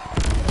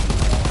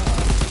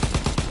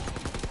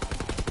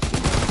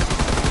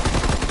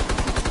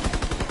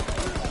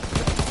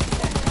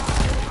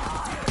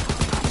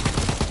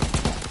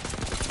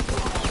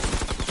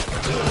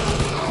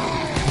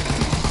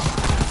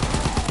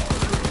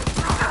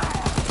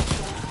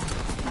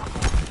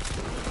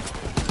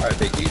 Alright,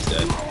 big dude's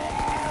dead.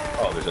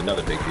 Oh, there's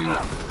another big dude.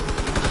 Another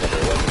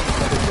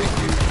big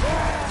dude.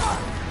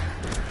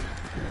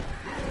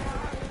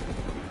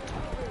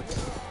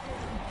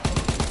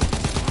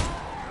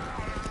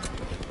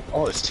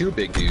 Oh, there's two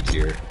big dudes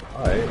here.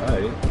 Alright,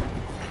 alright.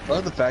 I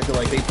love the fact that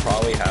like they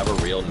probably have a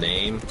real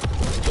name,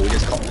 but we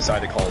just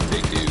decided to call them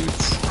big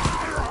dudes.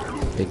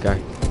 Big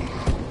guy.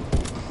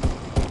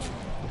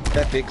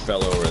 That big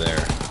fellow over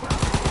there.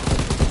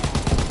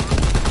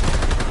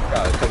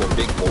 Got a couple of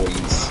big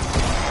boys.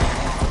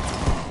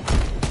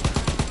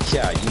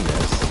 Yeah, you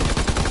missed.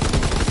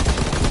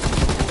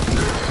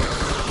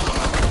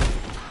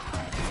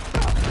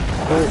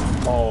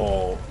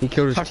 Oh, he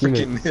killed his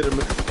teammate. Hit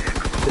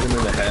him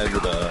in the head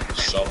with a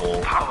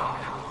shovel.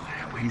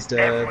 He's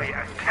dead.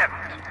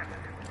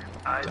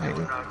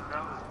 Dang.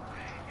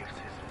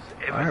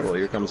 Alright, well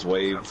here comes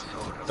wave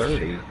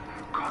 30.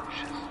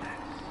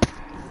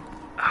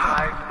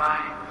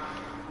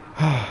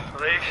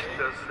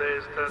 Richter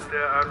says that they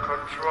are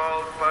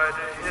controlled by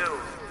the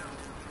hills.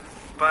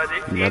 By the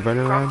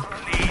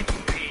incomplete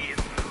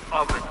piece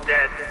of a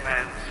dead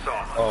man's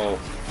soul. Oh,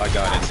 I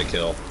got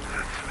insta-kill.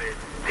 That's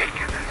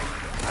ridiculous.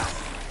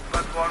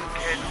 But one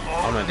can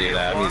I'm gonna do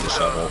that, I need a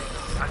shovel.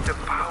 at the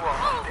power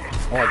of the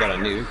Oh, I got a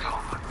nuke.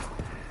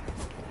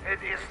 It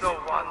is no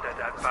wonder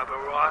that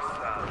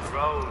Barbarossa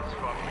rose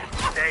from his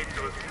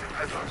status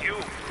as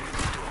Duke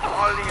to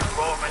Holy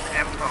Roman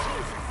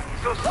Emperor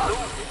so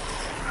soon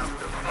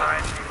after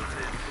finding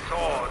this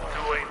sword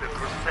during the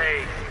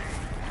Crusade.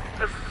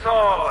 A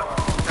sword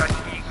that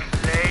he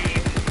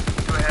claimed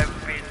to have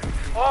been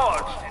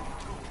forged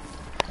into.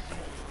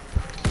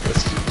 This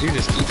dude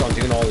just keeps on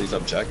doing all these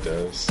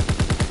objectives.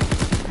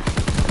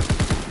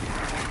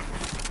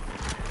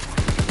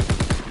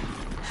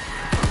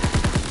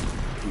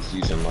 He's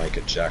using like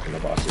a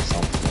jack-in-the-box or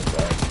something like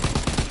that.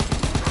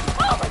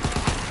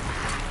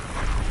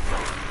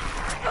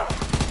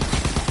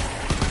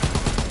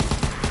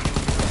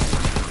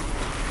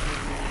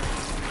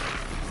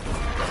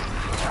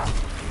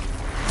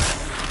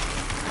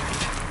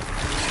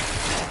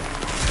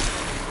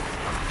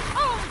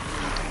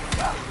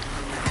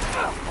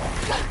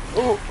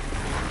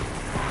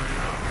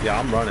 Yeah,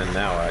 I'm running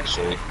now,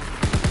 actually.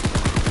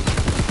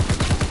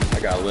 I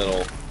got a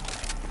little...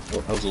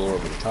 I was a little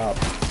over the top.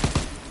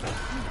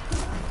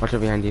 Watch out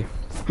behind you.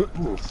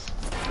 Oof.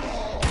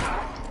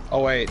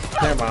 Oh, wait.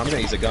 Never mind, I'm gonna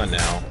use a gun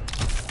now.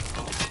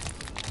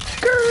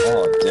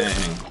 Oh,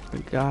 dang. We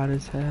got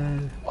his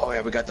head. Oh,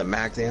 yeah, we got the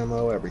max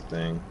ammo,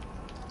 everything.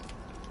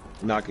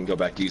 Now I can go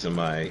back using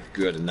my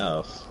good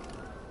enough.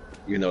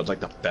 Even though it's like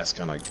the best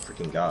gun I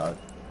freaking got.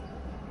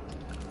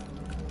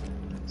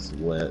 It's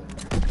lit.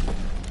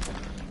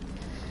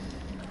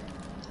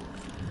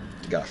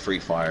 Got free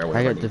fire.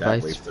 I got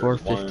device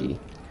 450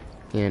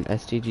 and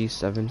STG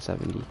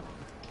 770.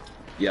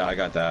 Yeah, I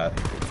got that.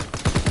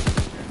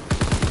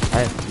 I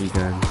have 3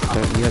 guns.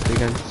 Don't you have 3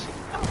 guns?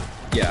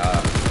 Yeah,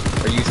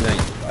 are you using that?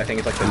 I think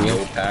it's like the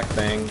Neo pack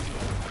thing.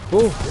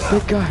 Oh,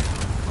 big guy.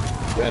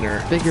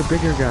 Brenner. Bigger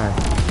guy.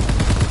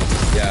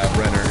 Yeah,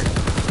 Brenner.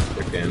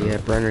 Frickin'. Yeah,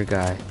 Brenner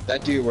guy.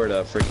 That dude were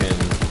to freaking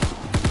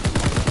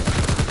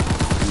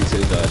use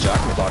his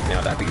Jack Matlock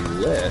now, that'd be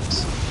lit.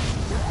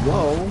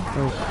 Whoa.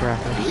 Oh crap.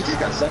 We just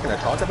got a second to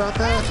talk about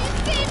that?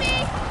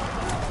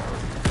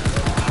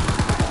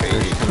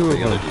 Okay, you come to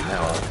the other dude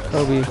now.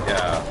 Kobe.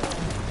 Yeah.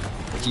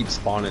 Keep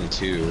spawning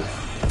 2.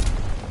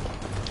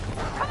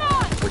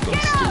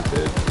 Freaking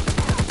stupid.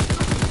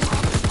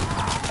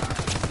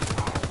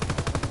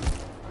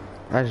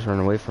 I just run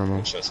away from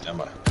him. Just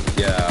Emma.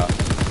 Yeah.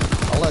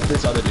 I'll let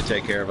this other dude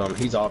take care of him.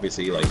 He's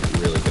obviously like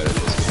really good at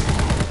this game.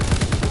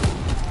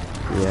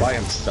 Yeah. By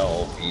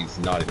himself, he's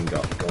not even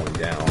going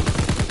down.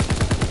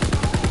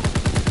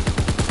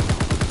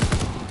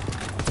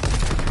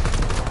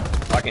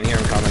 I can hear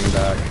him coming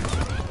back.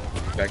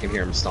 I can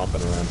hear him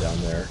stomping around down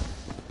there.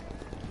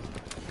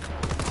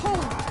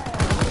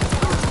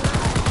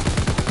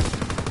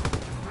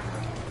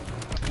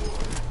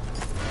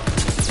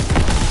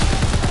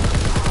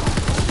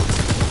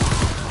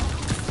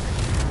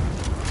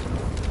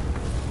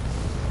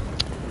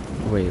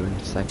 Wait 1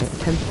 second.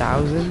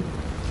 10,000?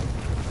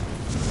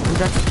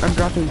 I'm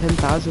dropping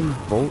 10,000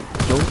 volts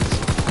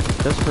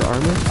just for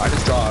armor?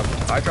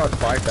 I dropped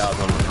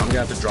 5,000. I'm gonna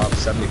have to drop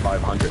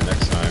 7,500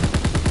 next time.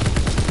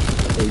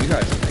 Oh, you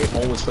guys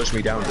almost pushed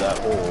me down to that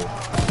hole.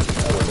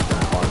 That would have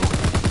been fun.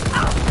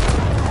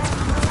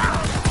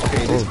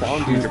 Okay, these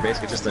bomb dudes are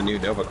basically just the new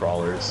Nova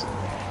crawlers.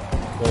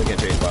 They only get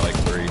chased by like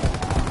 3.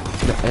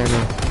 The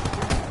ammo.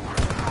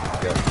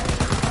 Yep.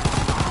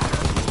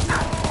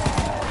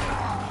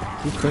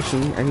 Keep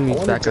pushing. I need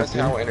to back up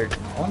here. I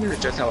wonder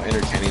just how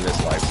entertaining this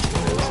live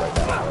stream is right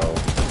now, though.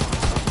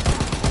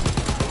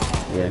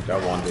 Yeah. I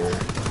wonder.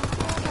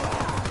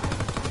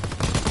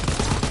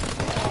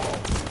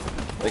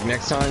 Like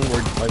next time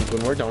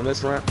when we're done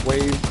this wave,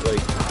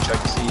 like check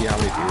to see how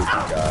many viewers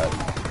you got.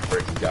 Or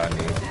if you got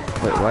any.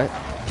 Wait, what?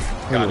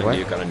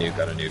 Got a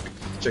nuke.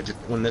 Check to,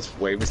 when this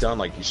wave is done,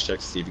 like you should check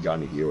to see if you got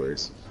any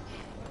viewers.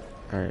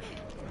 Alright.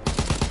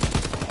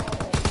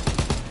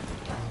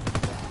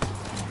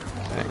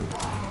 Dang.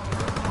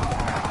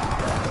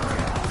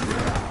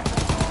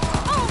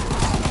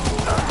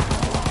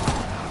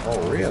 Oh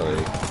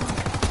really?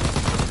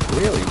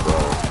 Really, bro?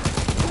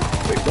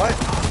 Wait, what?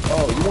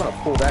 Oh, you want to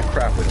pull that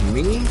crap with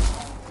me?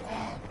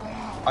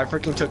 I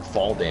freaking took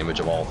fall damage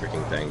of all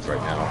freaking things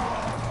right now.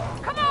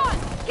 Come on,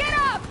 get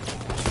up!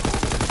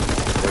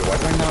 Wait, why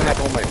do I not have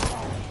all my...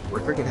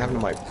 We're freaking having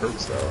my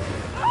perks, though.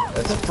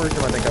 That's the first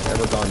time I think I've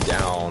ever gone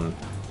down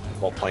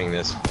while playing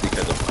this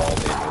because of fall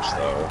damage,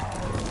 though.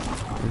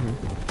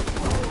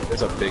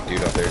 There's a big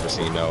dude up there, just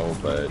so you know,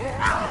 but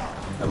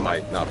that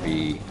might not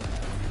be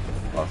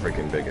our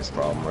freaking biggest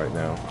problem right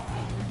now.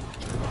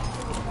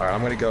 Alright,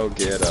 I'm gonna go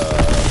get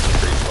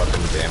increased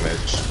weapon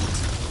damage.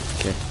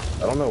 Okay.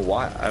 I don't know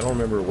why. I don't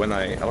remember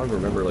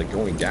like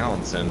going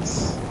down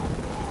since.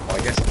 Well, I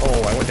guess.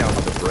 Oh, I went down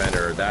with the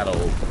Brenner.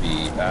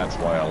 That's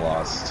why I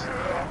lost.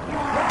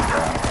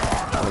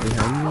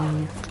 Behind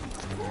me.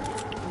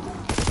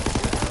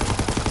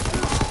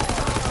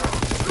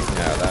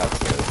 Yeah, that's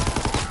good.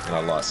 And I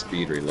lost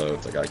speed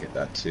reloads. I gotta get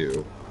that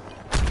too.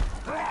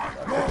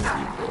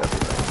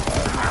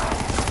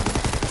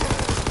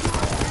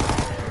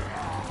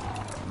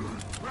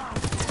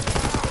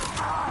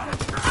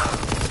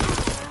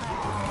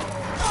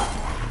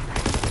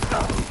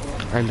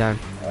 I'm down.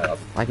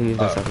 I can use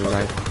this as a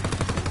revive.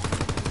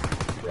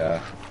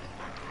 Yeah.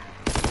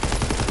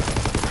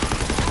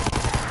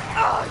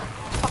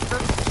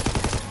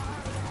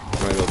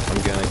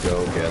 I'm gonna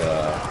go get a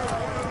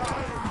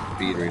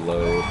speed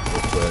reload real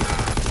quick.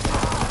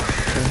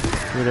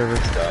 Whatever.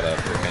 Gotta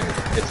freaking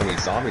hit some of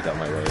these zombies out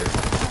my way.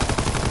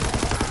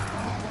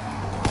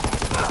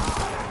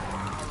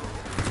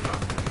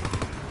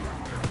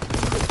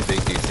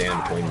 Big dude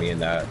standing between me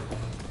and that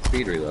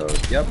speed reload.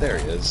 Yep, there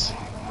he is.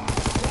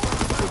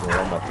 Taking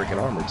all my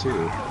freaking armor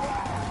too.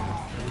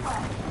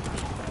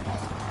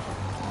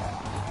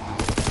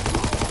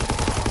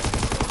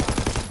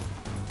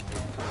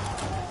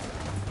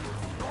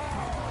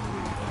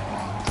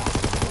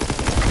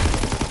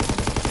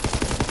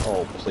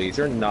 Oh please,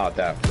 you're not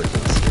that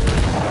freaking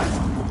scary.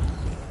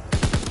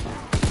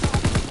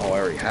 Oh, I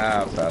already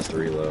have fast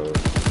reload.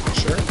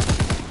 Sure.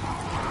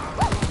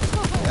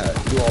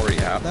 You already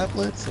have that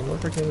blitz? And what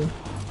freaking...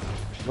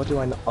 What do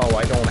I know? Oh,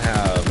 I don't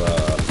have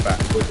fat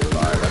quick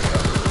revive. That's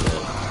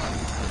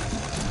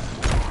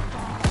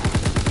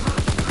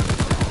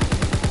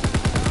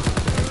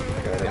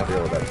what I gotta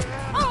deal with that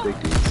big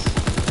dudes.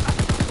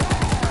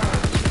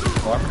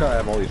 Oh, I forgot I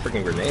have all these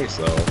freaking grenades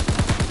though.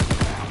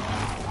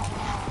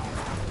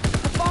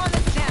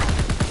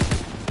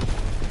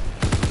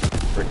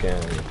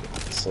 Freaking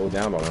slow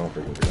down on my own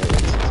freaking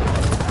grenades.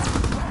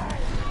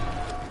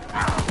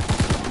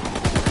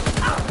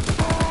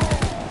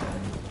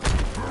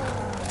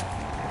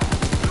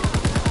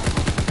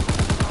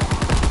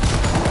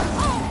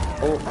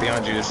 Oh,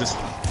 behind you, there's just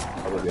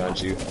probably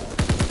behind you. Okay,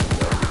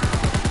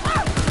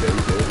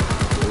 good.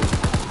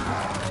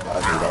 I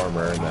need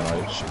armor and then I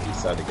should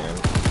reset again.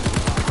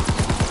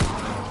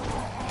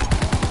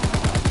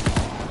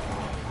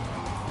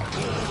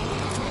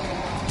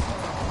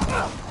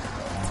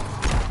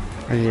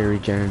 I need to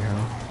regen in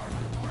hell.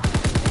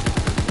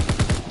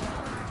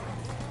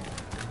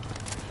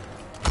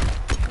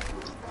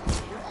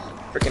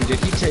 Frickin' did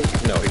he take...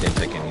 No, he didn't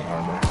take any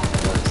armor.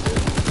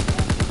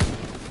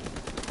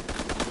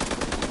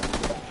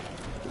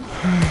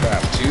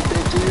 Crap, 2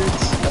 big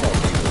dudes? I don't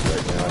need those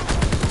right now.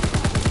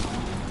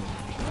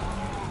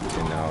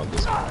 And now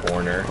this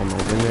corner. Oh my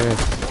goodness.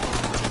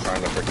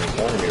 Trying to freaking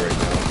corner me right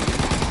now.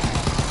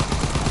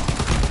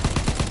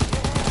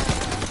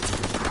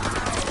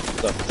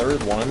 The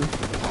third one.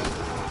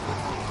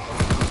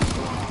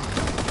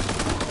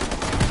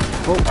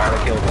 Oh, I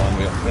killed one.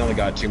 We only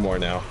got 2 more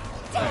now.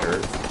 That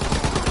hurt.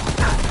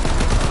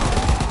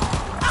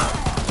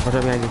 Watch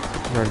out behind you.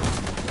 Run.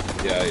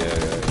 Yeah.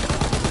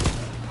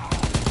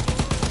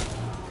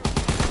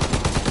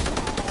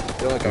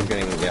 I feel like I'm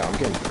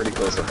getting pretty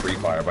close to free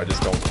fire, but I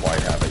just don't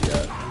quite have it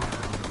yet.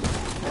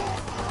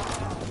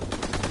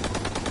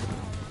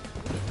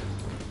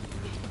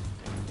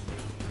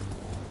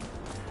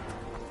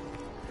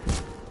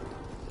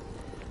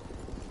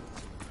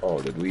 Oh,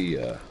 did we,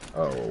 oh,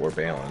 well, we're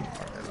bailing.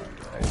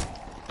 Alright.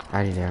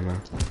 I need ammo.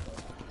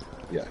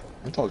 Yeah,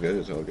 it's all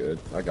good,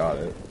 I got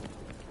it.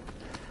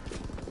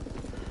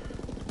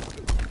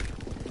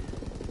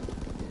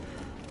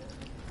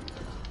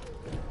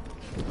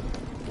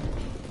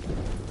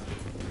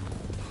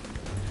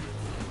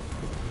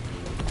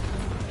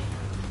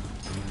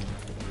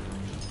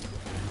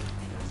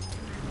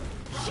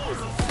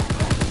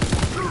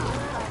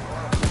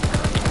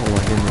 Oh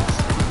my goodness.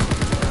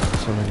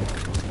 So many.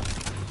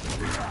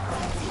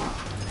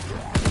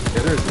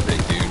 Yeah, there's the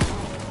big dude. You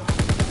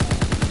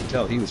can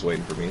tell he was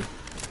waiting for me.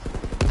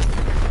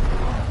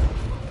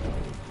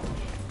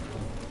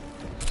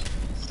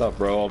 Stop,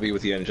 bro. I'll be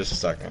with you in just a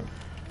second.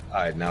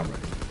 Alright, now I'm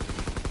ready.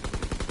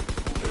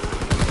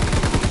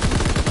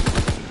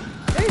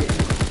 Hey,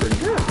 pretty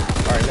good.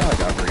 Alright, now I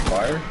got free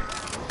fire.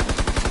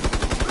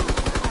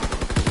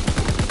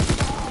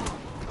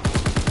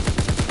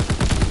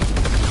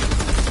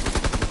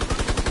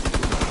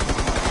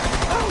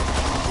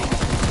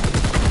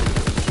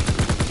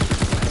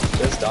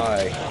 Just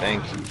die.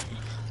 Thank you.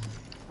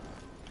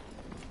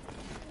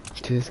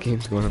 Dude, this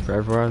game's going on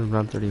forever. We're on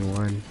round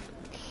 31.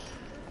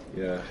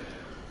 Yeah.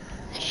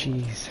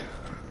 Jeez.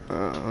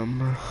 I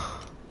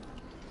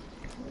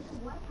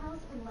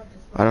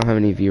don't have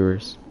any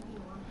viewers.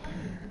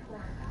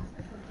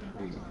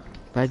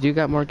 But I do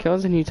got more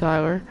kills than you,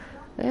 Tyler.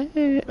 Oh,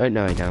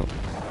 no, I don't.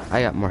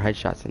 I got more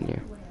headshots than you.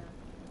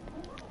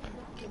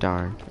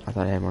 Darn. I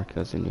thought I had more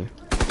kills than you.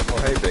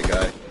 Oh, hey, big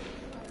guy.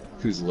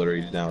 Who's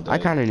literally now dead. I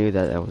kind of knew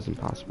that that was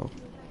impossible.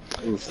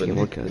 Oof, the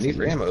need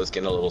for ammo is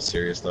getting a little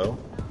serious, though.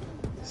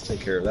 Let's take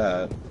care of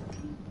that.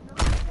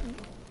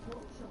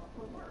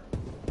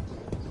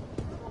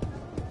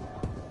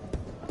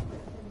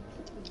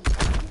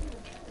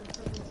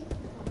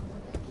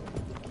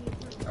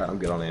 Alright, I'm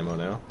good on ammo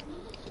now.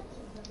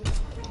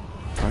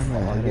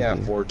 Yeah,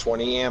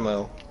 420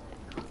 ammo.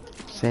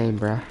 Same,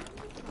 bruh.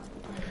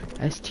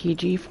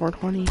 STG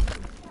 420.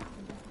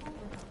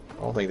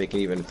 I don't think they can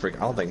even I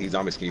don't think these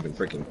zombies can even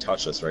freaking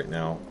touch us right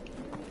now.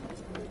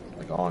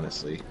 Like,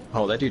 honestly.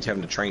 Oh, that dude's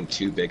having to train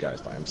 2 big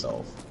guys by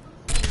himself.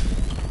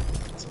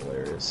 That's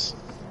hilarious.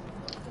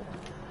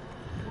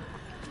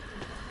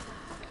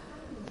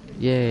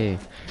 Yay.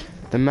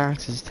 The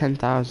max is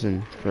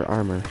 10,000 for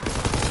armor.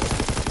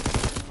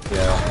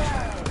 Yeah.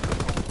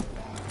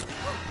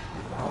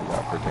 Oh,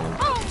 God, freaking.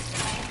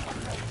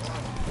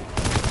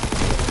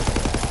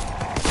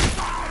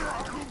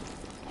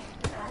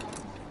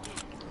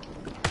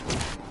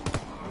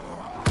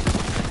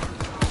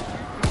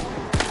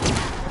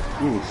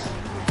 Oof.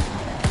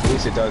 At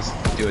least it does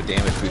do a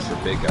damage boost for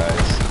big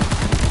guys.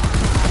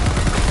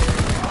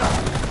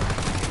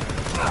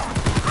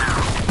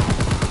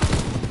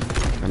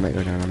 I might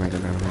go down, I'm a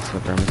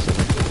slipper.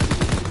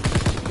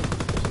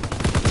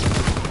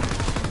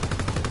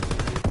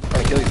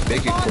 I kill these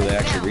big dudes before they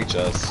actually reach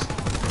us.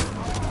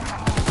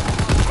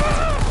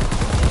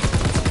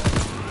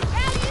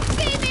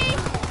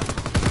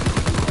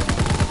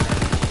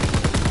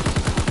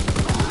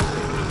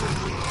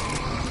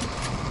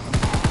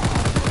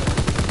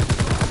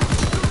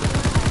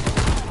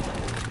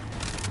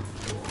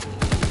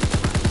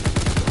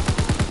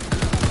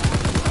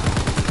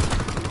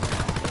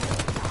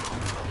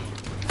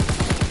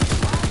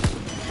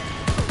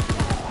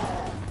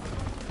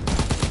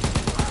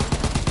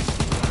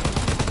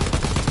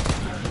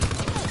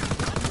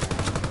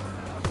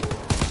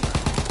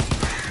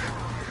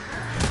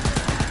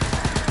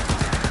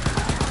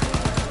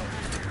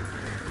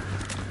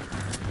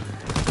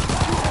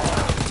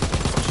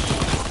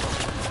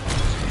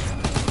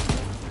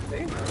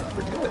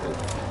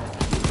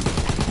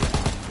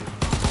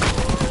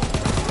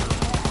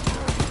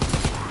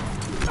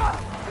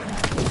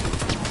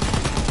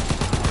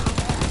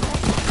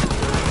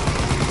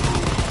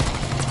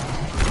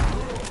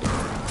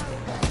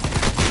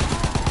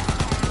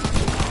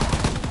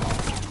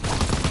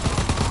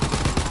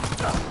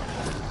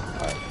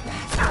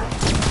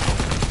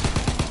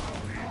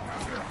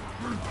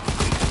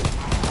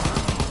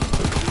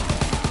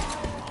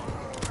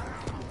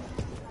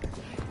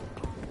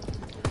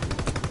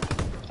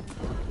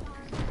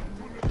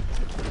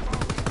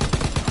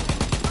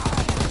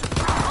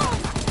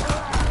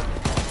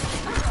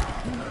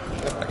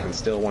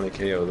 still want to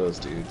KO those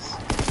dudes.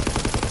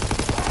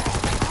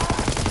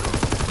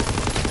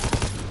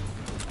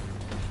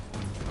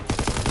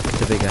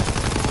 It's a big guy.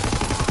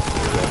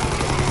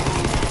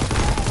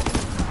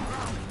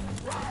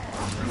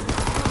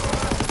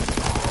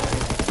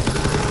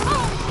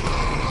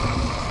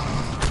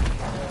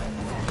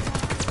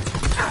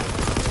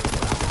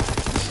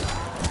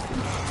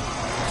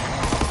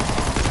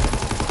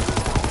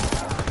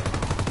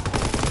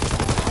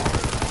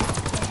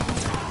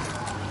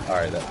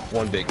 Alright, that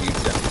one big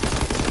dude's down.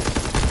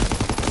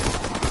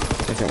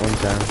 Second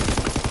one's down.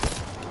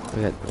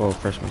 We got, well,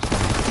 first one's down.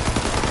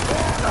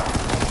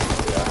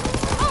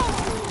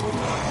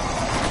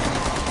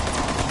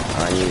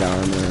 I need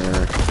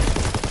armor.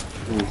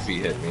 Oof, he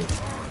hit me.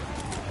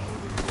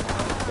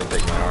 Didn't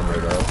take my armor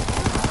though.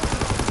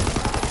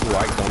 Ooh, I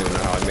don't even know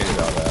how I made it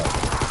out of that.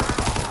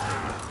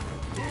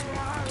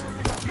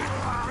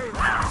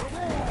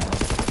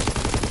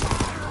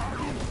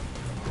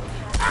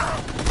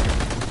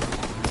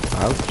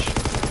 Ouch.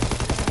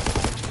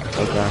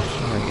 Oh gosh,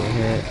 I get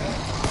hit.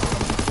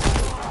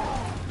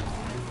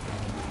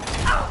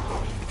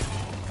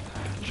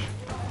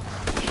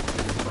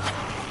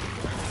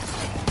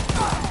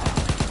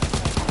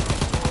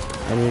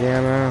 I need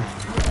ammo.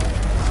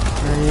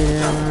 I need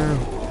ammo.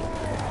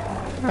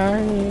 I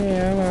need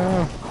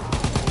ammo.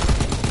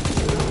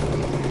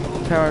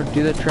 Power,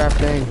 do the trap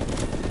thing.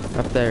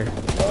 Up there.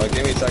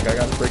 Give me a sec, I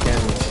gotta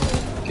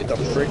freaking get the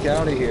frick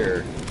out of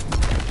here.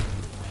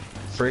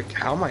 Frick,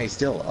 how am I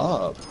still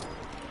up?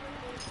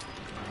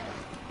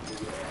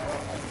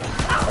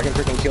 I can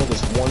freaking kill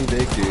this one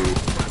big dude.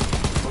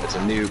 It's a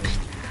nuke.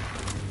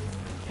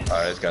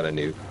 I just got a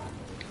nuke.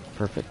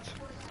 Perfect.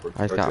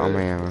 I just got all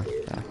my ammo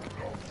back.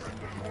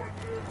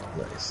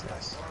 Nice,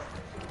 nice.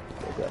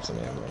 Go grab some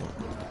ammo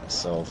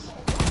myself.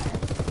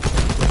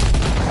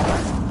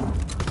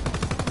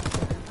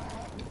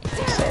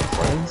 What's up,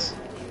 friends?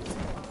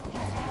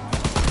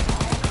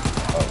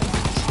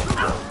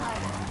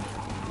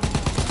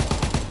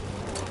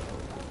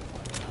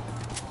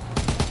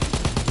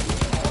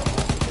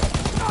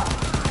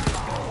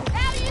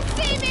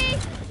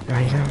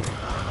 I know.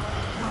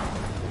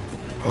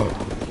 Oh,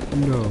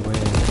 no way.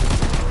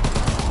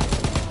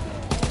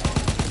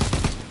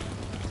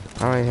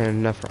 I don't even have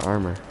enough for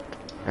armor.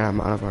 And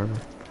I'm out of armor.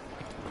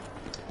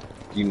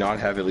 Do you not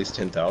have at least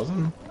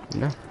 10,000?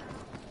 No.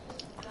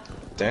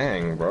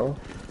 Dang, bro.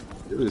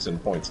 You're losing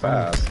points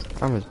fast.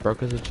 I'm as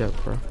broke as a joke,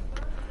 bro.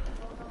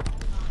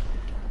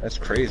 That's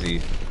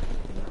crazy.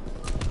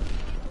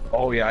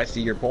 Oh yeah, I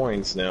see your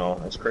points now.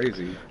 That's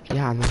crazy.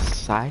 Yeah, on this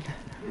side.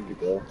 There you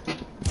go.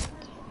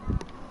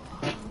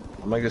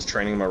 I'm like just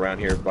training him around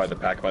here by the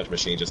pack-a-punch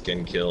machine, just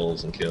getting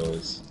kills and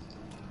kills.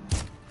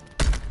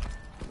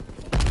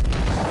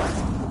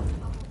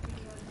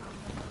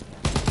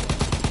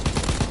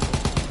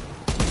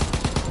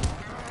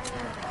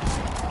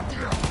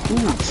 Ooh,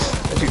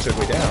 that dude took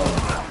me down.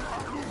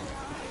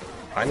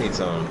 I need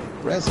some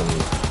resin.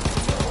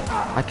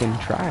 I can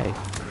try.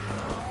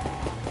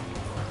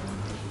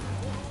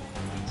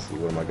 Let's see,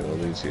 what am I gonna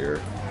lose here?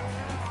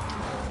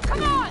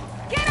 Come on,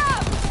 get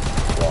up!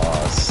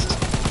 Lost.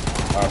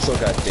 I still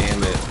got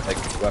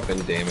like weapon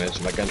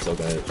damage. My gun's still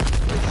gonna hit. I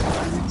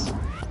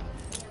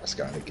just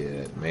gotta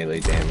get melee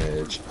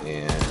damage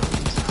and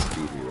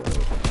speed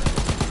reload.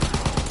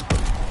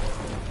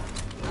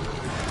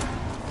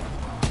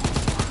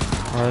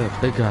 Oh,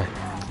 big guy.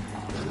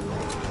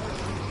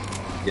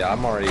 Yeah,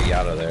 I'm already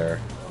out of there.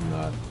 I'm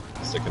not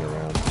sticking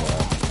around for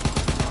that.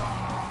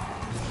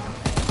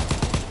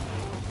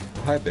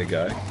 Hi, big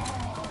guy.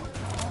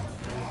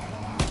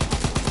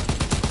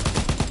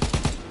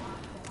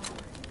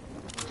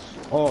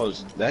 Oh,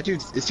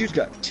 this dude's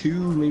got 2,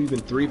 maybe even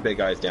 3 big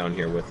guys down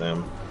here with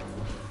him.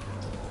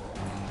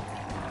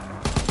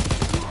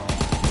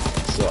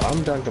 So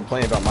I'm done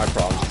complaining about my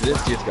problems.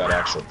 This dude's got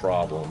actual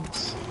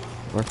problems.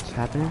 What's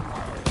happening?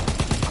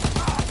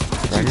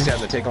 This dude's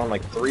having to take on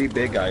like 3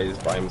 big guys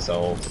by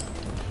himself.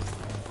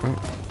 Oh.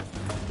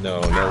 No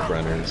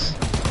Brenners.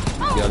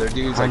 The other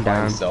dude's I'm like by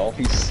down. himself.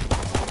 He's...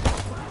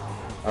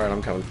 Alright,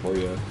 I'm coming for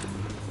you.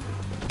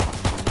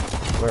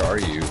 Where are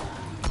you?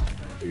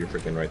 Oh, you're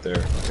freaking right there.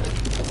 Okay.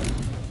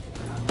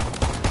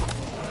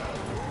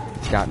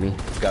 He's got me.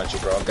 Got you,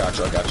 bro. Got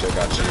you.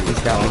 He's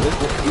got me.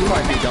 We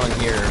might be done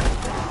here.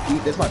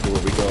 This might be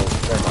where we go.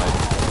 Never mind.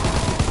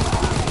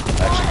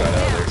 I actually got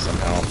out of there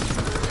somehow.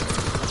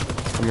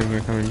 Come in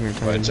here, come in here,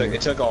 come But in here.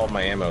 it took all of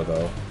my ammo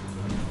though.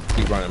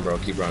 Keep running, bro.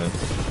 Keep running.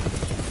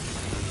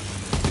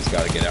 Just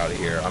gotta get out of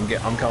here. I'm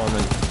coming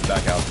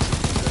back out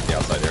to the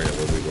outside area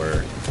where we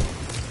were.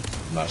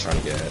 I'm not trying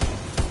to get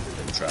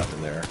trapped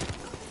in there.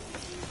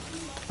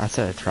 I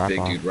set a trap Big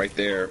off. dude right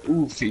there.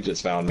 Oof, he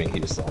just found me. He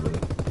just saw me.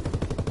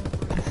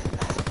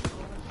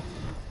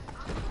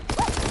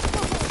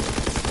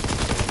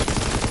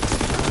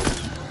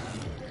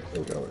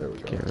 There we go.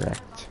 Get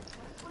wrecked.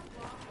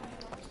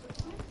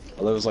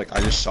 Although it was like,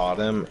 I just shot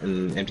him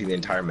and emptied the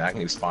entire mag and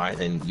he was fine,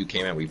 and you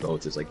came out, we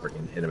both just like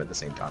freaking hit him at the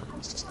same time. He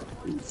was just like,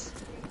 oof.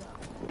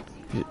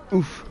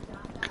 Oof.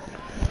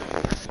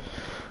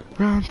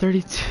 Round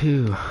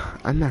 32.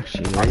 I'm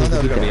actually I ready thought that to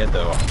was be gonna be it done.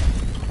 though.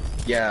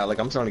 Yeah, like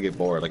I'm starting to get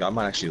bored. Like I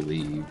might actually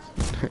leave.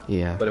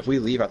 Yeah, But if we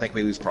leave, I think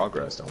we lose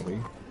progress, don't we?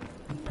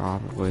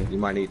 probably. We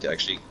might need to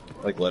actually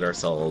like let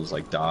ourselves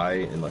like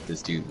die and let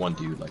this one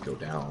dude like go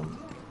down.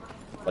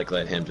 Like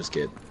let him just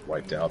get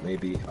wiped out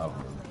maybe. I don't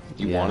know.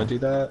 Do you Yeah. want to do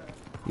that?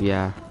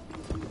 Yeah.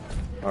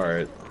 All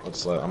right, I'm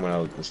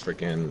gonna just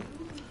freaking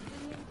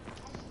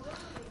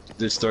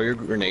just throw your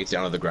grenades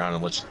down to the ground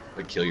and let's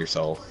like kill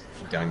yourself,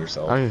 down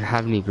yourself. I don't even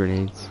have any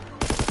grenades.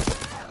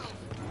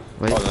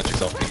 Wait, Oh, let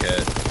yourself be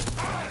hit.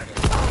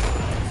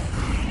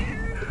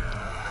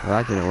 well,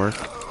 that didn't work.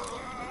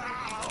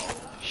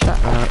 Shut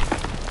up.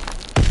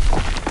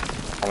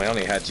 I mean, I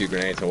only had 2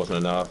 grenades and it wasn't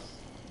enough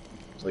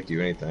to like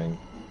do anything.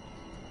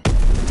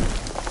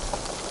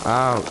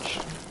 Ouch.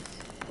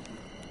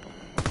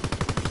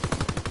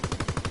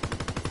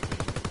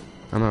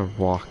 I'm gonna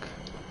walk.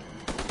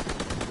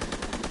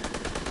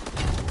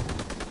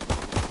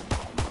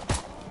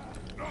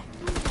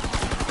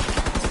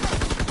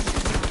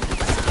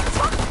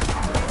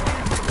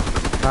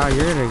 Oh,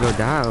 you're gonna go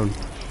down.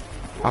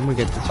 I'm gonna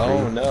get this for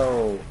Oh you.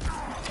 no!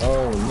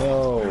 Oh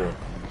no!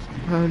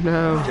 Oh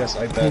no. Guess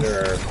I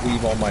better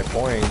leave all my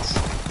points.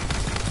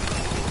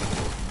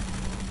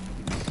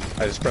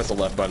 I just pressed the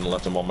left button and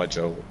left him all my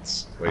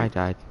jolts. Wait. I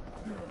died.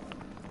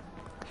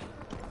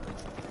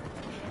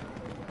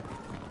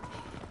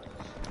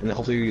 And then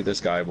hopefully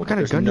this guy will. What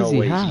kind of there's gun no does he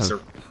way have?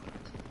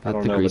 I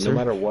don't the know, greaser? but no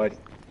matter what,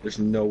 there's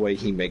no way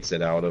he makes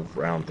it out of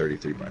round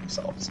 33 by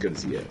himself. As good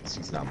as he is,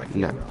 he's not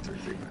making it out of round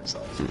 33 by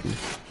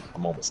himself.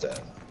 I'm almost dead.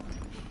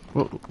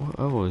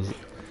 Oh, is it?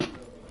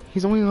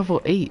 He's only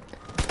level 8.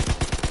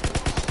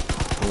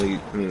 Only,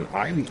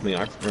 I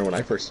remember when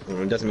I first.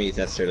 It doesn't mean he's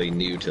necessarily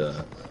new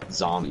to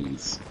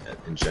zombies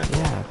in general.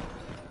 Yeah.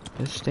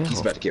 It's still. He's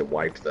about to get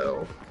wiped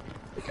though.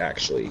 Like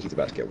actually, he's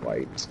about to get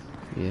wiped.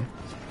 Yeah.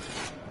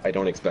 I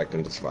don't expect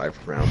him to survive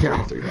round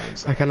 33 by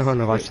himself. I kind of want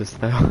to watch this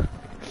though.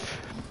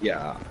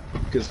 Yeah,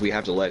 because we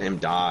have to let him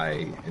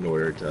die in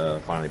order to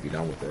finally be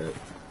done with it.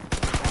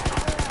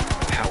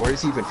 Where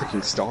does he even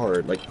freaking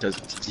start? Like, does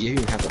he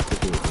even have the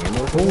freaking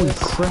ammo for Holy this?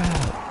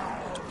 crap!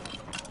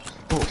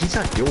 Oh, he's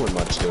not doing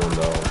much to him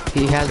though.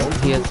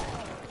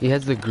 He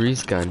has the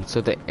grease gun, so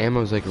the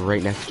ammo's like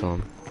right next to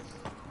him.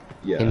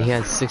 Yeah. And he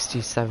has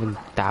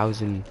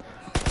 67,000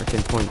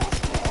 freaking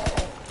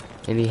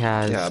points. And he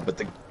has. Yeah, but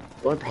the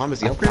only problem is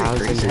the 1,000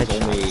 upgrade grease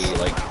is only headshots.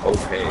 like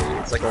okay.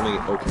 It's like only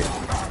okay.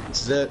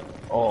 This is it.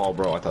 Oh,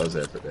 bro, I thought it was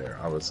it for there.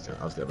 I was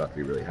about to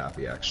be really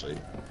happy actually.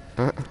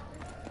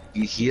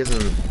 He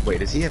hasn't. Wait,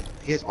 does he have?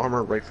 He has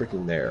armor right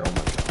freaking there. Oh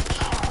my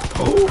gosh.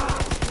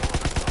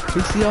 Oh!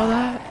 You see all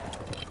that?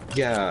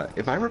 Yeah,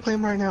 if I were playing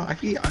him right now, I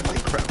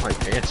might crap my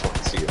pants when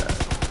I see that.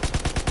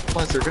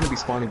 Plus, they're gonna be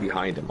spawning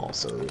behind him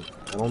also.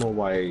 I don't know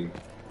why the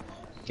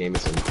game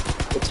isn't.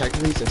 But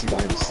technically, since he's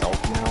by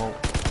himself now,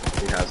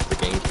 the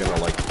game's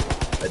gonna like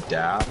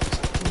adapt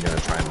and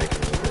gonna try and make it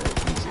a little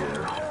bit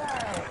easier.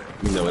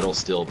 Even though it'll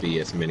still be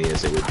as many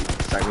as it would be.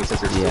 Technically, since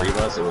there's 3 of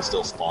us, it will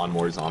still spawn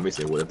more zombies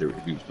than it would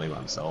if he was playing by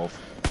himself.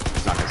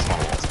 It's not gonna spawn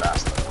all as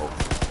fast though.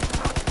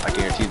 I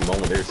guarantee the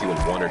moment there's even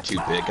 1 or 2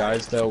 big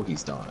guys though,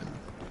 he's done.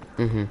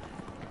 Mm-hmm.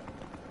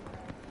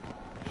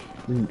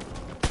 No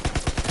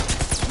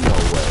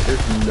way.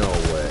 There's no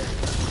way.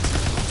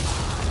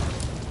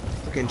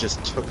 Fucking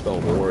just took the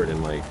horde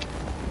and like.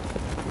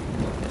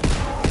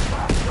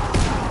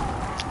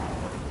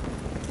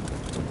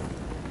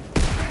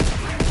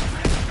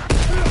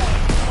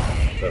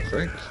 The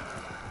frick?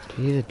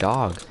 He's a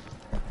dog.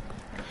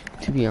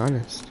 To be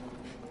honest.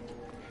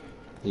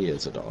 He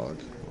is a dog.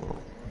 Oh.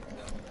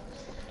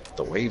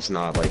 The wave's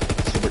not like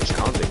super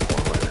challenging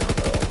for him right now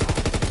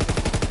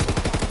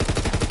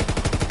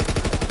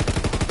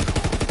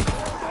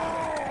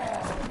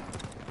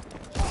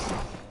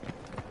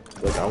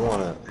though. Like I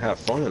want to have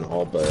fun and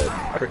all, but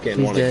I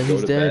freaking want to go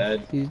to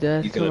bed. He's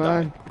dead. He's Come gonna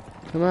on. die.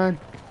 Come on.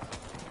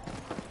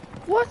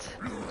 What?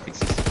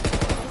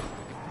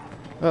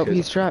 Oh,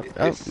 he's trapped.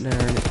 Oh, no.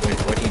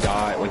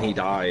 When he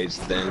dies,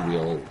 then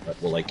we'll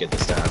like get the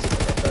stats of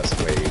like, our best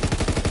wave.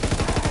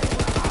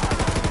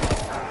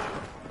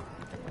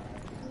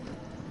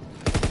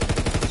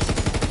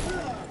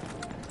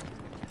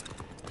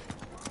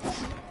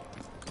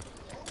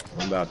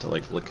 I'm about to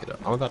like look it up.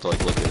 I'm about to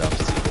like look it up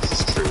to see if this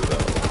is true though.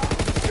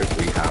 If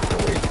we have to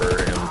wait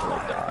for him to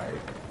like die.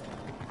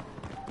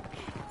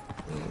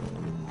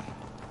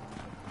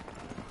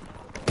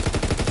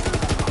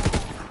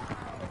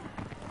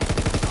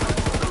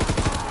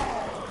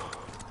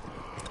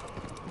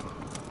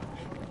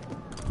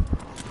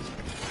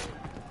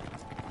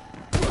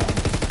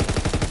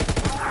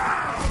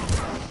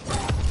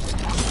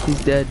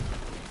 He's dead.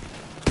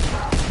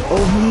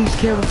 Oh, he used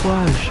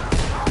camouflage.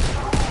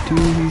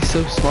 Dude, he's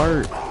so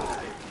smart.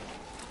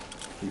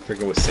 He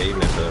freaking was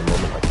saving it for a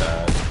moment like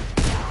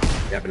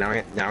that. Yeah, but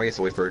now he has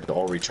to wait for it to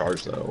all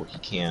recharge though. He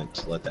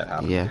can't let that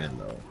happen again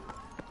though.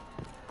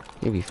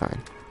 He'll be fine.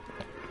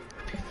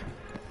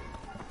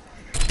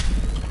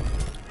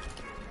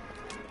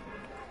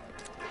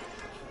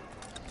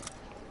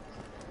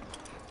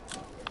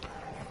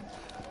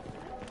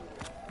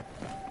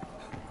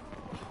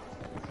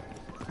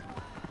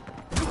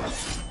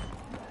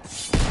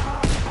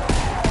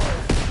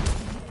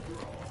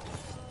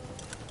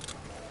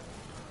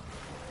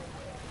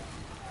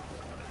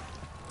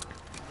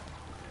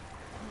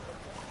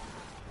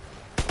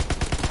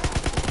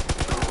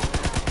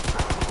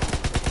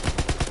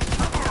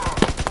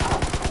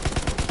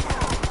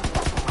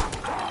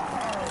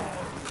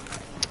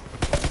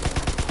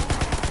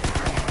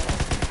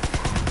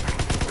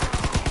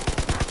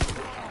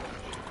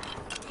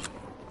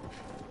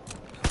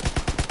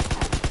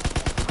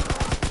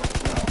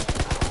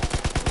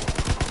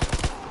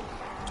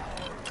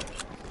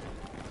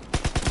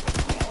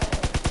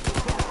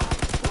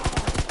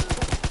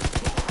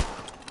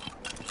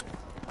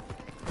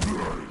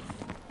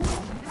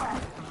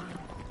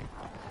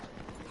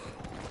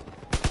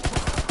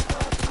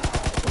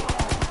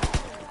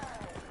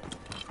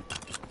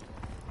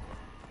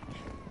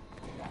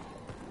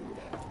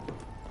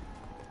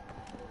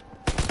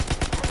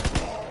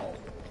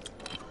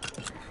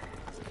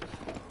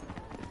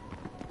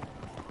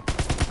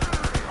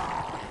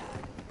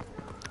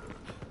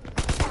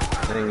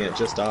 Dang it,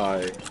 just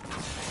die.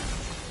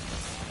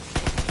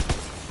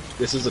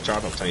 This is the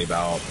trap I'm telling you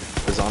about.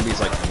 The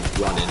zombies like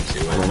run into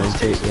it. Run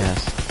into it, yeah.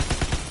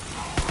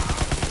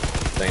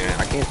 Dang it,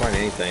 I can't find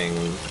anything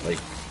like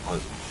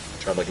on.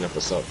 Tried looking up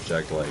the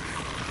subject like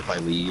if I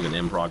leave an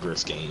in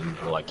progress game,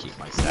 will I keep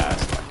my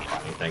stats? If I can't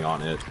find anything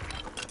on it.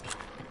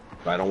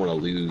 But I don't want to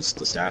lose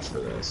the stats for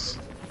this.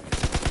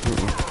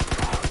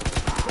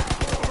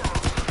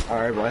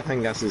 Alright, well I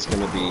think that's just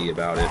gonna be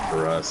about it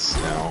for us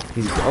now.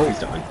 He's done. He's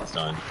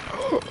done.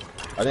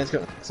 I think it's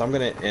gonna, so I'm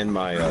gonna end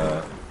my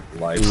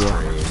live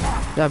stream.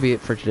 That'll be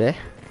it for today.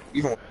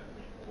 Even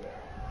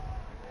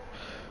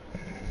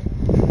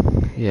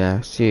Yeah,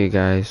 see you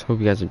guys. Hope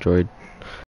you guys enjoyed.